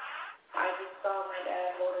 I just saw my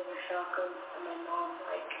dad holding a shotgun and my mom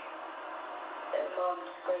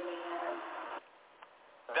screaming at him.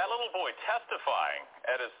 That little boy testifying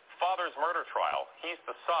at his father's murder trial. He's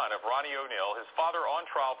the son of Ronnie O'Neal, his father on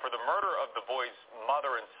trial for the murder of the boy's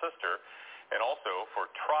mother and sister, and also for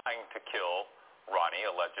trying to kill Ronnie,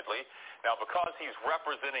 allegedly. Now, because he's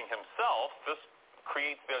representing himself, this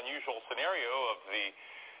creates the unusual scenario of the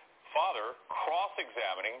father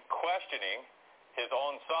cross-examining, questioning his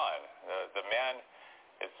own son. The man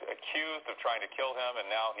is accused of trying to kill him, and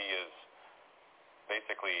now he is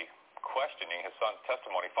basically questioning his son's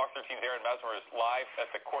testimony. Fox 13's Aaron Mesmer is live at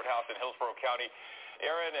the courthouse in Hillsborough County.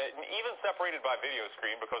 Aaron, even separated by video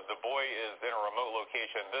screen because the boy is in a remote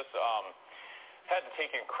location, this had to take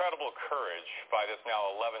incredible courage by this now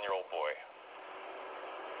 11-year-old boy.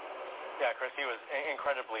 Yeah, Chris, he was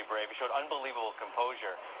incredibly brave. He showed unbelievable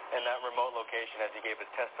composure in that remote location as he gave his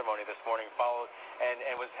testimony this morning, followed and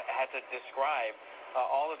had to describe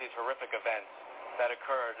all of these horrific events that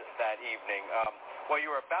occurred that evening. What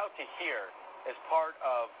you were about to hear is part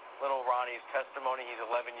of little Ronnie's testimony. He's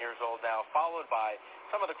 11 years old now, followed by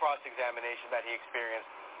some of the cross-examination that he experienced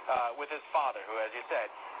with his father, who, as you said,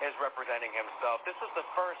 is representing himself. This was the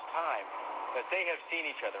first time that they have seen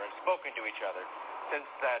each other and spoken to each other since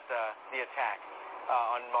the attack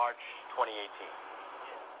on March 2018.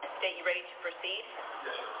 State, you ready to proceed?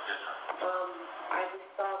 Yes, sir. I just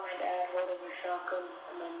saw my dad holding a shotgun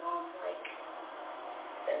and my mom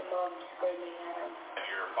screaming at him. And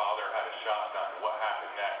your father had a shotgun. What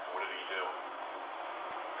happened next? What did he do?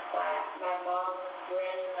 My mom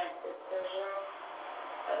ran in my sister's room.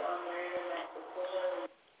 My mom ran in my sister's room.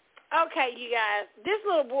 Okay, you guys, this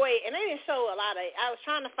little boy, and they didn't show a lot of, I was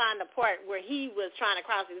trying to find the part where he was trying to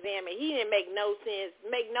cross-examine. He didn't make no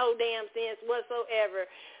damn sense whatsoever.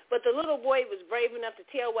 But the little boy was brave enough to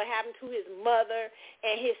tell what happened to his mother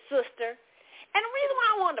and his sister. And the reason why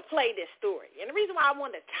I wanted to play this story, and the reason why I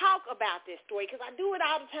wanted to talk about this story, because I do it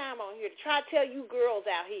all the time on here to try to tell you girls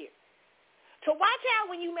out here to watch out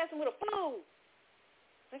when you messing with a fool.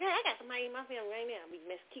 Okay, I got somebody in my family right now.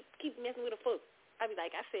 Keep messing with a fool. I be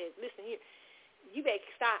like, I said, listen here, you better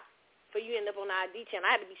stop before you end up on the ID channel.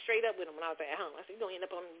 I had to be straight up with him when I was at home. I said, you're going to end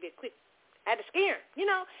up on it a bit quick. I had to scare him,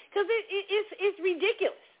 because it's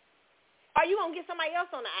ridiculous. Or you going to get somebody else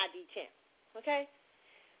on the ID channel, okay?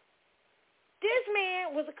 This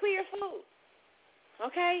man was a clear fool,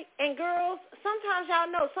 okay? And girls, sometimes y'all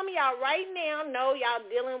know, some of y'all right now know y'all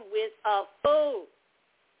dealing with a fool.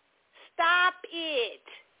 Stop it.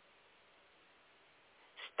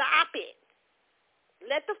 Stop it.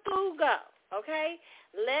 Let the fool go, okay?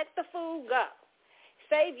 Let the fool go.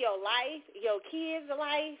 Save your life, your kids'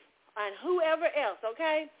 life, and whoever else,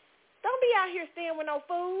 okay? Don't be out here staying with no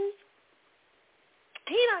fools.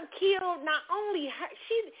 He done killed not only her,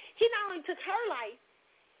 he not only took her life,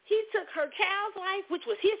 he took her child's life, which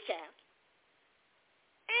was his child,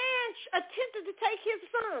 and attempted to take his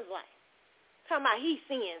son's life. Talking about he's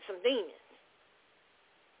seeing some demons.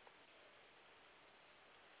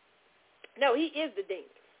 No, he is the demon.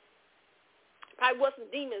 Probably wasn't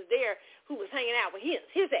demons there who was hanging out with his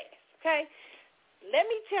ass, okay? Let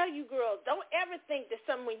me tell you, girls, don't ever think that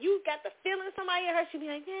when you got the feeling somebody hurt, you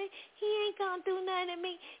be like, hey, he ain't gonna do nothing to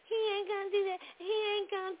me. He ain't gonna do that. He ain't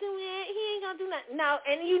gonna do that. He ain't gonna do nothing. No,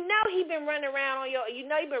 and you know he been running around he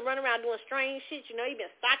been running around doing strange shit. You know he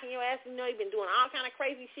been stalking your ass. You know he been doing all kind of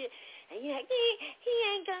crazy shit. And you're like, he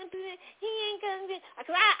ain't gonna do that. He ain't gonna do that.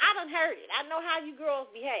 Because I done heard it. I know how you girls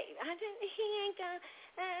behave. He ain't gonna,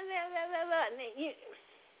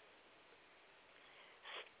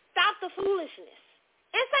 stop the foolishness.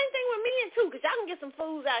 And same thing with men, too, because y'all can get some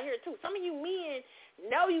fools out here, too. Some of you men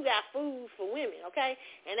know you got fools for women, okay?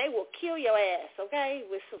 And they will kill your ass, okay,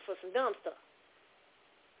 for some dumb stuff.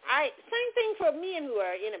 All right? Same thing for men who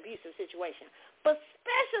are in abusive situations, but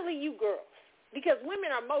especially you girls, because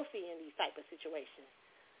women are mostly in these type of situations.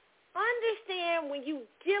 Understand when you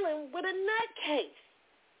dealing with a nutcase.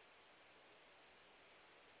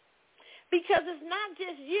 Because it's not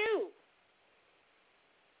just you.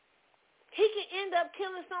 He can end up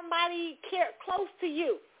killing somebody close to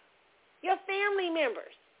you, your family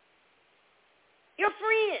members, your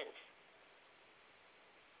friends.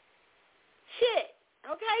 Shit,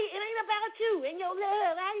 okay? It ain't about you and your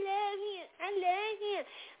love. I love him.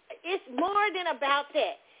 It's more than about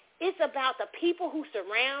that. It's about the people who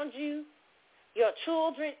surround you, your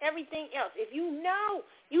children, everything else. If you know,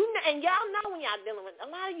 and y'all know when y'all dealing with, a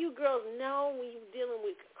lot of you girls know when you're dealing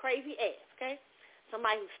with crazy ass, okay?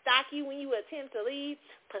 Somebody who stalk you when you attempt to leave,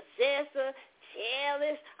 possessor,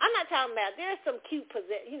 jealous. I'm not talking about, there's some cute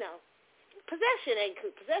possession ain't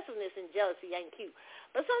cute. Possessiveness and jealousy ain't cute.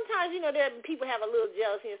 But sometimes, there people have a little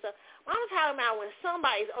jealousy and stuff. I'm talking about when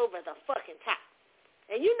somebody's over the fucking top.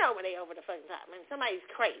 And you know when they over the fucking top. I mean, somebody's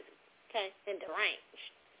crazy, okay, and deranged.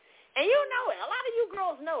 And you know it. A lot of you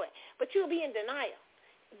girls know it. But you'll be in denial.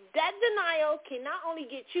 That denial can not only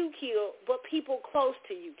get you killed, but people close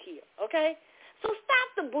to you killed, okay? So stop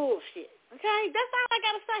the bullshit, okay? That's all I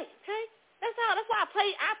got to say, okay? That's all. That's why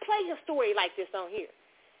I play a story like this on here.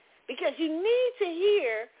 Because you need to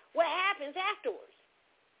hear what happens afterwards.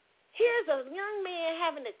 Here's a young man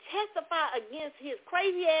having to testify against his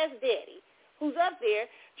crazy-ass daddy who's up there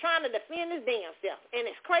trying to defend his damn self. And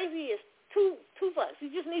it's crazy as two fucks. You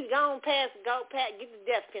just need to go past, get the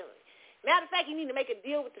death penalty. Matter of fact, you need to make a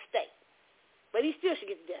deal with the state. But he still should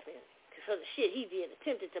get the death penalty. For the shit he did,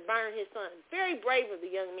 attempted to burn his son. Very brave of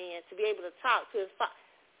the young man to be able to talk to his father.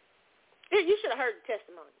 You should have heard the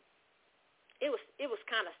testimony. It was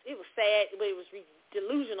sad, but it was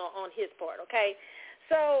delusional on his part, okay?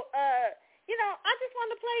 So, I just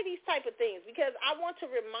wanted to play these type of things because I want to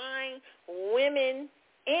remind women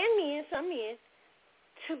and men, some men,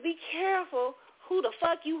 to be careful who the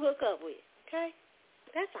fuck you hook up with, okay?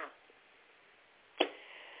 That's all.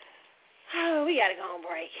 Oh, we got to go on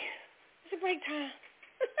break. It's a break time.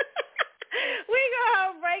 We go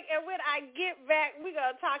on break, and when I get back, we're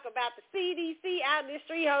going to talk about the CDC out in the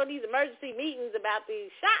street holding these emergency meetings about these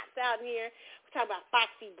shots out here. We're talking about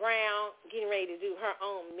Foxy Brown getting ready to do her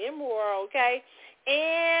own memoir, okay?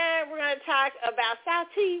 And we're going to talk about South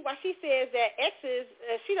T, why she says that exes,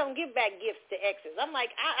 she don't give back gifts to exes. I'm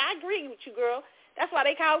like, I agree with you, girl. That's why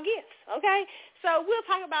they call gifts, okay? So we'll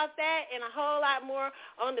talk about that and a whole lot more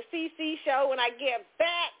on the CC show when I get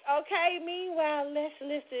back, okay? Meanwhile, let's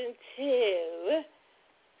listen to,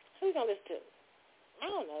 who we going to listen to? I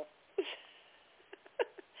don't know.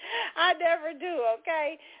 I never do,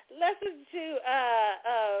 okay? Let's listen to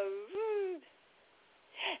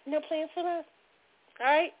No Plans for Love. All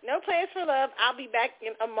right? No Plans for Love. I'll be back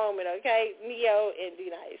in a moment, okay? Neo and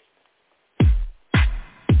D-Nice.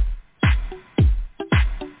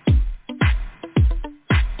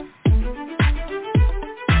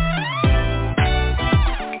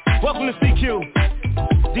 Welcome to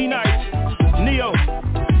CQ, D-Nice, Neo,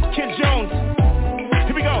 Kid Jones.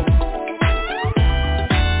 Here we go.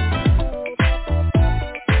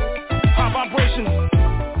 High vibrations,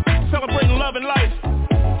 celebrating love and life.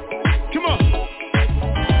 Come on.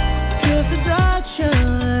 Your seduction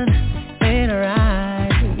ain't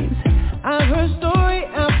right.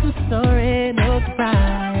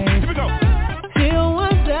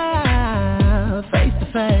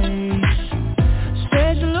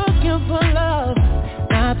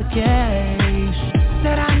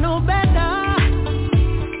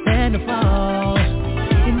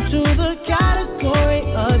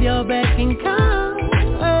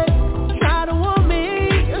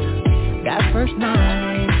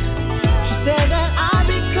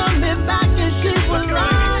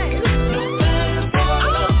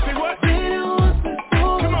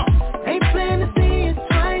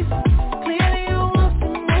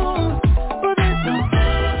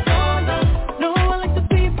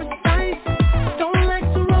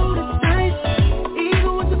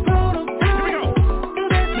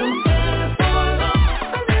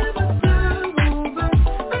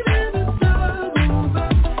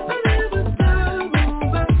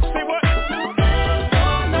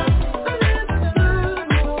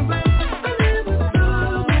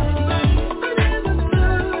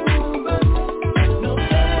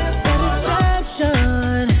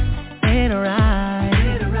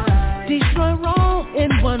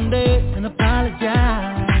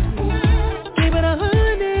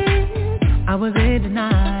 in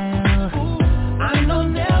denial. I know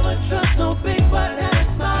never trust no big but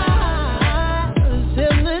that smile.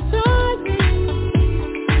 Hypnotize me,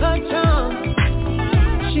 her charm.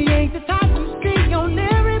 She ain't the type to speak on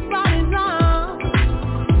everybody's arm.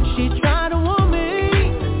 She tried to warn me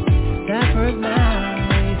that first night.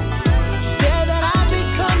 Said that I'd be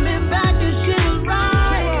coming back and she was right.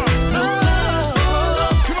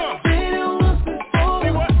 Said it once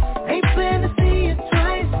before, ain't planned to see you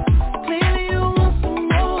twice. Clearly you want some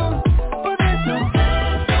more, but there's no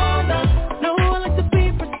time for that. No one likes to be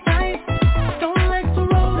precise, don't like to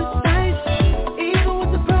roll the dice, even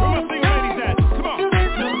with the pros. So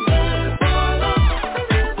there's no time for love. I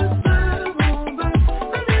never started going back.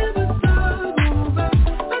 I never started going back.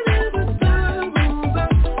 I never started going back.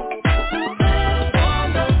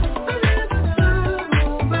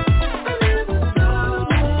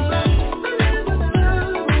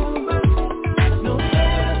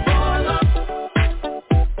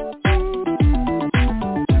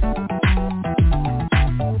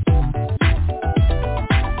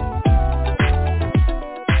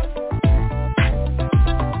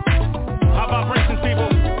 High vibrations, people.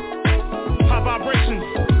 High vibrations.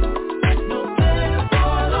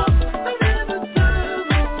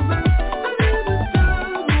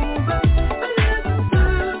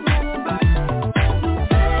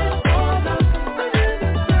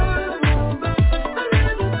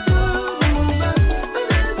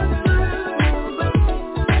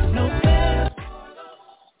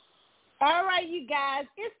 All right, you guys,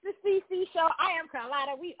 it's the CC Show. I am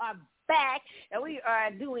Carlotta. We are back, and we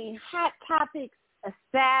are doing Hot Topics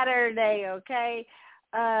Saturday, okay?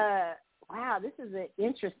 Wow, this is an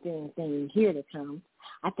interesting thing here to come.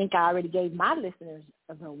 I think I already gave my listeners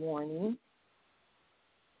a warning.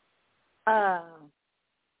 Man,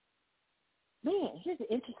 here's an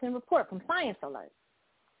interesting report from Science Alert.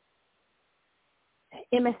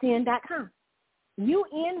 MSN.com.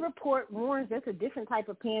 UN report warns there's a different type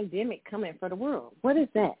of pandemic coming for the world. What is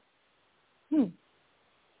that?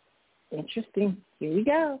 Interesting. Here we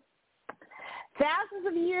go. Thousands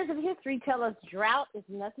of years of history tell us drought is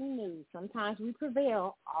nothing new. Sometimes we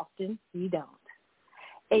prevail, often we don't.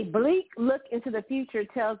 A bleak look into the future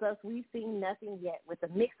tells us we've seen nothing yet, with a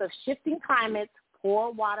mix of shifting climates,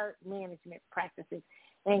 poor water management practices,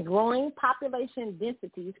 and growing population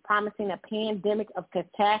densities promising a pandemic of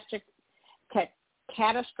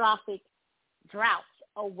catastrophic droughts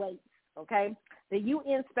awaits, okay? The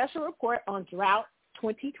UN Special Report on Drought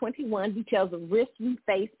 2021 details the risks we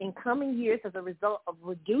face in coming years as a result of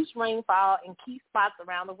reduced rainfall in key spots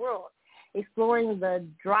around the world, exploring the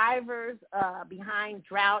drivers behind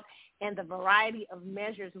drought and the variety of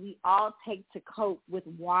measures we all take to cope with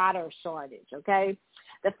water shortage, okay?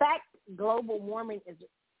 The fact global warming is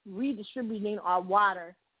redistributing our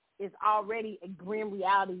water is already a grim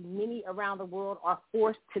reality many around the world are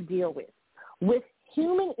forced to deal with. With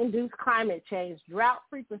human-induced climate change, drought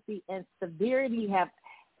frequency and severity have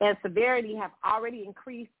already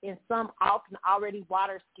increased in some often already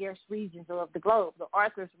water-scarce regions of the globe, the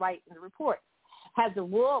authors write in the report. Has the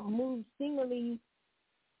world moved seemingly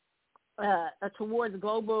towards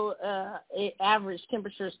global average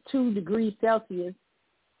temperatures 2 degrees Celsius,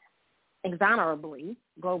 exonerably,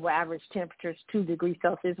 global average temperatures 2 degrees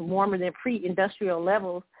Celsius warmer than pre-industrial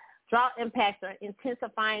levels, drought impacts are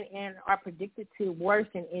intensifying and are predicted to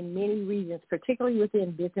worsen in many regions, particularly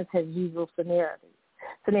within business-as-usual scenarios.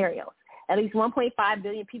 At least 1.5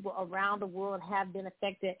 billion people around the world have been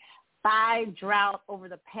affected by drought over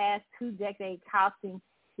the past 2 decades, costing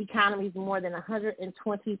economies more than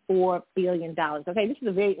 $124 billion. Okay, this is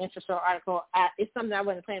a very interesting article. It's something I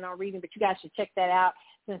wasn't planning on reading, but you guys should check that out.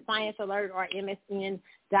 It's in Science Alert or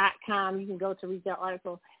MSN.com. You can go to read that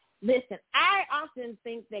article. Listen, I often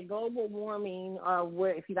think that global warming, or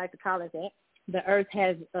if you like to call it that, the Earth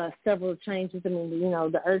has several changes. I mean,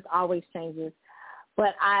 the Earth always changes.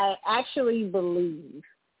 But I actually believe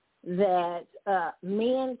that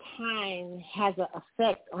mankind has an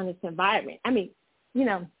effect on its environment. I mean,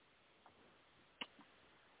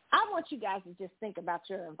 I want you guys to just think about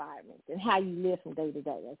your environment and how you live from day to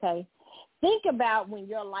day, okay? Think about when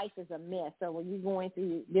your life is a mess or when you're going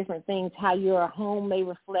through different things, how your home may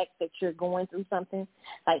reflect that you're going through something.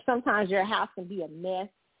 Like sometimes your house can be a mess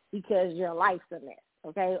because your life's a mess,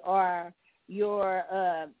 okay? Or your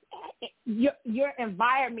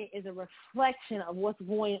environment is a reflection of what's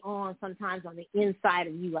going on sometimes on the inside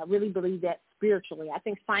of you. I really believe that spiritually. I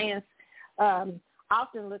think science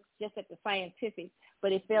often looks just at the scientific,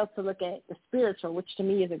 but it fails to look at the spiritual, which to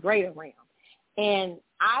me is a greater realm. And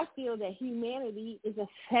I feel that humanity is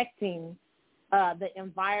affecting the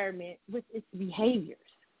environment with its behaviors.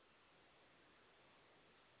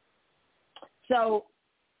 So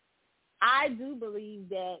I do believe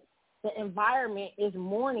that the environment is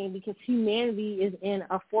mourning because humanity is in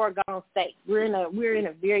a foregone state. We're in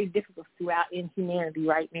a very difficult throughout in humanity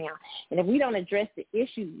right now. And if we don't address the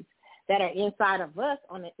issues that are inside of us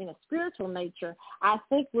in a spiritual nature, I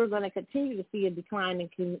think we're going to continue to see a decline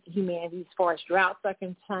in humanity as far as droughts are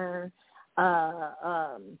concerned,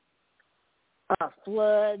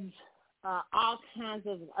 floods, all kinds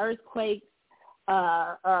of earthquakes,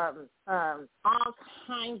 all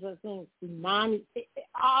kinds of things, tsunamis,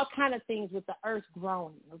 all kind of things with the earth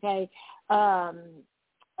growing. Okay,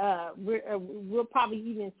 we'll probably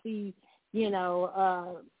even see,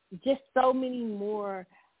 just so many more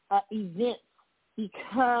events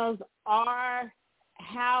because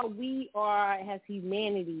how we are as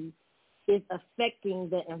humanity is affecting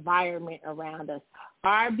the environment around us.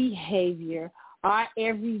 Our behavior, our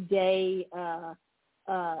everyday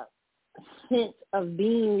sense of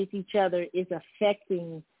being with each other is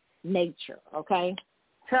affecting nature, okay?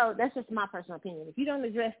 So that's just my personal opinion. If you don't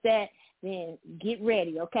address that, then get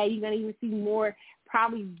ready, okay? You're going to even see more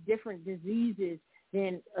probably different diseases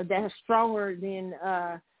that are stronger than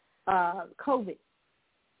COVID,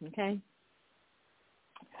 okay?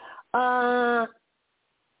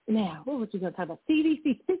 Now, what was you going to talk about?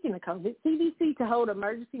 CDC, speaking of COVID, CDC to hold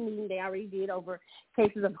emergency meeting, they already did over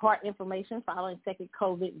cases of heart inflammation following second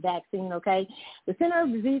COVID vaccine, okay? The Center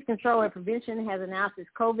of Disease Control and Prevention has announced its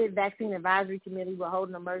COVID vaccine advisory committee will hold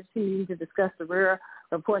an emergency meeting to discuss the rare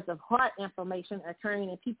reports of heart inflammation occurring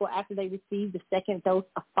in people after they received the second dose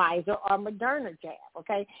of Pfizer or Moderna jab,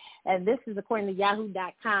 okay? And this is according to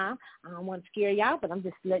Yahoo.com. I don't want to scare y'all, but I'm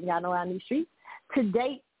just letting y'all know on these streets. To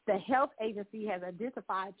date, the health agency has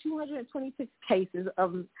identified 226 cases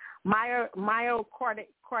of myocarditis,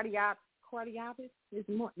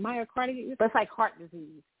 but it's like heart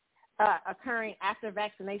disease, occurring after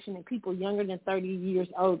vaccination in people younger than 30 years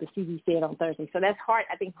old, the CDC said on Thursday. So that's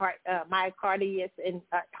myocarditis and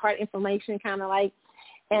heart inflammation kind of like,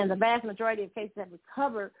 and the vast majority of cases have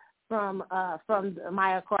recovered from the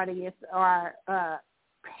myocarditis or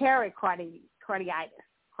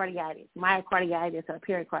myocarditis or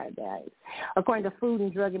pericarditis, according to Food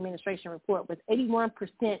and Drug Administration report, with 81%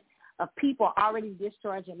 of people already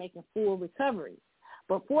discharged and making full recovery.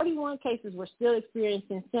 But 41 cases were still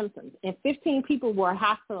experiencing symptoms, and 15 people were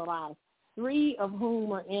hospitalized, 3 of whom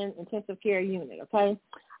were in intensive care unit, okay?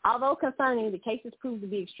 Although concerning, the cases proved to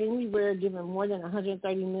be extremely rare, given more than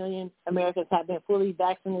 130 million Americans have been fully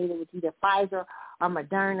vaccinated with either Pfizer or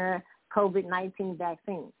Moderna COVID-19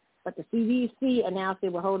 vaccine. But the CDC announced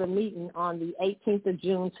it will hold a meeting on the 18th of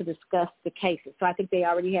June to discuss the cases. So I think they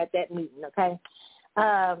already had that meeting, okay?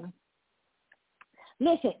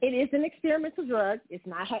 Listen, it is an experimental drug. It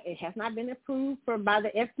has not been approved by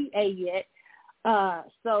the FDA yet.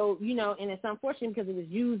 So, and it's unfortunate because it was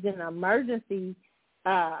used in an emergency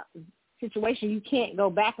situation. You can't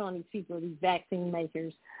go back on these people, these vaccine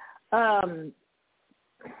makers.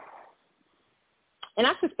 And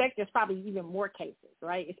I suspect there's probably even more cases,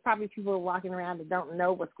 right? It's probably people walking around that don't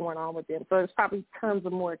know what's going on with them. So there's probably tons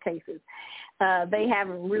of more cases. They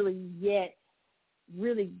haven't really yet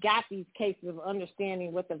got these cases of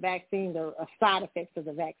understanding what the vaccine, the side effects of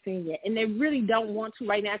the vaccine yet. And they really don't want to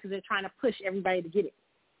right now because they're trying to push everybody to get it.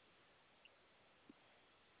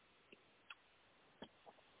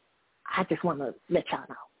 I just want to let y'all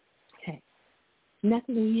know. Okay.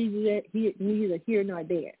 Nothing neither here nor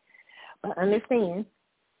there. But understand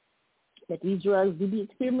that these drugs do be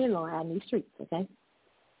experimental out in these streets, okay?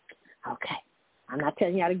 Okay. I'm not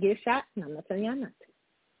telling y'all to get a shot, and I'm not telling y'all not to.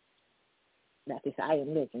 That's just I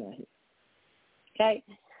am living right here. Okay?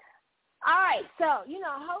 All right. So,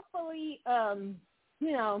 hopefully,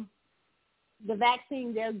 the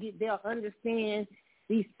vaccine, they'll understand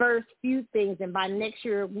these first few things, and by next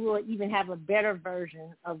year, we'll even have a better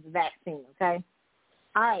version of the vaccine, okay?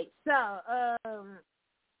 All right. So,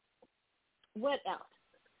 what else?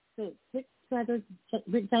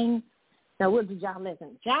 Rick James? No, what did John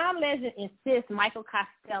Legend? John Legend insists Michael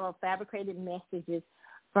Costello fabricated messages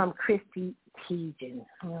from Chrissy Teigen.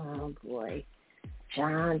 Oh, boy.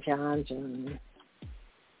 John.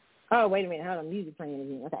 Oh, wait a minute. Hold on. Music playing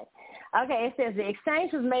again. Okay, it says the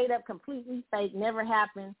exchange was made up, completely fake, never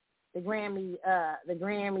happened. The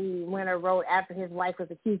Grammy winner wrote after his wife was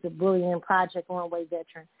accused of bullying Project Runway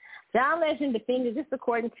veteran. John Legend defended this,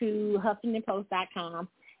 according to HuffingtonPost.com,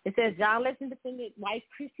 It says John Legend defended wife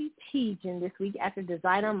Chrissy Teigen this week after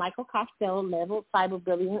designer Michael Costello leveled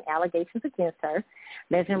cyberbullying allegations against her.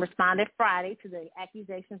 Legend responded Friday to the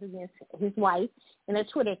accusations against his wife in a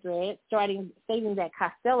Twitter thread, stating that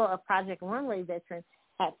Costello, a Project Runway veteran,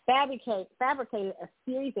 had fabricated a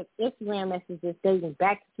series of Instagram messages dating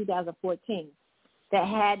back to 2014 that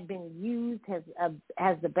had been used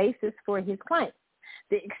as the basis for his claim.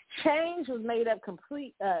 The exchange was made up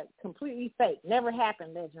completely fake. Never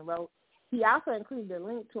happened, Legend wrote. He also included a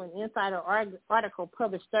link to an insider article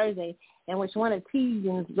published Thursday in which one of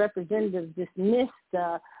Teigen's representatives dismissed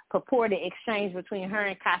the purported exchange between her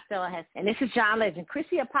and Costello. And this is John Legend.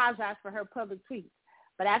 Chrissy apologized for her public tweets,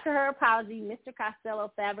 but after her apology, Mr.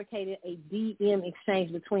 Costello fabricated a DM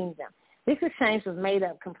exchange between them. This exchange was made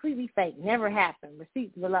up completely fake. Never happened.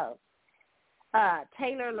 Receipts below.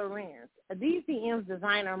 Taylor Lorenz. These DMs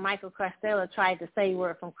designer Michael Costello tried to say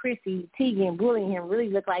were from Chrissy Teigen bullying him really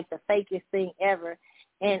looked like the fakest thing ever,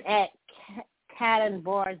 and at Cadden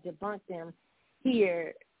Bars debunked them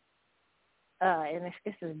here, and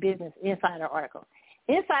this is Business Insider article.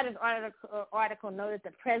 Insider's article noted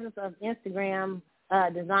the presence of Instagram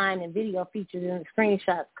design and video features in the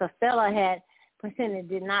screenshots Costello had presented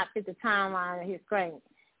did not fit the timeline of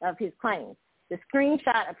his claims. The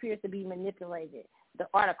screenshot appears to be manipulated, the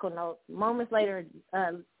article notes. Moments later,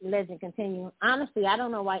 Legend continued, honestly, I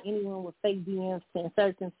don't know why anyone with fake DMs can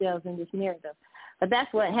insert themselves in this narrative, but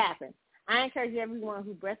that's what happened. I encourage everyone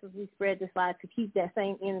who breathlessly spread this lie to keep that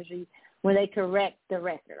same energy when they correct the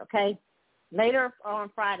record, okay? Later on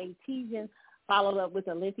Friday, Teigen followed up with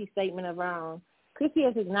a lengthy statement of her own. Chrissy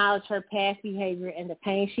has acknowledged her past behavior and the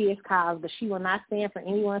pain she has caused, but she will not stand for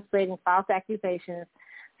anyone spreading false accusations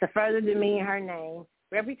to further demean her name,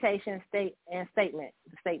 reputation, statement.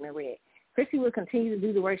 The statement read, Chrissy will continue to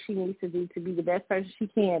do the work she needs to do to be the best person she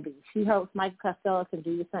can be. She hopes Michael Costello can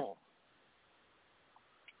do the same.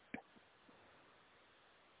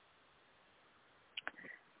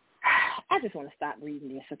 I just want to stop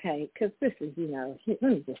reading this, okay? Because this is, let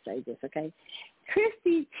me just say this, okay?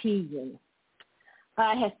 Chrissy Teigen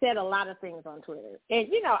has said a lot of things on Twitter. And,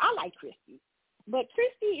 I like Chrissy. But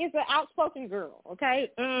Chrissy is an outspoken girl, okay?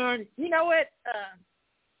 And you know what?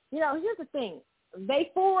 Here's the thing.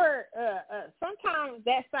 Sometimes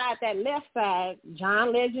that left side,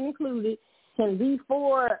 John Legend included, can be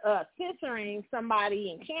for censoring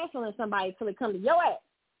somebody and canceling somebody till it comes to your ass,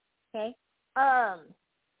 okay?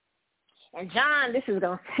 And John, this is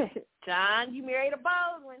going to say, John, you married a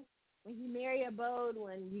bold one. When you marry a bold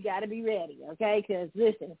one, you got to be ready, okay? Because,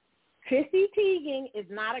 listen, Chrissy Teigen is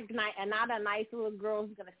not a nice little girl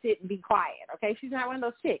who's going to sit and be quiet, okay? She's not one of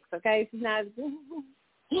those chicks, okay? She's not.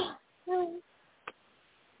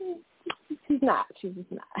 She's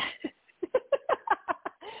just not.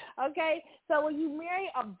 Okay? So when you marry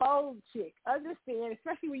a bold chick, understand,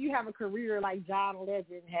 especially when you have a career like John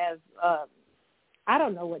Legend has, I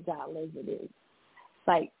don't know what John Legend is.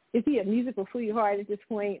 Like, is he a musical sweetheart at this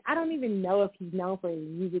point? I don't even know if he's known for his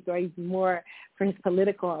music or he's more for his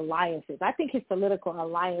political alliances. I think his political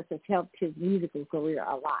alliances helped his musical career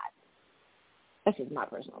a lot. That's just my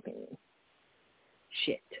personal opinion.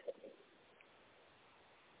 Shit.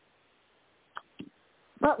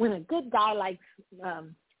 But when a good guy like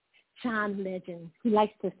John Legend, who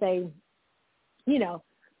likes to say,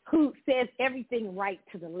 who says everything right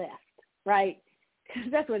to the left, right?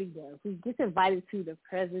 That's what he does. He gets invited to the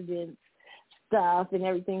president's stuff and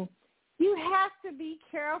everything. You have to be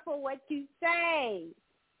careful what you say.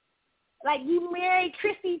 Like, you married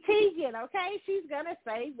Chrissy Teigen, okay? She's going to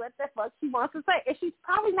say what the fuck she wants to say. And she's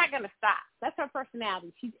probably not going to stop. That's her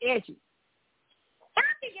personality. She's edgy. And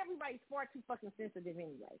I think everybody's far too fucking sensitive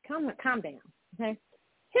anyway. Calm down, okay?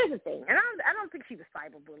 Here's the thing, and I don't think she was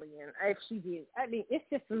cyberbullying. If she did, I mean, it's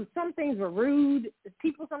just some things were rude.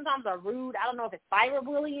 People sometimes are rude. I don't know if it's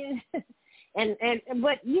cyberbullying,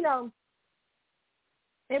 but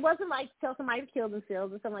it wasn't like tell somebody to kill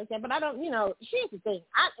themselves or something like that. But I don't, here's the thing.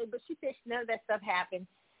 But she said none of that stuff happened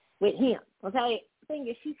with him. Okay, the thing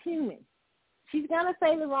is, she's human. She's gonna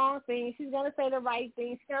say the wrong thing. She's gonna say the right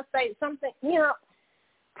thing. She's gonna say something.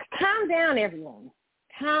 Calm down, everyone.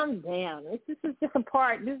 Calm down. This is just a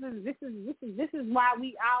part. This is why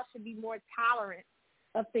we all should be more tolerant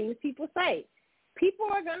of things people say. People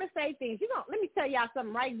are gonna say things. Let me tell y'all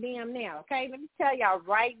something right damn now, okay? Let me tell y'all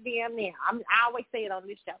right damn now. I always say it on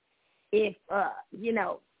this show. If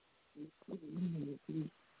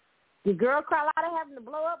the girl Carlotta having to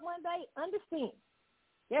blow up one day, understand.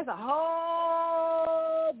 There's a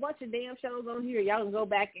whole bunch of damn shows on here. Y'all can go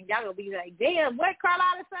back and y'all gonna be like, damn, what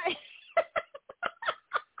Carlotta say?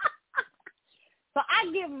 So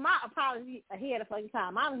I give my apology ahead of fucking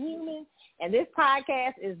time. I'm human, and this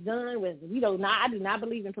podcast is done with, I do not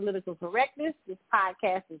believe in political correctness. This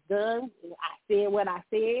podcast is done. I said what I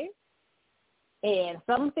said. And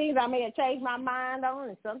some things I may have changed my mind on,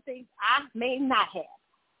 and some things I may not have.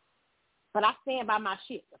 But I stand by my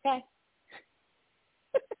shit, okay?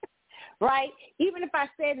 Right? Even if I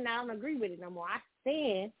said it and I don't agree with it no more, I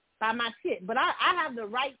stand by my shit. But I have the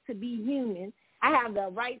right to be human. I have the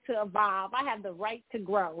right to evolve. I have the right to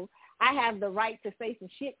grow. I have the right to say some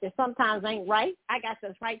shit that sometimes ain't right. I got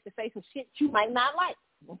the right to say some shit you might not like,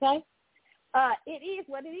 okay? It is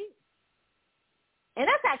what it is. And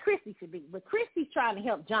that's how Christy should be. But Christy's trying to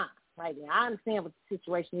help John right now. I understand what the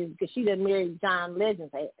situation is because she done married John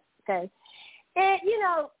Legend's ass, okay? And,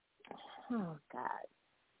 oh, God.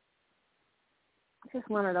 It's just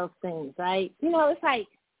one of those things, right? It's like,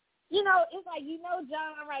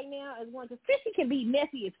 John right now is one, because Christy can be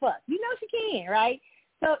messy as fuck. She can, right?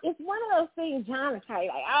 So it's one of those things John is probably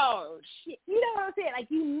like, oh, shit. You know what I'm saying? Like,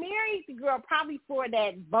 you married the girl probably for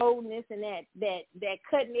that boldness and that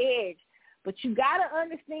cutting edge. But you got to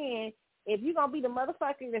understand, if you're going to be the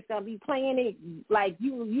motherfucker that's going to be playing it, like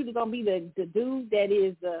you're going to be the dude that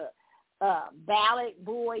is the ballot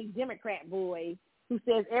boy, Democrat boy, who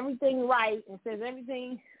says everything right and says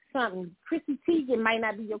everything something, Chrissy Teigen might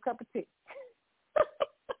not be your cup of tea.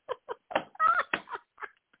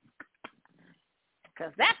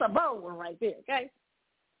 Because that's a bold one right there, okay?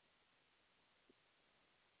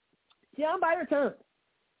 She don't bite her tongue.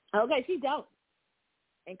 Okay, she don't.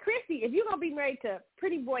 And Chrissy, if you're going to be married to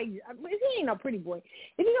pretty boy, he ain't no pretty boy.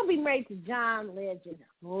 If you're going to be married to John Legend,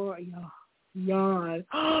 boy, yawn.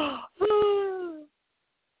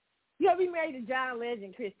 You're going to be married to John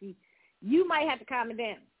Legend, Chrissy, you might have to calm it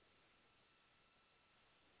down.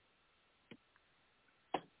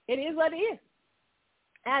 It is what it is.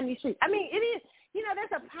 I mean, it is,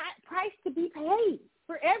 there's a price to be paid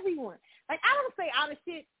for everyone. Like, I don't say all the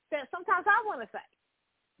shit that sometimes I want to say.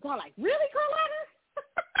 They're like, really, Carlotta?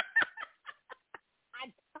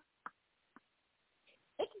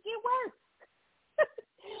 It can get worse.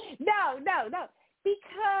 No.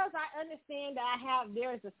 Because I understand that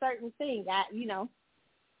there's a certain thing. I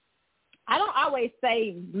don't always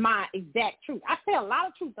say my exact truth. I say a lot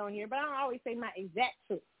of truth on here, but I don't always say my exact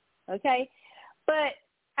truth. Okay? But,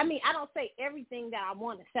 I don't say everything that I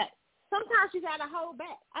want to say. Sometimes you got to hold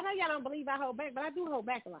back. I know y'all don't believe I hold back, but I do hold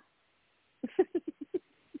back a lot.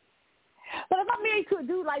 But if I'm married to a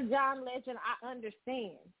dude like John Legend, I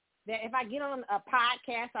understand that if I get on a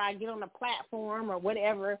podcast or I get on a platform or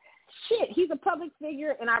whatever, shit, he's a public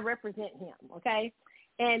figure and I represent him, okay?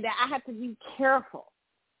 And I have to be careful.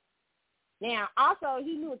 Now, also,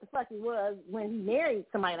 he knew what the fuck he was when he married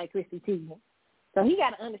somebody like Chrissy Teigen. So he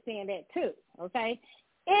got to understand that too, okay?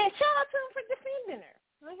 And shout out to him for defending her,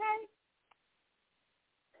 okay?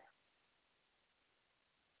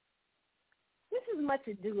 This is much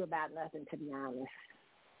ado about nothing, to be honest.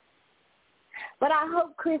 But I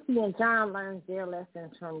hope Chrissy and John learns their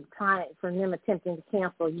lessons from them attempting to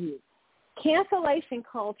cancel you. Cancellation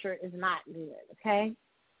culture is not good, okay?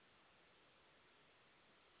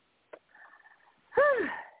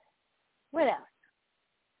 What else?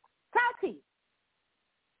 Salty.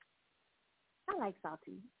 I like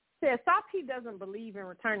Salty. Says Salty doesn't believe in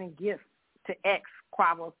returning gifts to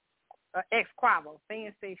ex-Quavo.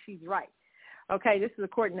 Fans say she's right. Okay, this is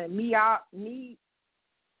according to meow.com,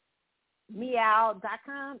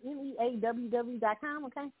 meaww.com,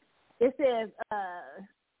 okay? It says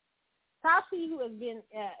Salty, who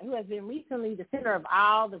has been recently the center of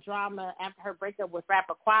all the drama after her breakup with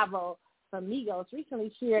rapper Quavo from Migos,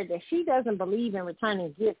 recently shared that she doesn't believe in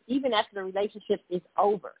returning gifts even after the relationship is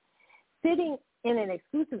over. Sitting in an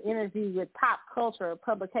exclusive interview with pop culture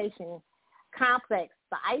publication Complex,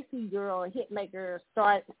 the Icy Girl hitmaker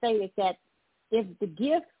stated that if the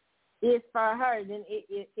gift is for her, then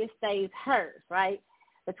it stays hers, right?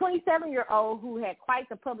 The 27-year-old, who had quite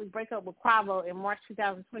the public breakup with Quavo in March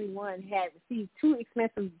 2021, had received 2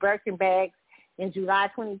 expensive Birkin bags in July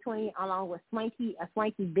 2020, along with a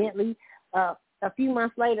swanky Bentley. A few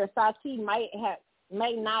months later, Salty may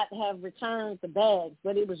not have returned the bags,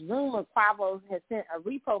 but it was rumored Quavo had sent a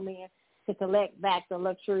repo man to collect back the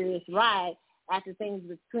luxurious ride after things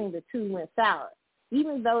between the two went sour.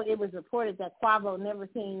 Even though it was reported that Quavo never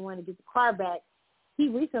seen anyone to get the car back, he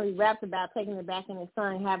recently rapped about taking it back in his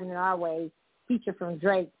son, Having It Our Way, feature from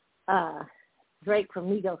Drake from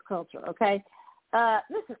Migos Culture, okay?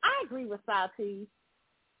 Listen, I agree with Salty,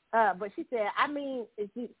 but she said,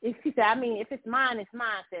 if it's mine,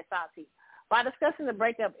 said Salty. While discussing the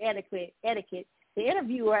breakup etiquette, the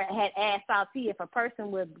interviewer had asked Salty if a person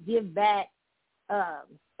would give back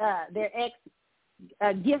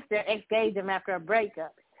gifts their ex gave them after a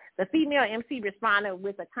breakup. The female MC responded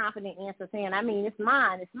with a confident answer saying, I mean, it's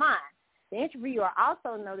mine. The interviewer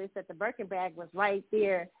also noticed that the Birkin bag was right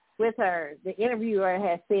there with her. The interviewer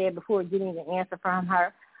had said before getting the answer from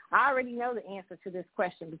her, I already know the answer to this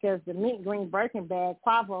question because the mint green Birkin bag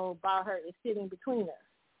Quavo bought her is sitting between us.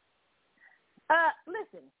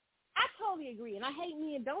 Listen, I totally agree, and I hate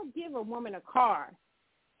men. Don't give a woman a car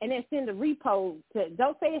and then send a repo.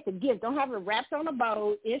 Don't say it's a gift. Don't have it wrapped on a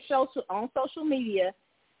bow on social media,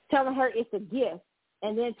 telling her it's a gift,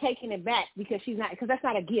 and then taking it back because that's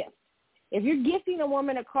not a gift. If you're gifting a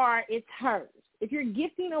woman a car, it's hers. If you're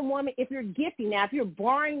gifting a woman, if you're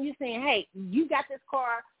borrowing, you're saying, hey, you got this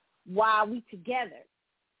car while we together,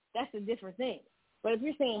 that's a different thing. But if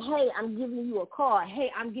you're saying, hey, I'm giving you a car,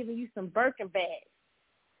 hey, I'm giving you some Birkin bags,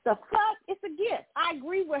 the fuck, it's a gift. I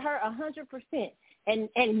agree with her 100%. And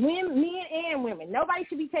men and women, nobody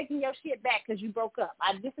should be taking your shit back because you broke up.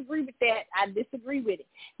 I disagree with that. I disagree with it.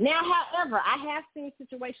 Now, however, I have seen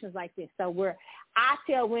situations like this, so where I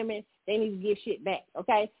tell women they need to give shit back,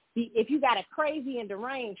 okay? If you got a crazy and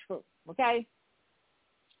deranged fool, okay?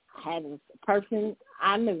 I had a person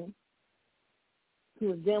I knew who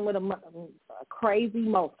was dealing with a crazy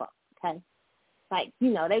mofo, okay? Like, they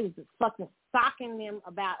was just fucking stalking them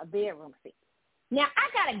about a bedroom seat. Now, I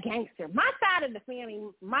got a gangster. My side of the family,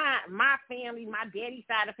 my family, my daddy's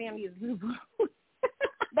side of the family is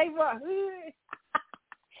they were hood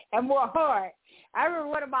and more hard. I remember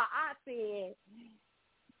one of my aunts said,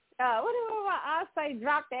 say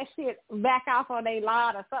drop that shit back off on their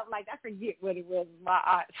lawn or something like that. I forget what it was, my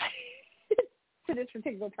aunt to this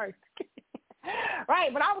particular person.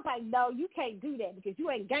 Right, but I was like, no, you can't do that because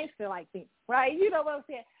you ain't gangster like me, right? You know what I'm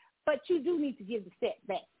saying? But you do need to give the step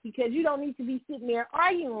back because you don't need to be sitting there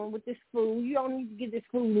arguing with this fool. You don't need to give this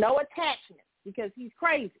fool no attachment because he's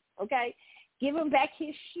crazy, okay? Give him back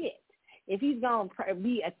his shit. If he's going to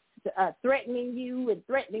be threatening you and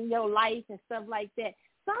threatening your life and stuff like that,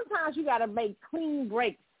 sometimes you got to make clean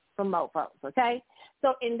breaks from mofos, okay?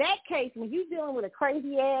 So in that case, when you're dealing with a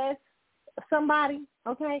crazy-ass somebody,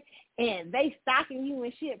 okay, and they stocking you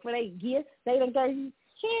and shit for their gifts, they done gave you,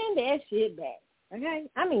 hand that shit back. Okay,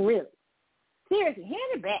 I mean really, seriously, hand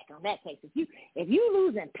it back on that case. If you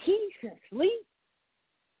losing peace and sleep,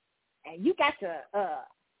 and you got to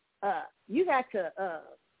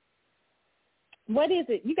what is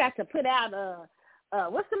it? You got to put out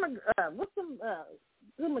what's some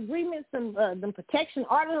agreements, some protection,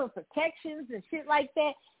 order of protections and shit like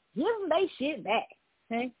that. Give them they shit back.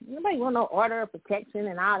 Okay, nobody want no order of protection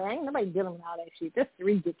and all that. Ain't nobody dealing with all that shit. That's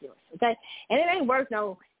ridiculous. Okay, and it ain't worth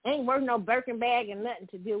no Birkin bag and nothing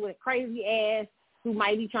to deal with a crazy ass who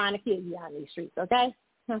might be trying to kill you on these streets. Okay,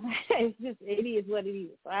 it is what it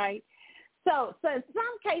is. All right. So in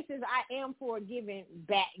some cases, I am for giving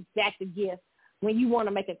back the gift when you want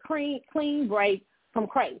to make a clean break from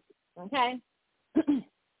crazy. Okay.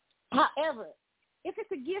 However, if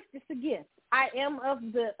it's a gift, it's a gift. I am of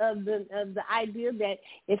the idea that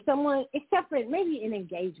if someone, except for maybe an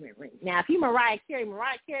engagement ring. Now, if you Mariah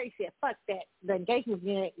Carey said, fuck that, the engagement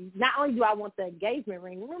ring, not only do I want the engagement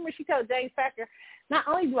ring, remember she told James Packer, not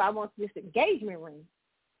only do I want this engagement ring,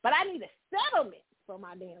 but I need a settlement for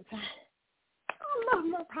my damn time. I love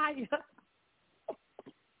Mariah.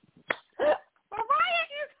 Mariah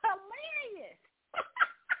is hilarious.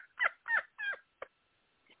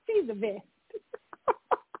 She's the best.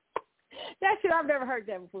 That shit, I've never heard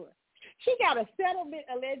that before. She got a settlement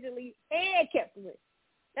allegedly and kept the ring.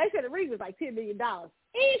 They said the ring was like $10 million.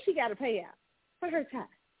 And she got a payout for her time.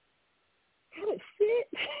 What shit?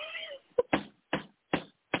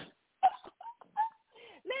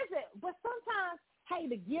 Listen, but sometimes, hey,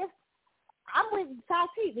 the gift, I'm with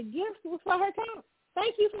Tati. The gift was for her time.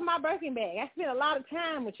 Thank you for my Birkin bag. I spent a lot of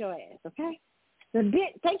time with your ass, okay?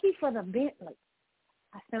 Thank you for the Bentley.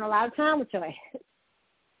 I spent a lot of time with your ass.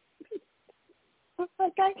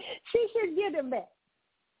 Okay, she should give them back.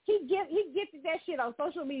 He gifted that shit on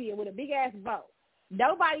social media with a big ass bow.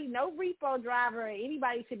 Nobody, no repo driver or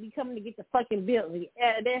anybody should be coming to get the fucking Bentley.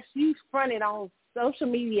 That's you fronted on social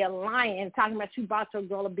media lying and talking about you bought your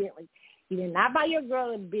girl a Bentley. You did not buy your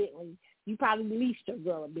girl a Bentley. You probably leased your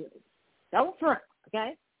girl a Bentley. Don't front,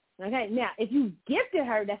 okay? Okay. Now, if you gifted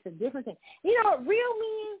her, that's a different thing. You know, real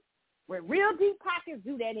men with real deep pockets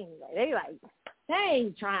do that anyway. They like. They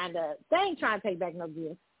ain't trying to take back no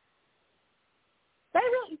gift. They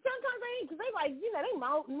really, sometimes they ain't, because they like,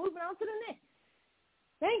 they moving on to the next.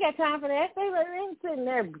 They ain't got time for that. They ain't sitting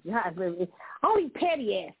there. Only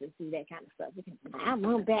petty asses see that kind of stuff. I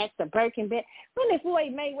want back the Birkin bag. When this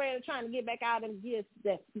Floyd Mayweather trying to get back all them gifts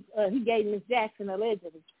that he gave Miss Jackson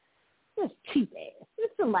allegedly, just cheap ass.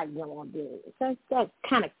 There's somebody don't want to do it. That's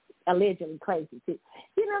kind of allegedly crazy too.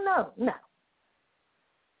 You don't know. No.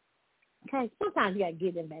 Okay, sometimes you gotta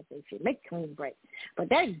give them back their shit. Make a clean break. But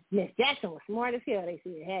that Miss Jackson was smart as hell. They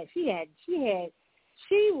said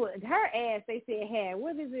her ass. They said had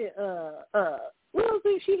what is it? What was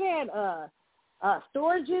it? She had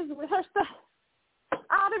storages with her stuff.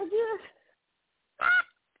 All them gifts.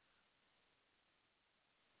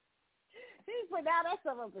 She put out that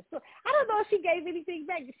stuff up the store. I don't know if she gave anything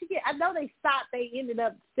back. I know they stopped. They ended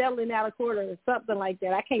up selling out a quarter or something like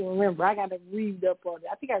that. I can't remember. I got to read up on it.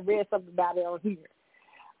 I think I read something about it on here.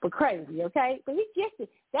 But crazy, okay? But he gifted.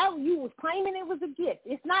 That you was claiming it was a gift.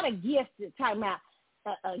 It's not a gift to talk about.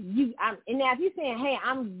 And now if you're saying, hey,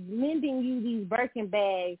 I'm lending you these Birkin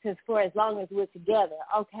bags for as long as we're together,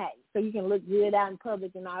 okay, so you can look good out in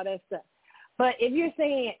public and all that stuff. But if you're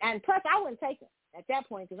saying, and plus I wouldn't take them at that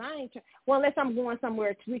point because I ain't, unless I'm going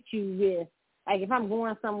somewhere with you with, like if I'm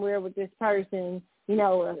going somewhere with this person, you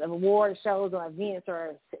know, award shows or events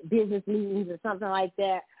or business meetings or something like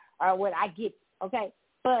that, or what I get, okay?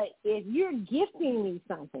 But if you're gifting me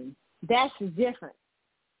something, that's different.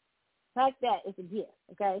 Like that, it's a gift,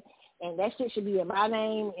 okay? And that shit should be in my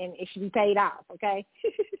name, and it should be paid off, okay?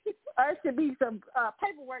 Or it should be some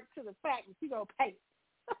paperwork to the fact that you're going to pay.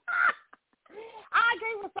 I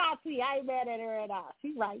agree with Sati. I ain't mad at her at all.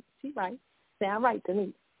 She's right. Sound right to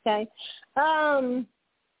me, okay?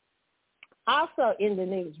 Also in the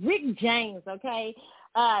news, Rick James, okay?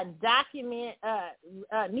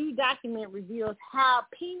 New document reveals how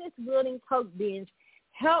penis-wielding coke binge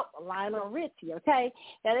helped Lionel Richie, okay?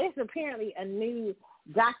 Now, there's apparently a new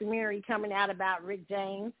documentary coming out about Rick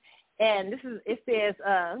James, and it says,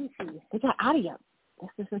 let me see, we got audio.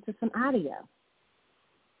 Let's listen to some audio.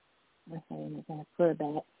 Okay, I'm going to put it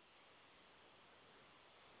back.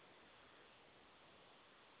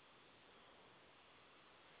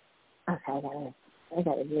 Okay, I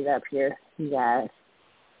gotta get up here, you guys.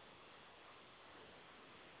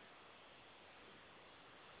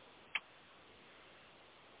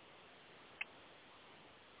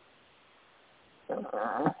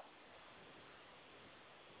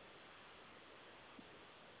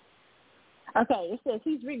 Okay, it says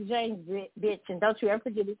he's Rick James, bitch, and don't you ever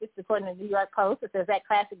forget it. This is according to the New York Post. It says that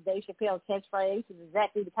classic Dave Chappelle catchphrase is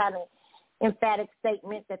exactly the kind of emphatic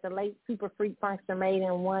statement that the late super freak funkster made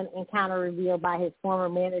in one encounter revealed by his former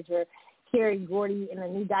manager, Kerry Gordy, in a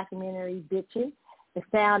new documentary, Bitchin', The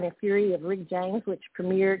Sound and Fury of Rick James, which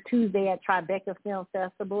premiered Tuesday at Tribeca Film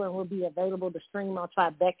Festival and will be available to stream on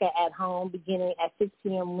Tribeca at home beginning at 6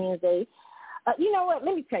 p.m. Wednesday. You know what?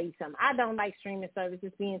 Let me tell you something. I don't like streaming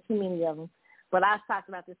services, being too many of them. But I've talked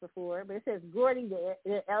about this before. But it says Gordy,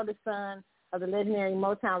 the eldest son of the legendary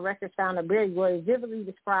Motown Records founder Berry Gordy, vividly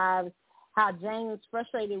describes how James,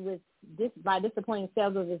 frustrated by disappointing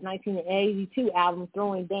sales of his 1982 album,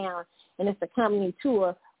 Throwing Down, and its accompanying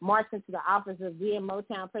tour, marched into the office of then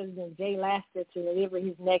Motown president Jay Lasker to deliver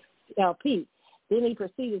his next LP. Then he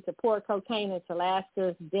proceeded to pour cocaine into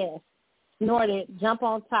Lasker's desk, snort it, jump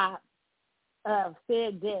on top of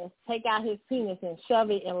said desk, take out his penis and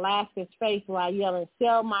shove it in Lasker's face while yelling,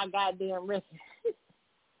 "Sell my goddamn record."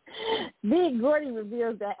 Big Gordy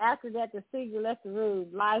reveals that after that the singer left the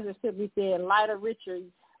room. Liza simply said, "Lighter Richard,"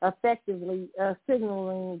 effectively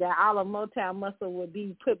signaling that all of Motown muscle would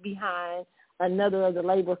be put behind another of the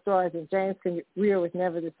label stars, and James' career was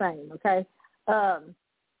never the same, okay? Let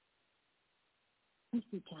me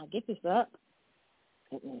see, can I get this up?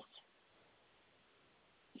 Goodness.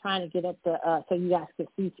 Trying to get up so you guys can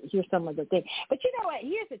hear some of the things. But you know what?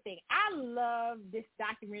 Here's the thing. I love this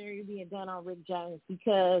documentary being done on Rick James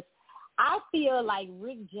because I feel like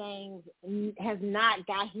Rick James has not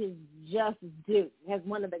got his just due as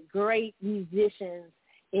one of the great musicians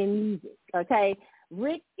in music. Okay,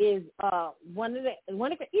 Rick is one of the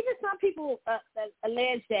even some people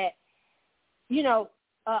allege that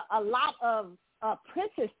a lot of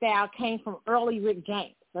Prince's style came from early Rick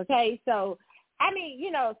James. Okay, so. I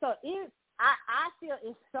mean, so I feel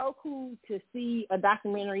it's so cool to see a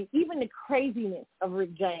documentary, even the craziness of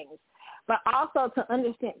Rick James, but also to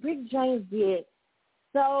understand Rick James did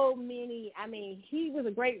so many. I mean, he was a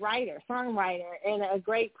great writer, songwriter, and a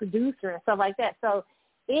great producer and stuff like that. So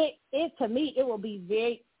it to me, it will be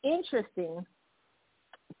very interesting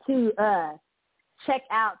to check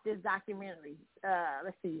out this documentary.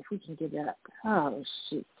 Let's see if we can get it up. Oh,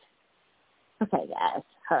 shoot. Okay, guys,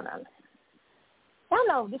 hold on. I don't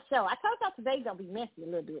know, this show. I told y'all today's going to be messy a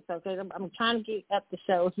little bit, so okay, I'm trying to get up the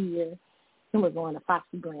show here, and we're going to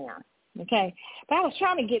Foxy Brown, okay? But I was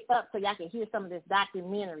trying to get up so y'all can hear some of this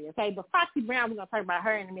documentary, okay? But Foxy Brown, we're going to talk about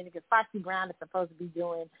her in a minute because Foxy Brown is supposed to be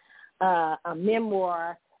doing a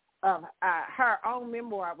memoir of her own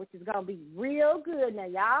memoir, which is going to be real good. Now,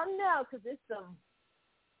 y'all know because it's some,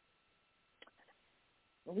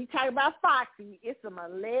 when we talk about Foxy, it's some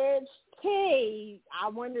alleged tea. I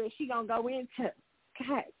wonder if she's going to go into.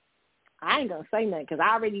 God, I ain't going to say nothing because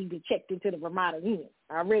I already been checked into the Ramada Inn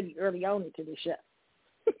already early on into the show.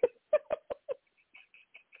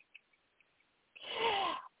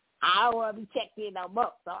 I don't want to be checked in no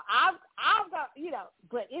more. So I'll go,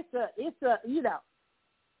 but it's a,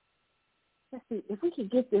 let's see, if we can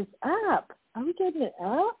get this up. Are we getting it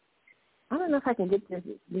up? I don't know if I can get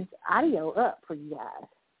this audio up for you guys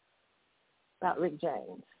about Rick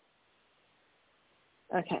James.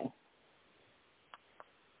 Okay.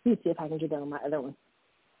 Let me see if I can get that on my other one.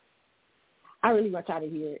 I really want y'all to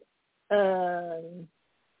hear it.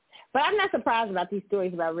 But I'm not surprised about these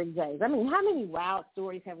stories about Rick James. I mean, how many wild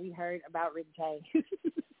stories have we heard about Rick James?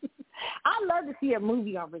 I'd love to see a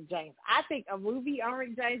movie on Rick James. I think a movie on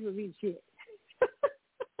Rick James would be shit.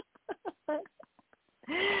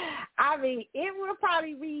 I mean, it would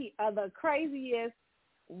probably be the craziest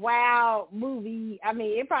wild movie. I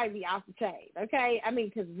mean, it'd probably be off the chain, okay? I mean,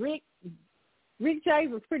 because Rick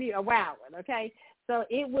James was pretty a wild one, okay? So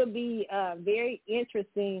it would be very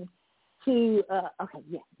interesting to, okay,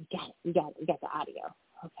 yeah, we got the audio.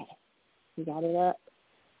 Okay, we got it up.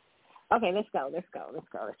 Okay, let's go. Let's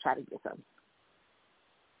try to get some.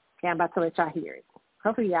 Okay, I'm about to let y'all hear it.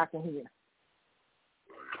 Hopefully y'all can hear.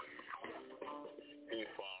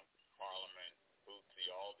 Funk, Parliament, Bootsy,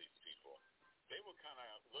 all these people, they were kind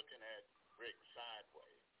of looking at Rick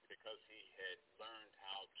sideways because he had learned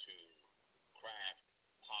how to craft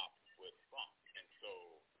pop with funk. And so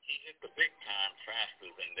he hit the big time faster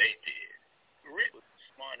than they did. Rick was the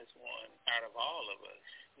smartest one out of all of us.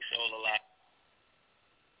 He sold a lot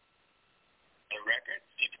of records.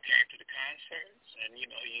 People came to the concerts, and, he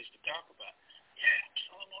used to talk about, I'm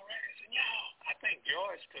selling more records. And, I think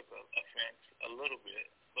George took offense a little bit,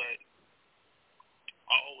 but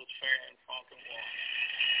all was fair in funk and warm.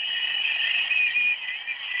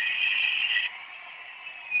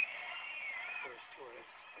 First tour is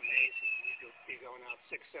amazing. We'd be going out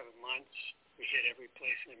 6-7 months. We hit every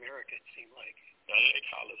place in America, it seemed like. LA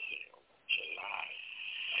Coliseum, July.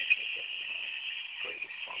 I think that's the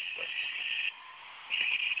greatest funk place.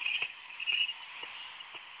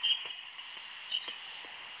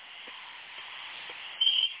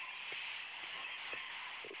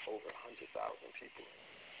 Over 100,000 people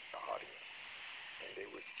in the audience, and they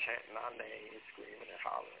were chanting our names, screaming and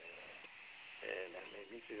hollering, and that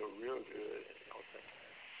made me feel real good.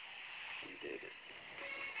 We did it.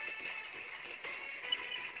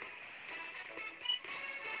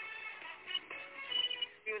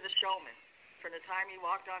 He was a showman. From the time he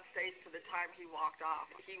walked on stage to the time he walked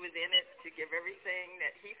off, he was in it to give everything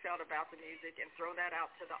that he felt about the music and throw that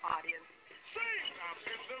out to the audience. Sing, I'm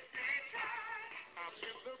in the big time. I'm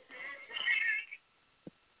in the big time.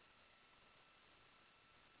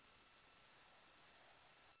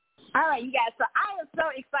 All right, you guys. So I am so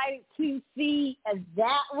excited to see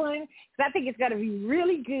that one because I think it's going to be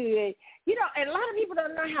really good. And a lot of people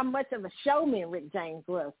don't know how much of a showman Rick James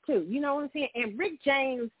was, too. You know what I'm saying? And Rick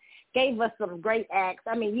James gave us some great acts.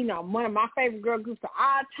 I mean, one of my favorite girl groups of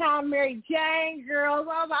all time, Mary Jane Girls.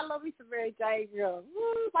 Oh, I love me some Mary Jane Girls.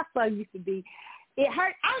 Woo, my son used to be. It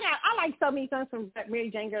hurt. I like so many songs from Mary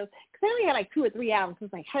Jane Girls because they only had like 2 or 3 albums. It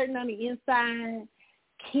was like Hurting on the Inside,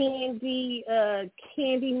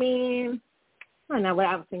 Candyman. I don't know what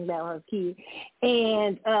I was thinking about when I was a kid.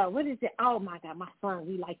 And what is it? Oh, my God, my son,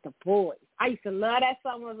 We Like the Boys. I used to love that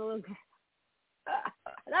song when I was a little girl.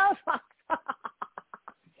 That was my song.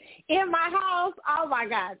 In my house, oh, my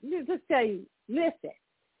God. Just tell you, listen.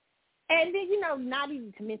 And then, not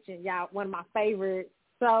even to mention, y'all, one of my favorite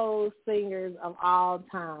soul singers of all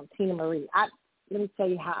time, Tina Marie. Let me tell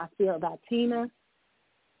you how I feel about Tina.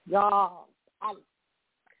 Y'all,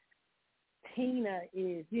 Tina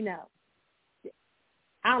is,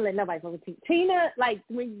 I don't let nobody fuck with Tina. Tina, like,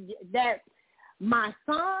 my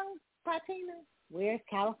song by Tina, Where's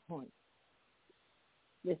California?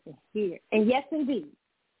 Listen here. And yes, indeed,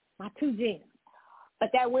 my 2 gems.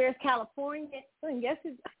 But that Where's California, and yes,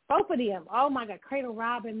 it's both of them. Oh, my God, Cradle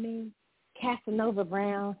Robbing Me, Casanova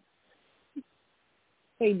Brown.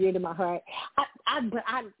 Very dear to my heart.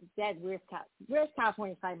 That Where's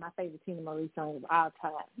California is probably my favorite Tina Marie song of all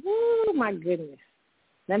time. Woo, my goodness.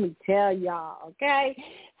 Let me tell y'all, okay?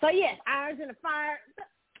 So, yes, Irons in the Fire.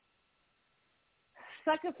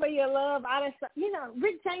 Sucker for Your Love, all that stuff. You know,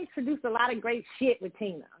 Rick James produced a lot of great shit with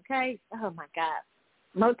Tina, okay? Oh, my God.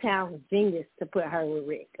 Motown was genius to put her with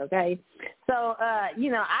Rick, okay? So, you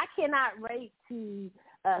know, I cannot wait to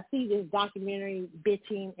see this documentary,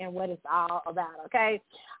 Bitching, and what it's all about, okay?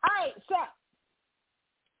 All right, so,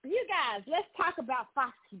 you guys, let's talk about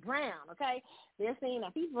Foxy Brown, okay? They're saying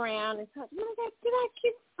Foxy Brown is, hold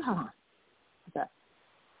on. Okay.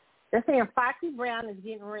 They're saying Foxy Brown is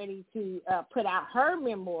getting ready to put out her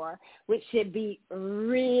memoir, which should be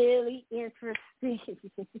really interesting.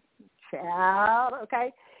 Child,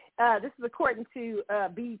 okay? This is according to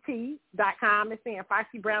BT.com. It's saying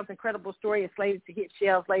Foxy Brown's incredible story is slated to hit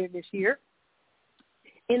shelves later this year.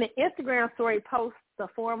 In an Instagram story post, the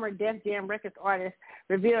former Def Jam Records artist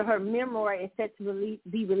revealed her memoir is set to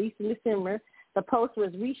be released in December. The post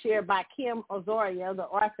was reshared by Kim Osorio, the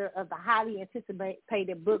author of the highly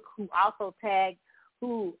anticipated book, who was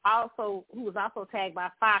also tagged by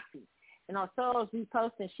Foxy. And Osorio's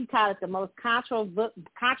reposting, she called it the most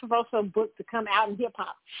controversial book to come out in hip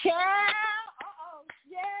hop. Yes,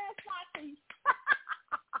 Foxy.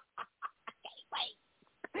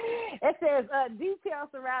 It says details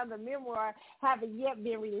around the memoir haven't yet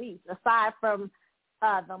been released. Aside from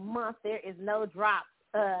the month, there is no drop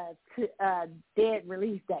to dead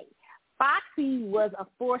release date. Foxy was a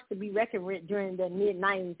force to be reckoned with during the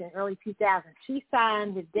mid-'90s and early 2000s. She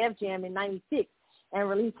signed with Def Jam in '96 and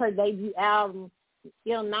released her debut album,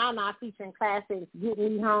 Il Nana, featuring classics Get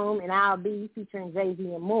Me Home and I'll Be, featuring Jay-Z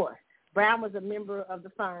and more. Brown was a member of the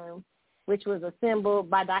firm, which was assembled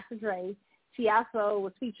by Dr. Dre. She also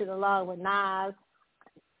was featured along with Nas,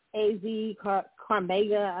 A.Z.,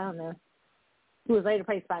 Carmega, I don't know, who was later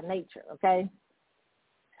replaced by Nature, okay?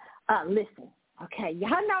 Listen, okay,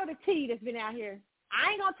 y'all know the tea that's been out here.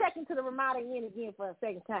 I ain't going to check into the Ramada Inn again for a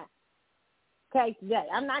second time, okay, today.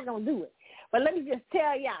 I'm not going to do it. But let me just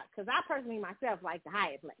tell y'all, because I personally myself like the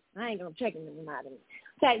higher place. I ain't going to check into the Ramada Inn.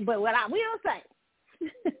 Okay, but what I will say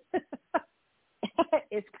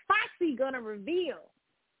is Foxy going to reveal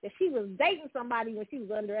that she was dating somebody when she was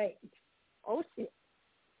underage. Oh, shit.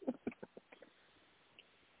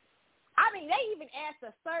 I mean, they even asked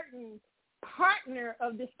a certain partner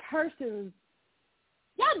of this person's,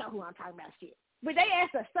 y'all know who I'm talking about, shit. But they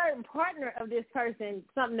asked a certain partner of this person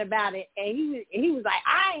something about it, and he was like,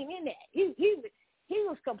 I ain't in that. He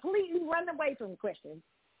was completely running away from the question,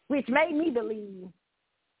 which made me believe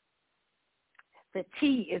the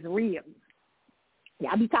tea is real.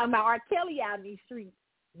 Y'all be talking about R. Kelly out in these streets.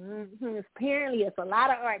 Mm-hmm. Apparently, it's a lot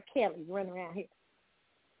of R. Kellys running around here.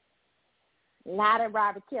 A lot of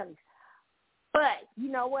Robert Kellys. But you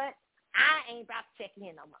know what? I ain't about to check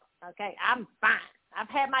in no more, okay? I'm fine. I've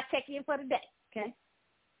had my check-in for the day, okay?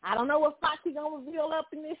 I don't know what Foxy going to reveal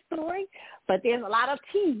up in this story, but there's a lot of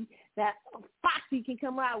tea that Foxy can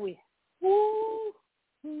come out with. Ooh,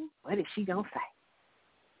 what is she going to say?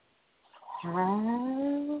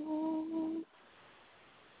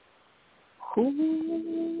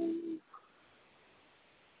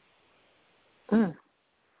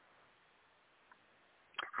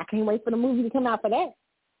 I can't wait for the movie to come out for that.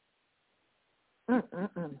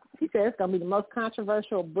 She said it's going to be the most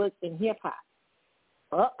controversial book in hip-hop.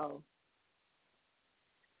 Uh-oh.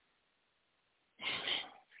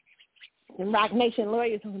 And Rock Nation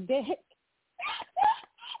lawyers on deck.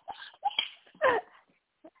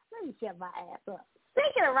 Let me shut my ass up.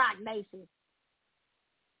 Speaking of Rock Nation.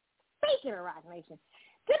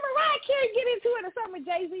 Did Mariah Carey get into it or something with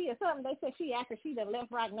Jay-Z or something? They said after she done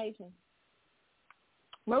left Rock Nation.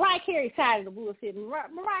 Mariah Carey tired of the bullshit.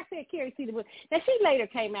 Mariah said Carey see the bullshit. Now, she later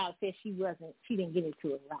came out and said she didn't get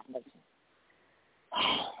into it with Rock Nation.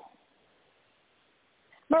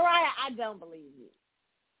 Mariah, I don't believe you.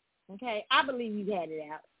 Okay? I believe you had it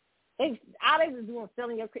out. All they was doing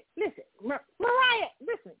selling your... Listen, Mariah,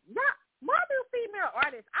 listen. Why do female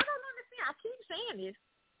artists... I don't understand. I keep saying this.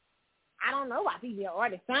 I don't know why female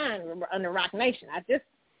artists sign under Rock Nation. I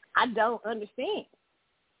don't understand.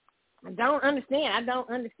 I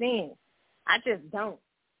just don't.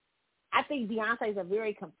 I think Beyonce's a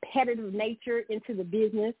very competitive nature into the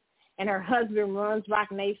business, and her husband runs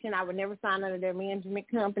Rock Nation. I would never sign under their management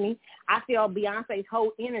company. I feel Beyonce's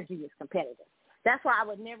whole energy is competitive. That's why I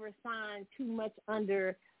would never sign too much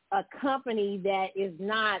under a company that is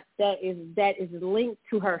linked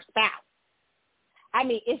to her spouse. I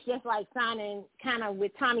mean, it's just like signing kind of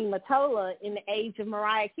with Tommy Mottola in the age of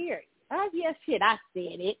Mariah Carey. Oh, yes, shit, I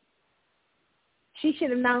said it. She should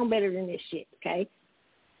have known better than this shit, okay?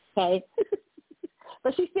 Okay.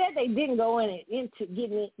 But she said they didn't go get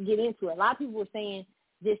into it. A lot of people were saying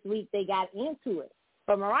this week they got into it.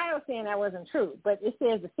 But Mariah was saying that wasn't true. But it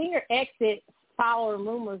says the singer exits following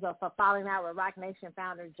rumors of her falling out with Roc Nation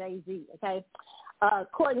founder Jay-Z, okay?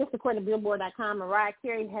 According to Billboard.com, Mariah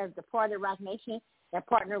Carey has departed Roc Nation that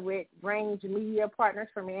partnered with Range Media Partners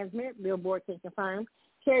for management. Billboard can confirm.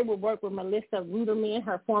 Carey will work with Melissa Ruderman,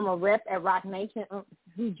 her former rep at Roc Nation,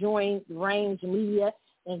 who joined Range Media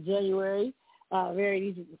in January.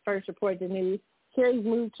 Verity's first reported the news. Carey's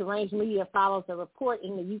move to Range Media follows a report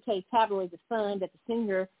in the UK tabloid The Sun that the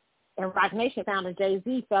singer and Roc Nation founder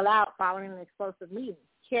Jay-Z fell out following an explosive meeting.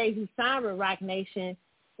 Carey, who signed with Roc Nation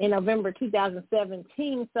in November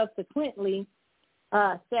 2017, subsequently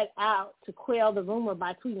set out to quell the rumor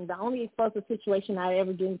by tweeting, "The only explosive situation I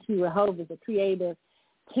ever get into with Hov is a creative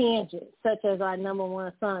tangent, such as our number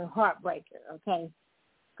one song, Heartbreaker." Okay,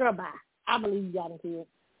 girl, bye. I believe you got into it,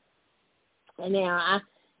 and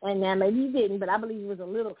now maybe you didn't, but I believe it was a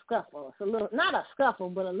little scuffle. It's a little, not a scuffle,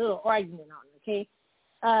 but a little argument on it. Okay,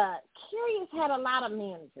 Carey has had a lot of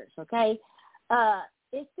managers. Okay,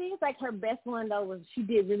 it seems like her best one though was she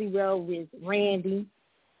did really well with Randy.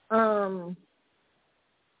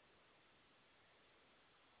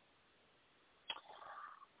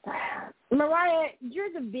 Mariah,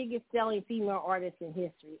 you're the biggest selling female artist in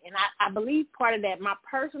history, and I believe part of that, my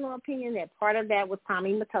personal opinion, that part of that was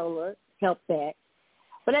Tommy Mottola helped that.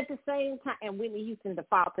 But at the same time, and Whitney Houston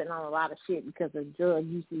defaulted on a lot of shit because of drug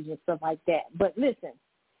usage and stuff like that. But listen,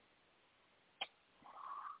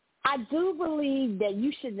 I do believe that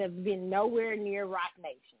you should have been nowhere near Roc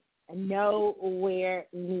Nation. Nowhere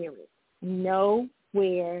near it.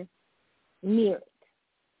 Nowhere near it.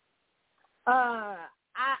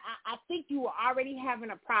 I think you were already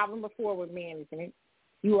having a problem before with management.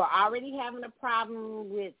 You were already having a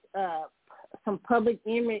problem with some public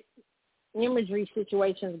imagery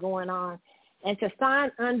situations going on. And to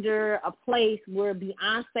sign under a place where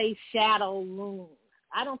Beyonce's shadow looms,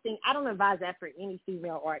 I don't advise that for any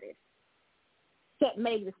female artist except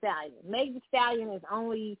Meg Thee Stallion. Meg Thee Stallion is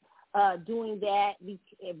only doing that,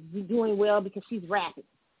 doing well because she's rapping.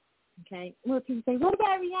 Okay. Well, people say, what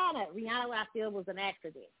about Rihanna? Rihanna, I feel, was an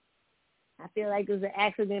accident. I feel like it was an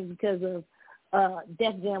accident because of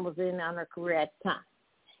Def Jam was in on her career at the time.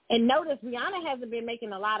 And notice Rihanna hasn't been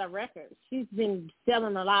making a lot of records. She's been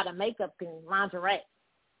selling a lot of makeup and lingerie.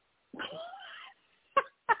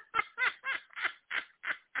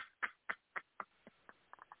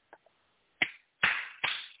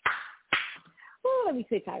 Ooh, let me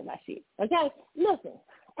quit talking about shit. Okay? Listen,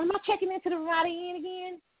 am I checking into the Variety Inn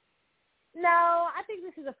again? No, I think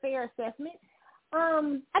this is a fair assessment.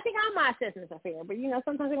 I think all my assessments are fair, but,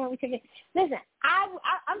 sometimes I want to check it. Listen,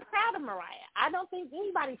 I'm proud of Mariah. I don't think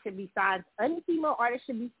anybody should be signed. Any female artist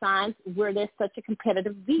should be signed where there's such a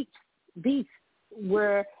competitive beef,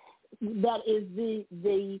 where that is the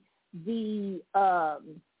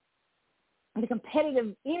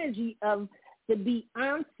competitive energy of the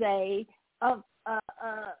Beyonce of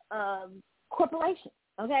corporation.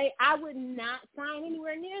 Okay, I would not sign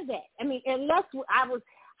anywhere near that. I mean, unless I would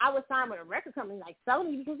sign with a record company like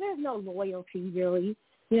Sony because there's no loyalty really.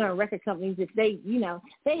 Record companies, if they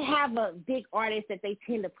have a big artist that they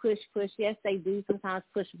tend to push. Yes, they do sometimes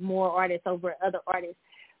push more artists over other artists.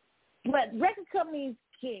 But record companies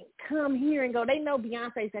can come here and go. They know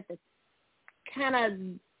Beyonce's at the kind of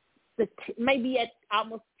maybe at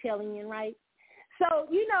almost tail end, right? So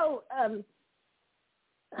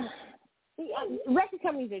record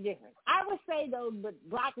companies are different. I would say, though, but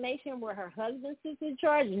Roc Nation, where her husband sits in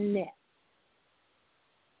charge, no.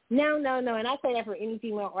 And I say that for any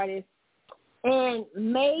female artist. And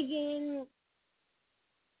Megan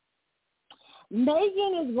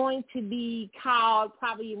is going to be called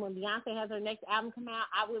probably when Beyonce has her next album come out.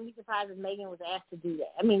 I wouldn't be surprised if Megan was asked to do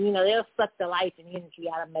that. I mean, they'll suck the life and energy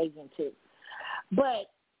out of Megan, too. But,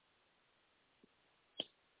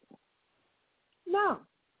 no.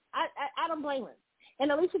 I don't blame her.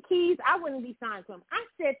 And Alicia Keys, I wouldn't be signed to him. I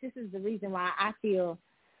said this is the reason why I feel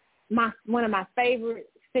one of my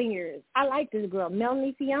favorite singers. I like this girl,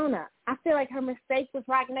 Melanie Fiona. I feel like her mistake was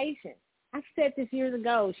Roc Nation. I said this years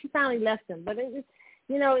ago. She finally left them, but it was,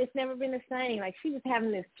 it's never been the same. Like she was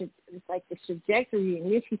having this trajectory,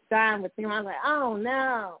 and then she signed with them. I was like, oh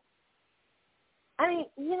no. I mean,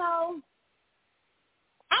 I'll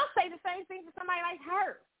say the same thing to somebody like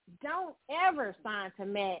her. Don't ever sign to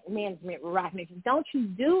management with Roc Nation. Don't you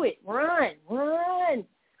do it. Run.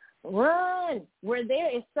 Where there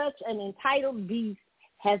is such an entitled beast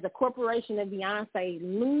has the corporation of Beyonce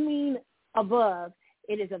looming above.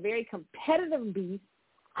 It is a very competitive beast.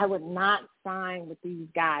 I would not sign with these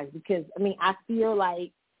guys because, I feel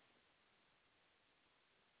like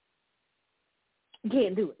You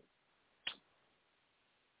can't do it.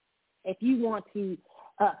 If you want to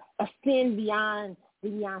ascend beyond the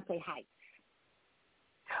Beyonce heights,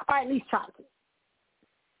 or at least try to.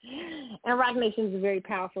 And Roc Nation is a very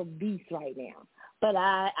powerful beast right now, but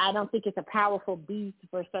I don't think it's a powerful beast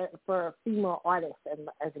for female artists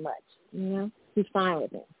as much. You know, he's fine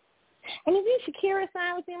with him. And if you Shakira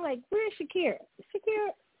signed with him, like, where's Shakira?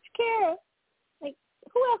 Shakira. Like,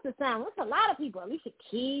 who else is signed? There's a lot of people. Alicia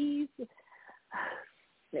Keys.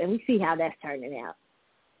 And we see how that's turning out.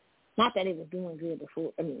 Not that it was doing good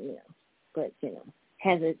before. I mean, you know, but you know,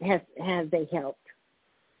 has they helped?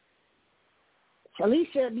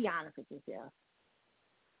 Alicia, be honest with yourself.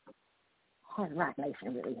 Has Roc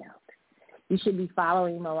Nation really helped? You should be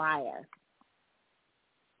following Mariah.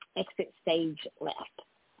 Exit stage left.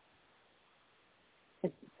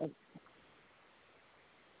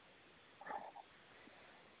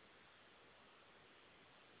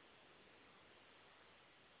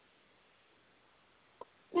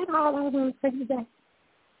 That's all I was going to say today.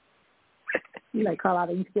 You like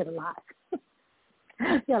Carlotta, you said a lot.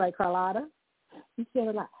 You like Carlotta, you said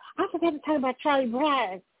a lot. I forgot to talk about Charlie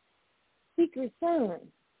Brown's secret son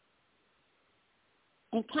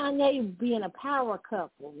and Kanye being a power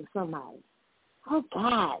couple with somebody. Oh,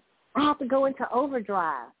 God. I have to go into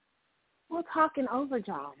overdrive. We'll talk in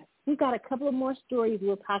overdrive. We've got a couple of more stories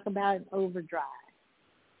we'll talk about in overdrive.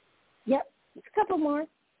 Yep, just a couple more.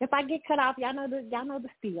 If I get cut off, y'all know the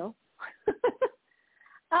spiel.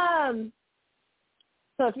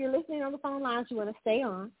 So if you're listening on the phone lines, you want to stay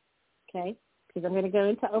on, okay? Because I'm going to go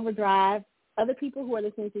into overdrive. Other people who are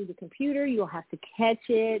listening through the computer, you'll have to catch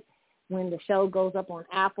it when the show goes up on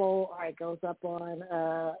Apple or it goes up on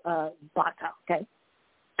Blog Talk, okay?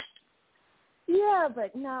 Yeah,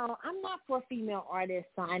 but no, I'm not for female artists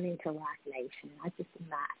signing to Roc Nation. I just am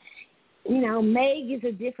not. You know, Meg is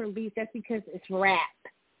a different beast. That's because it's rap.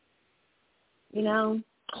 You know?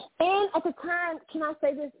 And at the time, can I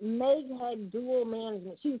say this? Meg had dual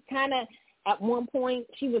management. She was kind of, at one point,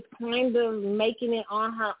 she was kind of making it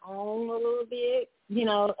on her own a little bit. You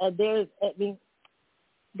know, there's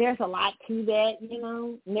a lot to that, you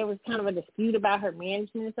know. And there was kind of a dispute about her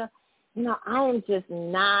management and stuff. You know, I am just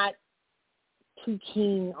not too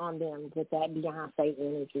keen on them with that Beyonce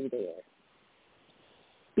energy there.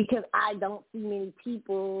 Because I don't see many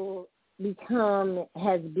people become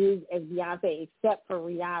as big as Beyonce except for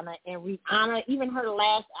Rihanna. And Rihanna, even her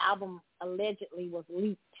last album allegedly was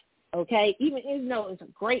leaked, okay? Even though it was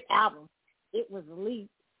a great album, it was leaked.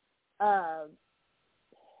 I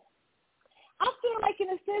feel like in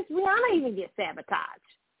a sense Rihanna even gets sabotaged.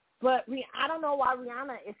 But I don't know why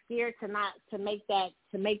Rihanna is scared to make that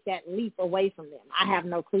leap away from them. I have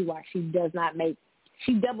no clue why she doubled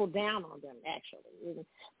down on them, actually.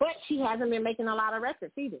 But she hasn't been making a lot of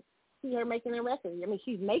records either. See her making a record. I mean,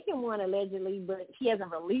 she's making one allegedly, but she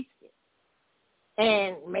hasn't released it.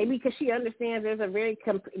 And maybe because she understands there's a very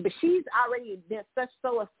but she's already been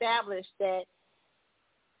so established that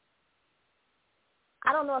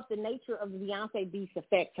I don't know if the nature of the Beyonce beast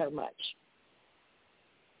affects her much.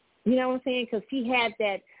 You know what I'm saying? Because she had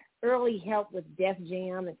that early help with Def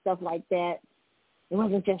Jam and stuff like that. It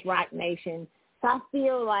wasn't just Roc Nation. So I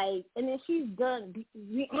feel like, and then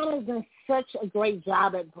Rihanna's done such a great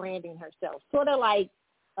job at branding herself. Sort of like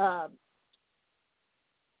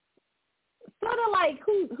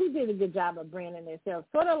who did a good job of branding themselves?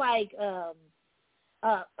 Sort of like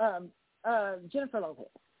Jennifer Lopez,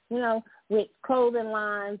 you know, with clothing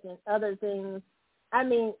lines and other things. I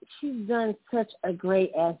mean, she's done such a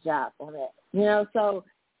great ass job on that, you know. So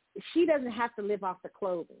she doesn't have to live off the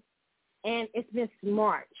clothing. And it's been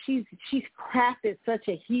smart. She's crafted such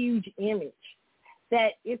a huge image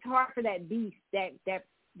that it's hard for that beast, that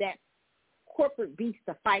corporate beast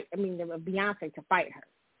to fight. I mean, Beyonce to fight her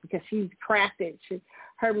because she's crafted.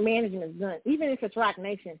 Her management is done. Even if it's Roc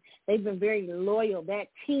Nation, they've been very loyal. That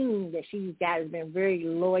team that she's got has been very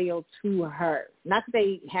loyal to her. Not that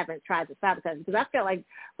they haven't tried to sabotage her, because I felt like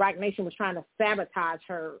Roc Nation was trying to sabotage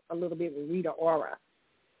her a little bit with Rita Ora.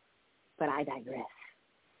 But I digress.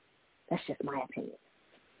 That's just my opinion.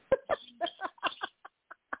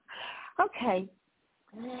 Okay.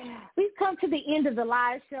 We've come to the end of the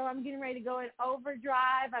live show. I'm getting ready to go in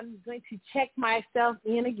overdrive. I'm going to check myself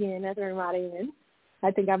in again as a in.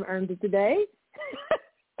 I think I've earned it today.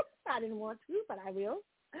 I didn't want to, but I will.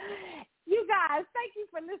 You guys, thank you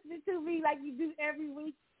for listening to me like you do every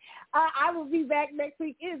week. I will be back next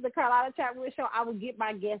week. It is the Carlotta Chatwood Show. I will get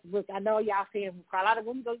my guest book. I know y'all saying Carlotta,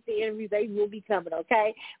 when we go to the interviews, they will be coming,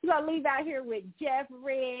 okay? We're going to leave out here with Jeff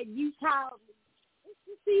Red, Utah.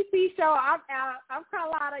 It's the CC Show. I'm out. I'm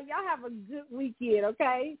Carlotta. Y'all have a good weekend,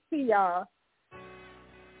 okay? See y'all.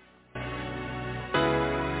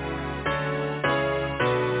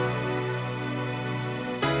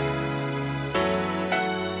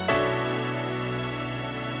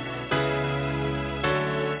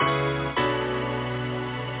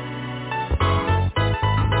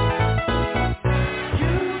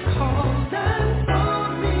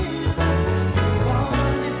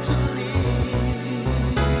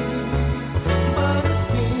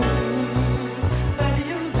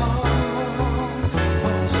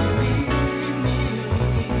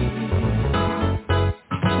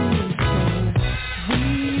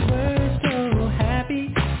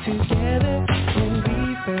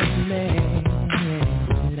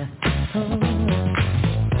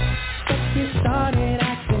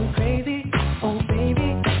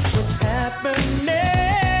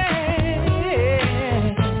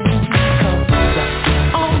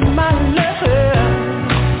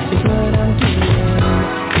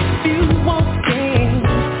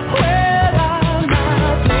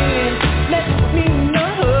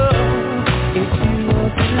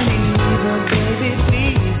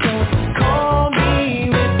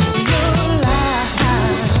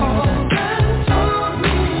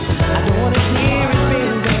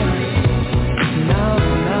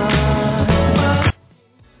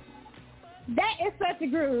 That is such a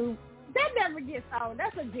groove. That never gets old.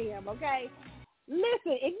 That's a jam, okay?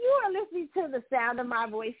 Listen, if you are listening to the sound of my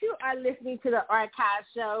voice, you are listening to the Archive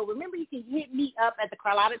Show. Remember, you can hit me up at the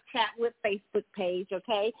Carlotta Chatwood Facebook page,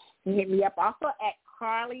 okay? You can hit me up also at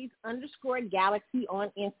Carly's_Galaxy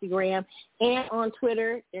on Instagram and on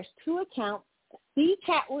Twitter. There's 2 accounts, The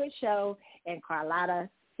Chatwood Show and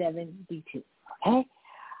Carlotta72, okay? All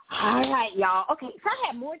right, y'all. Okay, so I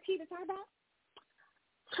have more tea to talk about.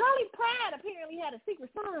 Charlie Pride apparently had a secret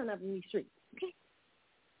son up in these streets, okay?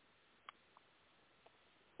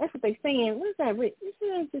 That's what they're saying. What is that, Rick?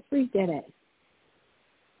 Let's just read that at.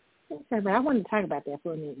 I wanted to talk about that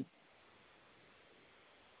for a minute.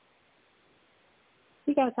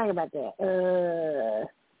 We got to talk about that.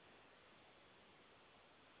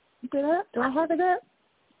 Is it up? Do I have it up?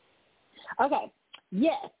 Okay.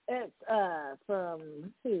 Yes, it's from,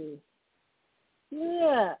 let's see.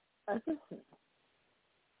 Yeah.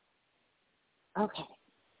 Okay.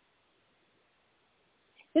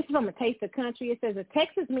 This is from A Taste of Country. It says a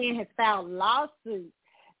Texas man has filed lawsuit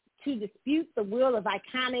to dispute the will of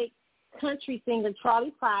iconic country singer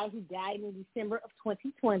Charlie Pride, who died in December of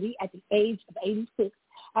 2020 at the age of 86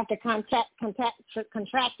 after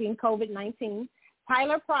contracting COVID-19.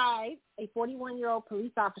 Tyler Pride, a 41-year-old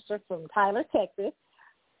police officer from Tyler, Texas,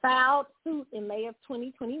 filed suit in May of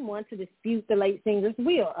 2021 to dispute the late singer's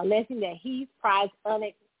will, alleging that he's Pride's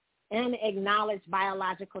unacknowledged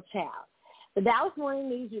biological child. The Dallas Morning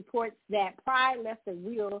News reports that Pride left a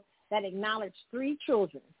will that acknowledged 3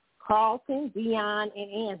 children, Carlton, Dion,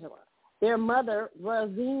 and Angela. Their mother,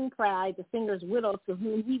 Rosine Pride, the singer's widow, to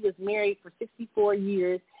whom he was married for 64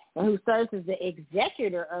 years and who serves as the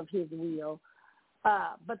executor of his will.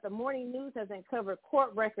 But the Morning News has uncovered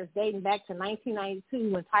court records dating back to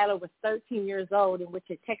 1992 when Tyler was 13 years old, in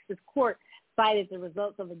which a Texas court cited the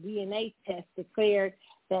results of a DNA test declared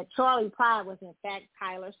that Charlie Pride was in fact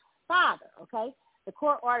Tyler's father, okay? The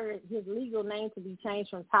court ordered his legal name to be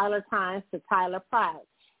changed from Tyler Tynes to Tyler Pride,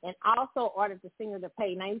 and also ordered the singer to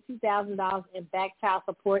pay $92,000 in back child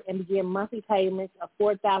support and begin monthly payments of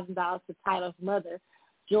 $4,000 to Tyler's mother,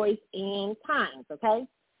 Joyce Ann Tynes, okay?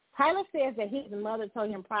 Tyler says that his mother told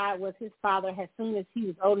him Pride was his father as soon as he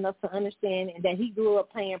was old enough to understand, and that he grew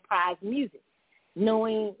up playing Pride's music,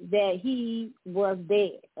 knowing that he was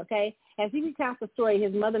dead, okay? As he recounts the story,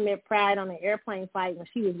 his mother met Pride on an airplane flight when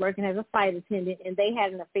she was working as a flight attendant, and they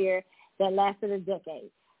had an affair that lasted a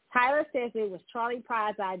decade. Tyler says it was Charlie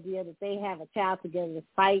Pride's idea that they have a child together,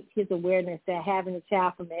 despite his awareness that having a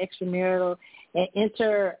child from an extramarital and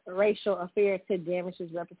interracial affair could damage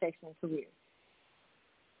his reputation and career.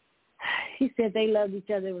 He said they loved each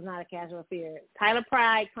other. It was not a casual affair. Tyler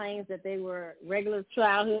Pride claims that they were regular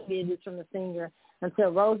childhood visits from the singer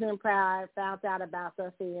until Rosalind Pride found out about the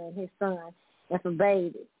affair and his son and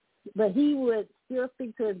forbade it. But he would still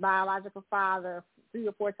speak to his biological father 3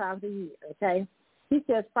 or 4 times a year, okay? He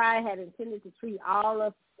says Pride had intended to treat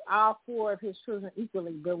all 4 of his children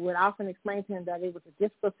equally, but would often explain to him that it was a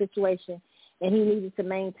difficult situation and he needed to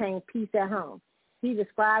maintain peace at home. He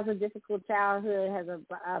describes a difficult childhood as a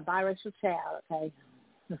biracial child, okay?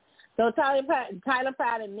 So Tyler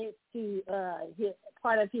Pride admits to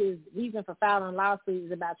part of his reason for filing lawsuits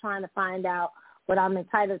is about trying to find out what I'm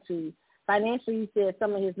entitled to. Financially, he says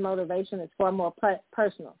some of his motivation is far more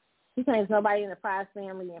personal. He claims nobody in the Pride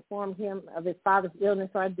family informed him of his father's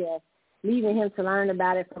illness or death, leaving him to learn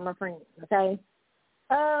about it from a friend, okay?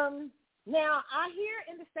 Now, I hear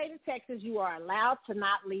in the state of Texas you are allowed to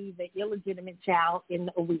not leave an illegitimate child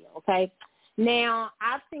in a will, okay? Now,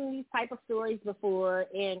 I've seen these type of stories before,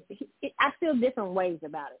 and I feel different ways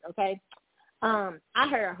about it, okay? I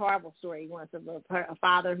heard a horrible story once of a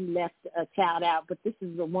father who left a child out, but this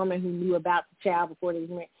is a woman who knew about the child before they was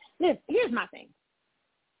married. Listen, here's my thing.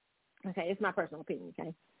 Okay, it's my personal opinion,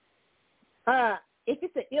 okay? If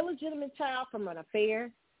it's an illegitimate child from an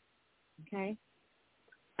affair, okay,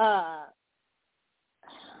 let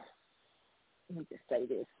me just say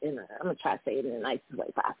this, I'm going to try to say it in the nicest way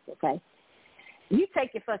possible, okay? You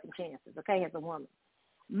take your fucking chances, okay, as a woman.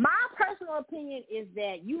 My personal opinion is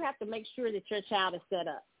that you have to make sure that your child is set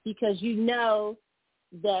up, because you know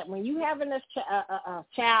that when you have a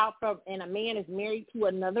child and a man is married to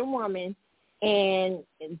another woman, and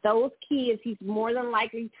those kids, he's more than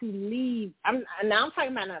likely to leave. I'm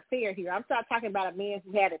talking about an affair here. I'm not talking about a man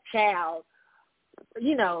who had a child,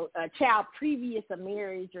 a child previous to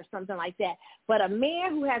marriage or something like that. But a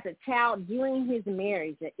man who has a child during his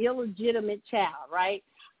marriage, an illegitimate child, right?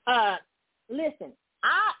 Listen,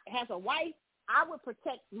 as a wife, I would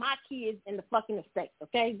protect my kids in the fucking estate,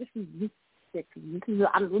 okay?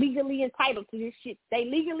 I'm legally entitled to this shit. They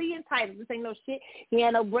legally entitled. This ain't no shit. He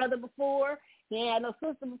had no brother before. He had no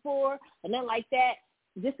sister before, and then like that.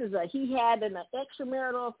 He had an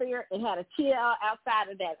extramarital affair and had a child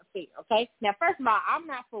outside of that affair, okay? Now, first of all, I'm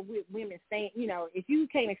not for women staying, if you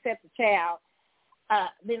can't accept a child,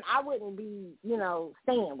 then I wouldn't be,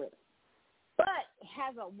 staying with him. But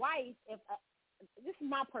as a wife, this is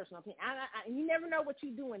my personal opinion. You never know what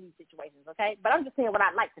you do in these situations, okay? But I'm just saying what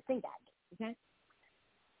I'd like to think I do, okay?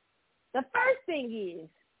 The first thing is,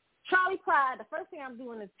 Charlie Pride, the first thing I'm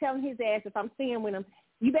doing is telling his ass if I'm staying with him,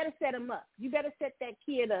 you better set him up. You better set that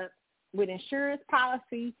kid up with insurance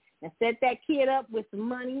policy and set that kid up with some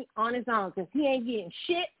money on his own because he ain't getting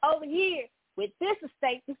shit over here with this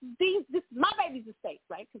estate. This is my baby's estate,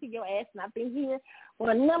 right? Because he your ass and I've been here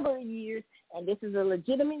for a number of years, and this is a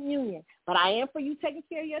legitimate union. But I am for you taking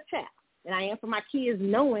care of your child, and I am for my kids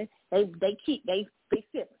knowing they big siblings,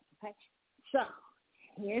 okay? So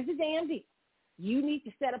here's the damn deal. You need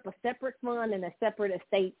to set up a separate fund and a separate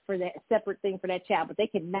estate for that separate thing for that child. But they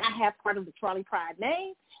cannot have part of the Charlie Pride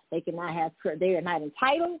name. They cannot have. They are not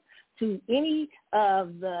entitled to any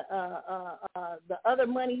of the other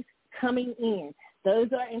monies coming in. Those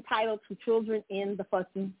are entitled to children in the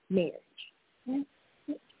fucking marriage.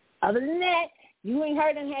 Other than that, you ain't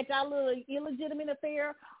heard and had y'all little illegitimate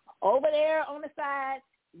affair over there on the side.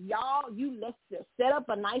 Y'all, let's just set up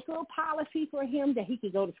a nice little policy for him that he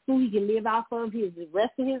can go to school, he can live off of the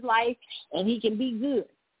rest of his life, and he can be good.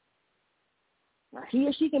 Now, he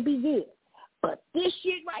or she can be good. But this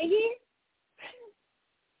shit right here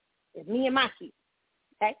is me and my kids,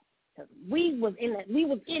 okay? Because we was in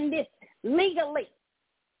this legally.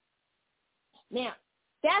 Now,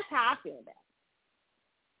 that's how I feel about it.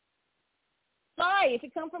 Sorry, if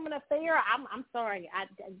it comes from an affair, I'm sorry.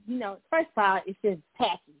 First of all, it's just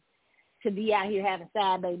tacky to be out here having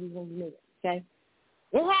side babies in the middle, okay?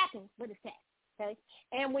 It happens, but it's tacky, okay?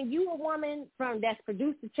 And when you a woman that's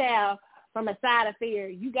produced a child from a side affair,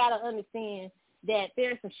 you got to understand that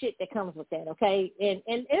there's some shit that comes with that, okay? And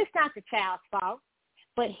it's not the child's fault,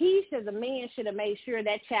 but the man should have made sure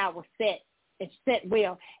that child was set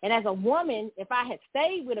well. And as a woman, if I had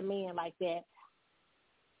stayed with a man like that,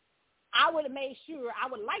 I would have made sure,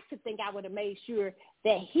 I would like to think I would have made sure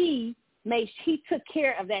that he took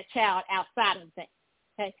care of that child outside of the thing,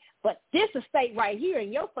 okay? But this estate right here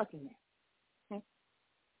in your fucking name, okay,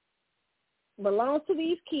 belongs to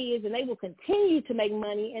these kids, and they will continue to make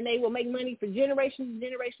money, and they will make money for generations and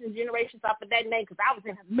generations and generations off of that name because I was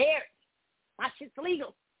in a marriage. My shit's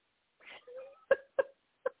legal.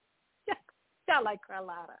 Sound like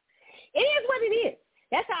Carlotta. It is what it is.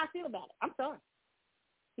 That's how I feel about it. I'm sorry.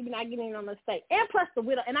 He's not getting on the estate. And plus the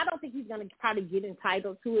widow, and I don't think he's going to probably get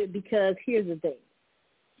entitled to it because here's the thing.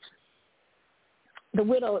 The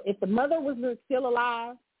widow, if the mother was still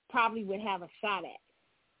alive, probably would have a shot at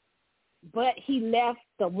it. But he left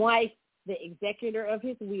the wife, the executor of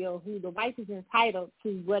his will, who the wife is entitled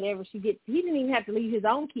to whatever she gets. He didn't even have to leave his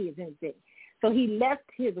own kids anything. So he left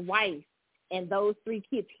his wife and those 3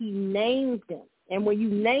 kids. He named them. And when you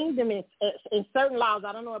name them in certain laws,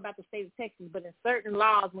 I don't know about the state of Texas, but in certain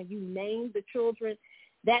laws, when you name the children,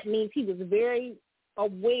 that means he was very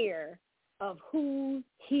aware of who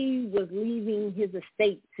he was leaving his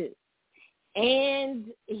estate to. And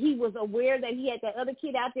he was aware that he had that other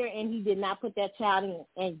kid out there, and he did not put that child in.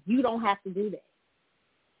 And you don't have to do that.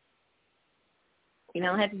 You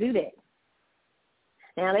don't have to do that.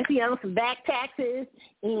 Now, let's see, on some back taxes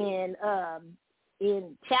and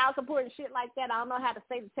in child support and shit like that. I don't know how the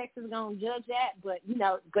state of Texas is going to judge that, but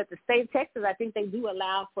the state of Texas, I think they do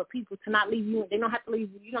allow for people to not leave you. They don't have to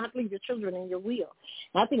leave. You don't have to leave your children in your will.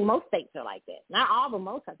 And I think most states are like that. Not all, but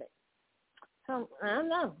most, I think. So I don't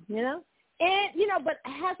know, And but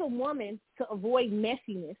as a woman, to avoid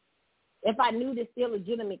messiness, if I knew this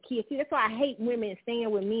illegitimate kid, see, that's why I hate women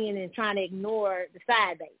staying with men and trying to ignore the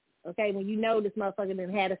side baby. Okay, when you know this motherfucker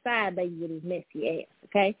done had a side baby with his messy ass,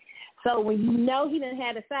 okay? So when you know he done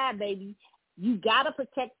had a side baby, you got to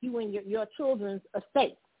protect you and your children's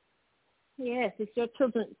estate. Yes, it's your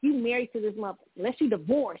children. You married to this motherfucker, unless you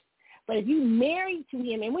divorced. But if you married to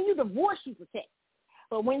him, and when you divorce, you protect.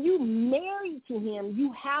 But when you married to him,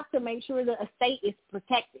 you have to make sure the estate is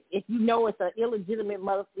protected if you know it's an illegitimate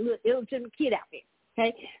kid out there.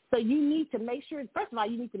 Okay, so you need to make sure. First of all,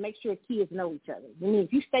 you need to make sure kids know each other. I mean,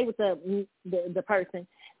 if you stay with the person,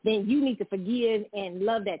 then you need to forgive and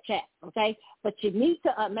love that child. Okay, but you need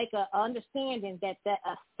to make an understanding that the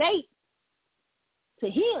estate to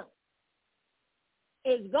him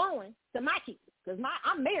is going to my kids because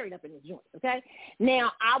I'm married up in this joint. Okay,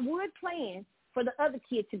 now I would plan for the other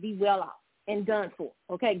kid to be well off. and done for.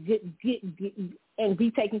 Okay, get and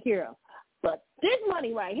be taken care of. But this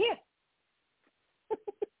money right here,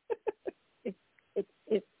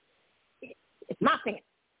 it's my thing.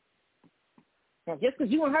 Now, just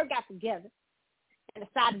because you and her got together and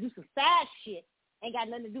decided to do some side shit, ain't got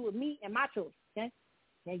nothing to do with me and my children. Okay,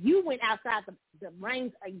 now you went outside the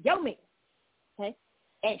range of your man. Okay,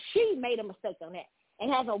 and she made a mistake on that.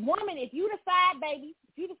 And as a woman, if you decide, baby,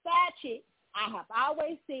 if you decide chick, I have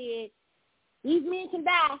always said these men can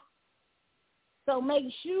die. So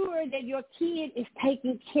make sure that your kid is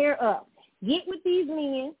taken care of. Get with these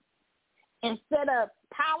men and set up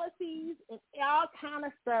policies and all kind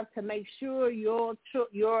of stuff to make sure your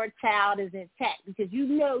child is intact, because you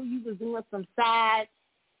know you was doing some side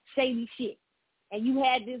shady shit and you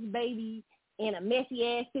had this baby in a messy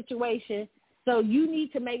ass situation. So you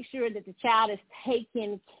need to make sure that the child is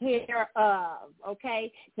taken care of,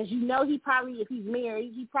 okay? Because you know he probably, if he's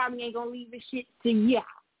married, he probably ain't going to leave his shit to you,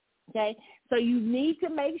 okay? So you need to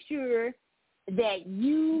make sure that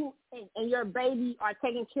you and your baby are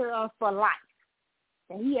taken care of for life.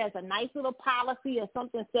 And he has a nice little policy or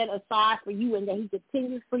something set aside for you, and that he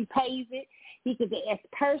continuously pays it. It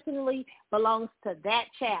personally belongs to that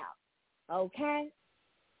child, okay?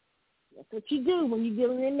 That's what you do when you're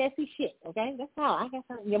dealing in messy shit, okay? That's all. I guess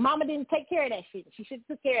your mama didn't take care of that shit. She should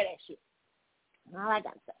have took care of that shit. All I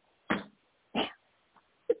got to say.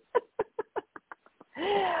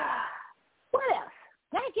 What else?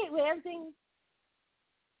 Did I get with everything?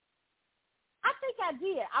 I think I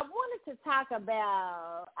did. I wanted to talk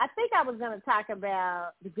about, I think I was going to talk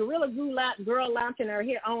about the Gorilla Girl launching her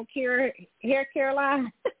own hair care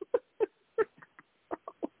line.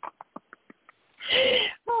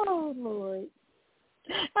 Oh, Lord.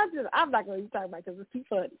 I'm not going to talk about it because it's too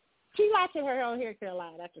funny. She launching her own hair care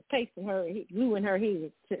line after pasting her, gluing her hair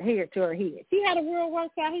to her head. See how the world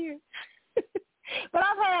works out here? But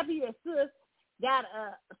I'm happy that sis got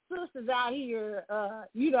sisters out here,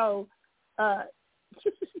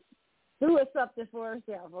 doing something for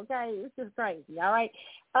herself, okay? It's just crazy, all right?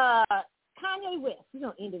 Kanye West. We're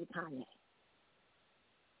going to end it with Kanye.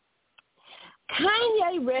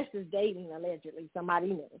 Kanye West is dating, allegedly, somebody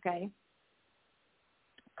new, okay?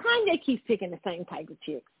 Kanye keeps picking the same type of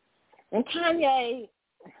chicks. And Kanye,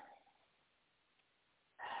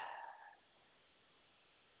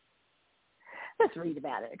 let's read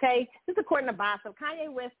about it, okay? This is according to Bossip. Kanye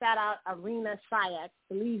West shout out Irina Shayk,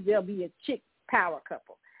 believes they'll be a chick power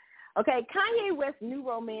couple. Okay, Kanye West's new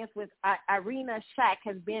romance with Irina Shayk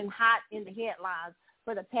has been hot in the headlines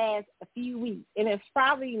for the past few weeks, and it's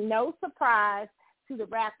probably no surprise to the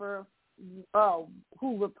rapper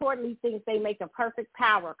who reportedly thinks they make a perfect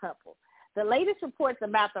power couple. The latest reports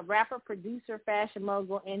about the rapper, producer, fashion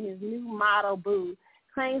mogul, and his new model, Boo,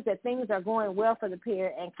 claims that things are going well for the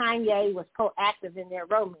pair, and Kanye was proactive in their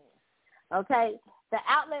romance. Okay? The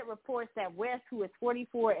outlet reports that West, who is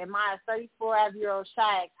 44, admires 34-year-old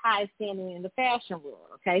Shayk's high standing in the fashion world.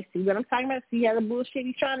 Okay? See what I'm talking about? See how the bullshit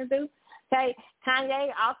he's trying to do? Okay?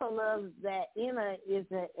 Kanye also loves that Emma is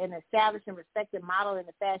an established and respected model in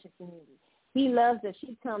the fashion community. He loves that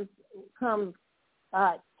she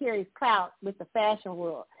carries clout with the fashion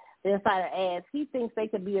world. The insider adds he thinks they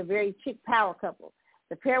could be a very chick power couple.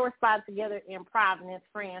 The pair were spotted together in Providence,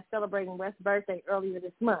 France, celebrating West's birthday earlier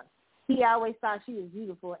this month. He always thought she was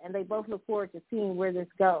beautiful, and they both look forward to seeing where this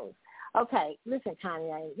goes. Okay, listen,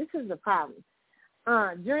 Kanye, this is the problem.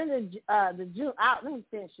 During the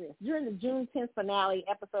June 10th finale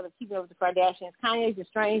episode of Keeping Up with the Kardashians, Kanye's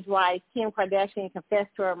estranged wife, Kim Kardashian,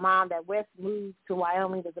 confessed to her mom that West moved to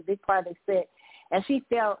Wyoming was a big part of their set, and she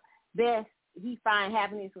felt best he find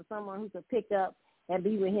happiness with someone who could pick up and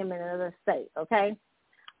be with him in another state, okay?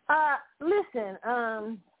 Listen,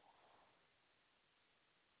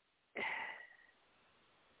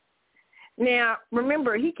 now,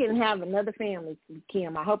 remember, he can have another family,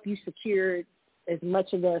 Kim. I hope you secured as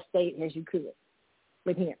much of the estate as you could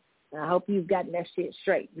with him. And I hope you've gotten that shit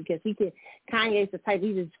straight, because Kanye's the type,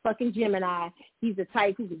 he's a fucking Gemini. He's the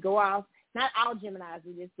type who could go off. Not all Geminis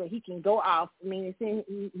do this, but he can go off. I mean,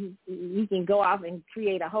 he can go off and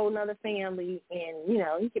create a whole nother family, and,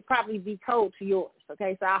 he could probably be cold to yours,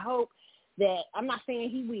 okay? So I hope that, I'm not saying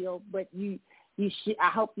he will, but I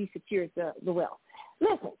hope you secured the wealth.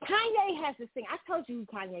 Listen, Kanye has this thing. I told you who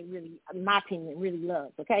Kanye really, in my opinion, really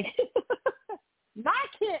loves, okay? My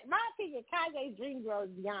opinion, Kanye's dream girl is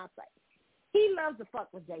Beyonce. He loves to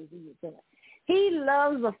fuck with Jay-Z. He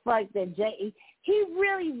loves the fuck that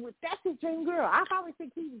that's his dream girl. I always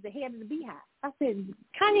think he was the head of the Beehive. I said,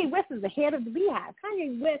 Kanye West is the head of the Beehive.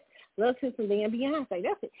 Kanye West loves him some damn Beyonce.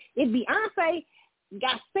 That's it. If Beyonce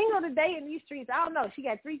got single today in these streets. I don't know. She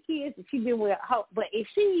got 3 kids and she been with Hope. But if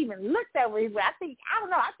she even looked over his way, I don't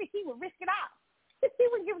know. I think he would risk it all. He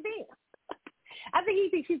wouldn't give a damn. I think he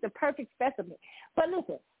thinks she's the perfect specimen. But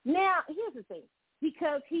listen, now here's the thing.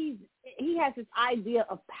 Because he has this idea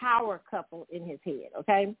of power couple in his head,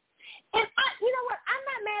 okay? And you know what? I'm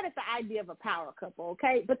not mad at the idea of a power couple,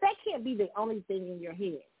 okay? But that can't be the only thing in your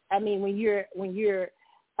head. I mean, when you're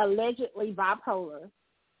allegedly bipolar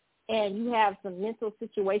and you have some mental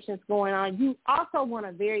situations going on, you also want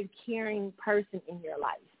a very caring person in your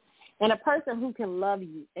life. And a person who can love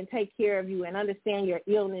you and take care of you and understand your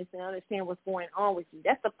illness and understand what's going on with you.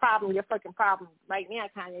 That's the problem, your fucking problem right now,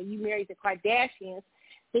 Kanye. You married the Kardashians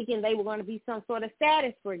thinking they were going to be some sort of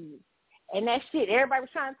status for you. And that shit, everybody was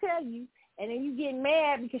trying to tell you. And then you get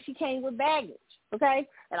mad because she came with baggage, okay?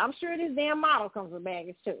 And I'm sure this damn model comes with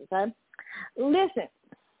baggage too, okay? Listen,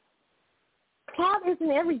 clout isn't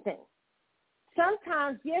everything.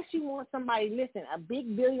 Sometimes, yes, you want somebody, listen, a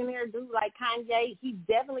big billionaire dude like Kanye, he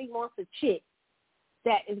definitely wants a chick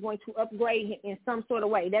that is going to upgrade him in some sort of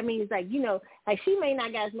way. That means, like, you know, like she may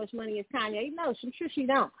not got as much money as Kanye. No, I'm sure she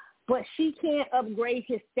don't. But she can't upgrade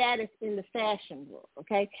his status in the fashion world,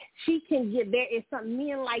 okay? She can get, there is some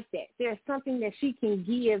men like that. There's something that she can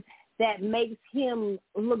give that makes him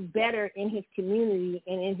look better in his community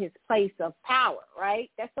and in his place of power, right?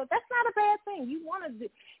 That's not a bad thing. You want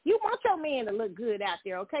your man to look good out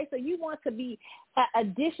there, okay? So you want to be an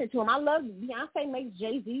addition to him. I love Beyonce makes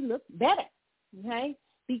Jay-Z look better, okay?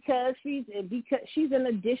 Because she's an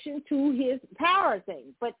addition to his power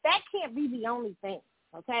thing. But that can't be the only thing,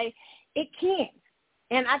 okay? It can't.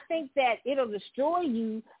 And I think that it'll destroy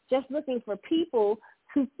you just looking for people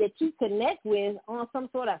that you connect with on some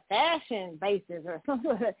sort of fashion basis or some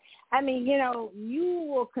sort of, I mean, you know, you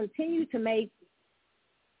will continue to make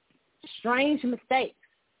strange mistakes.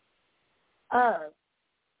 I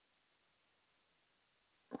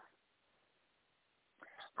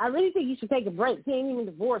really think you should take a break. He ain't even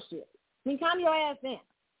divorced yet. I mean, calm your ass down.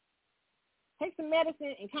 Take some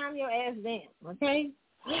medicine and calm your ass down, okay?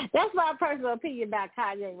 That's my personal opinion about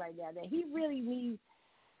Kanye right now, that he really needs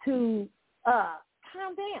to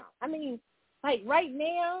calm down. I mean, like right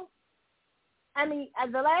now, I mean,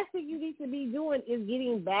 the last thing you need to be doing is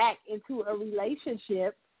getting back into a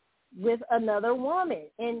relationship with another woman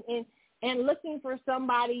and looking for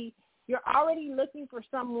somebody. You're already looking for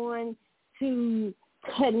someone to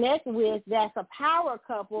connect with that's a power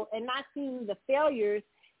couple and not seeing the failures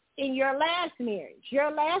in your last marriage.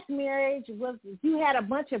 Your last marriage was, you had a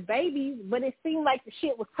bunch of babies, but it seemed like the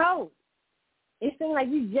shit was cold. It seemed like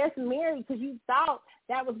you just married because you thought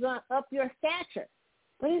that was going to up your stature.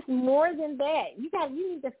 But it's more than that. You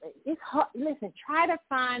need to, it's hard. Listen, try to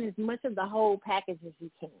find as much of the whole package as you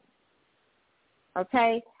can.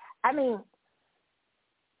 Okay? I mean,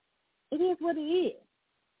 it is what it is.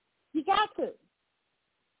 You got to.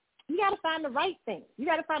 You got to find the right thing. You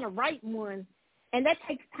got to find the right one, and that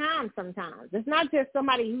takes time sometimes. It's not just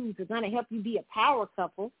somebody who's going to help you be a power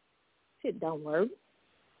couple. Shit don't work.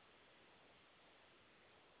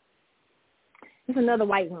 It's another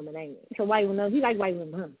white woman, ain't it? It's a white woman. You like white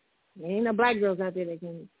women, huh? There ain't no black girls out there that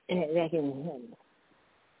can. You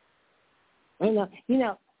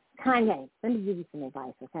know, Kanye. Let me give you some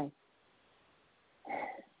advice, okay?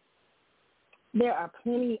 There are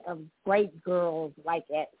plenty of great girls like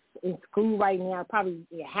in school right now, probably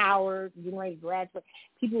at Howard, getting ready to graduate.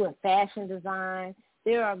 People in fashion design.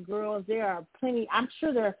 There are girls, there are plenty. I'm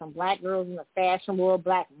sure there are some black girls in the fashion world,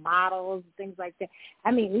 black models, things like that. I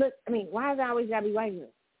mean, why does it always got to be white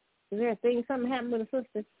girls? Is there a thing, something happened with a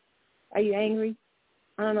sister? Are you angry?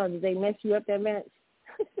 I don't know. Did they mess you up that much?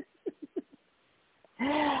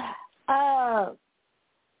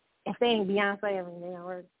 If they ain't Beyonce, I mean, they don't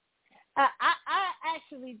work. I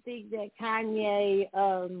actually think that Kanye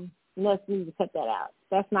must need to cut that out.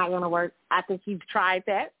 That's not going to work. I think he's tried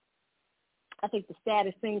that. I think the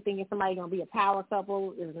status thing, thinking somebody's going to be a power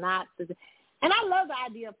couple is not. And I love the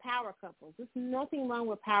idea of power couples. There's nothing wrong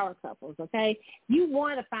with power couples, okay? You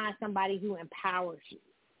want to find somebody who empowers you,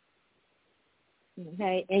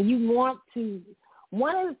 okay? And you want to,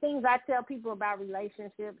 one of the things I tell people about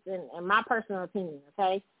relationships, and my personal opinion,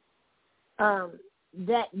 okay,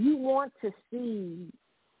 that you want to see,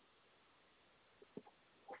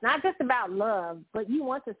 it's not just about love, but you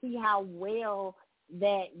want to see how well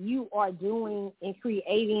that you are doing in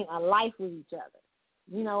creating a life with each other.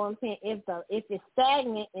 You know what I'm saying? If it's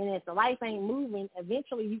stagnant and if the life ain't moving,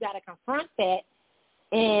 eventually you got to confront that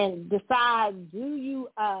and decide, do you,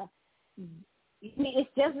 it's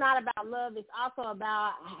just not about love. It's also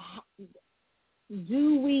about,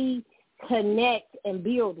 do we connect and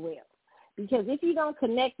build well? Because if you don't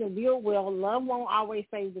connect and build well, love won't always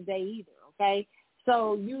save the day either, okay?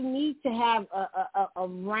 So you need to have a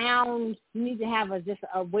well-rounded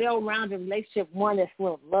relationship, one that's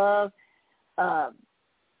full of love,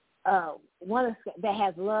 one that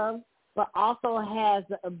has love, but also has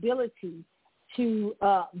the ability to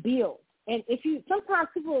build. And sometimes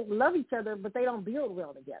people love each other, but they don't build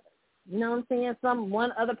well together. You know what I'm saying?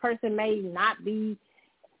 One other person may not be,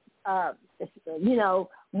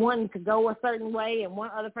 wanting to go a certain way, and one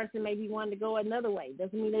other person may be wanting to go another way.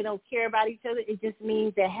 Doesn't mean they don't care about each other. It just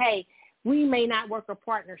means that, hey, we may not work a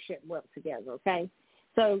partnership well together, okay?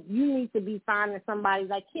 So you need to be finding somebody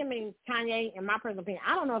like Kim and Kanye, in my personal opinion.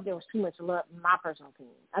 I don't know if there was too much love, in my personal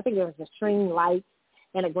opinion. I think there was extreme light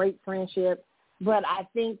and a great friendship. But I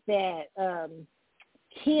think that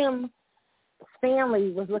Kim's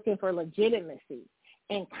family was looking for legitimacy,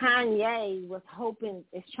 and Kanye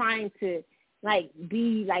is trying to,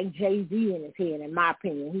 be like Jay-Z in his head, in my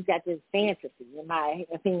opinion. He's got this fantasy, in my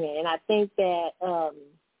opinion. And I think that,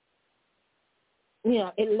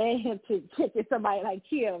 it led him to pick somebody like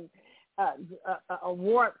Kim, a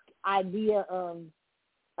warped idea of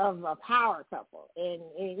a power couple. And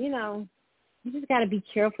you just got to be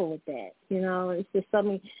careful with that. It's just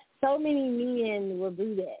so many men will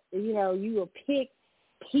do that. You will pick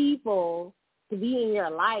people to be in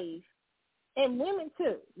your life, and women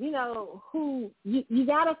too, who you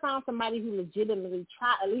got to find somebody who legitimately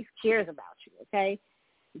at least cares about you, okay?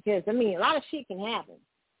 Because, a lot of shit can happen.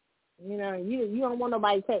 You don't want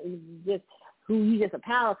nobody who you just a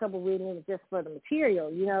power couple with, and it's just for the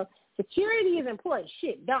material, Security is important.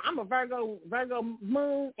 Shit, I'm a Virgo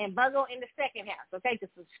moon and Virgo in the second house, okay?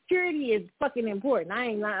 Because security is fucking important.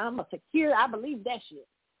 I'm a secure. I believe that shit.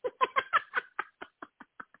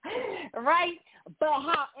 Right? But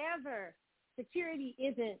however, security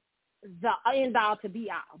isn't the end all to be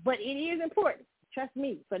all, but it is important. Trust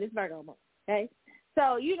me, for this Virgo moon, okay?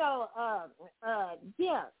 So,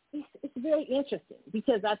 it's very interesting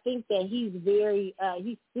because I think that he's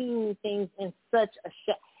he's seeing things in such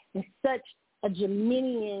a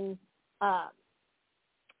Geminian,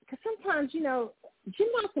 because sometimes,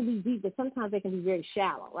 Geminis can be deep, but sometimes they can be very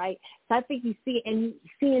shallow, right? So I think he's seeing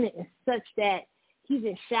it in such that he's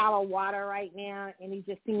in shallow water right now, and he's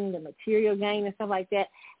just seeing the material gain and stuff like that.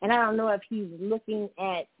 And I don't know if he's looking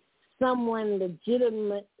at someone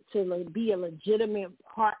legitimate to be a legitimate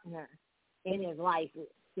partner in his life.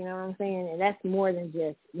 You know what I'm saying? And that's more than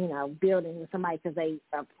just, building with somebody because they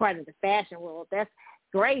are part of the fashion world. That's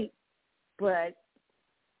great, but,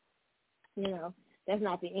 that's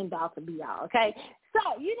not the end all to be all, okay? So,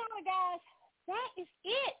 guys, that is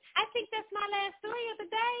it. I think that's my last story of the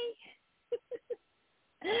day.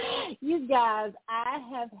 You guys, I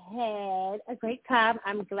have had a great time.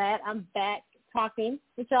 I'm glad I'm back talking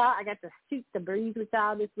with y'all. I got to shoot the breeze with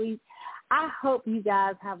y'all this week. I hope you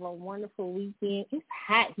guys have a wonderful weekend. It's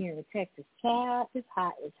hot here in Texas, child. It's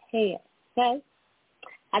hot as hell, okay?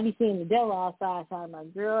 I be seeing the devil outside, so I'm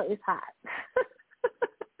like, girl, it's hot.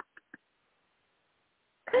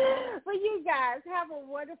 But you guys, have a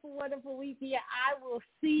wonderful, wonderful weekend. I will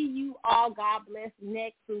see you all, God bless,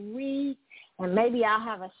 next week. And maybe I'll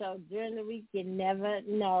have a show during the week. You never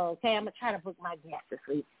know. Okay, I'm going to try to book my guest this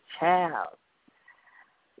week. Child.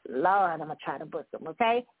 Lord, I'm going to try to book them,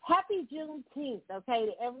 okay? Happy Juneteenth, okay,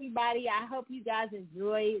 to everybody. I hope you guys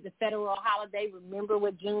enjoy the federal holiday. Remember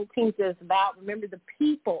what Juneteenth is about. Remember the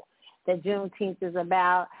people that Juneteenth is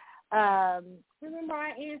about. Remember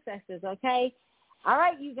our ancestors, okay? All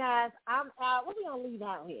right, you guys, I'm out. What are we going to leave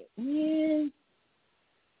out here?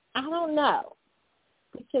 I don't know.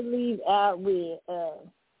 We could leave out with, I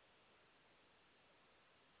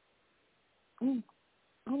don't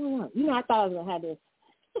know. I thought I was going to have this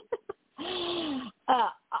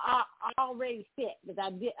already set, but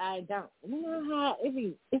I don't. You know how I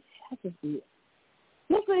just do it.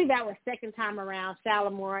 Let's leave that with second time around,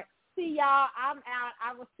 Shalimar. See y'all. I'm out.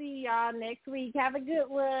 I will see y'all next week. Have a good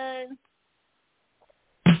one.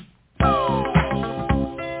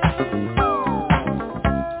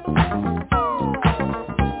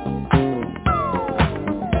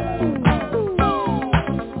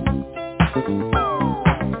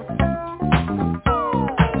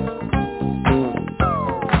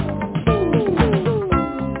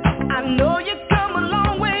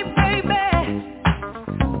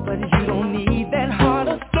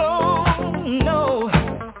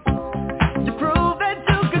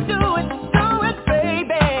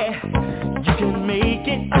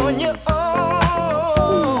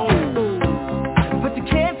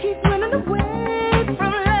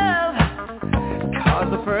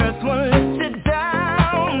 First one let you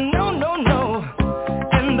down. No.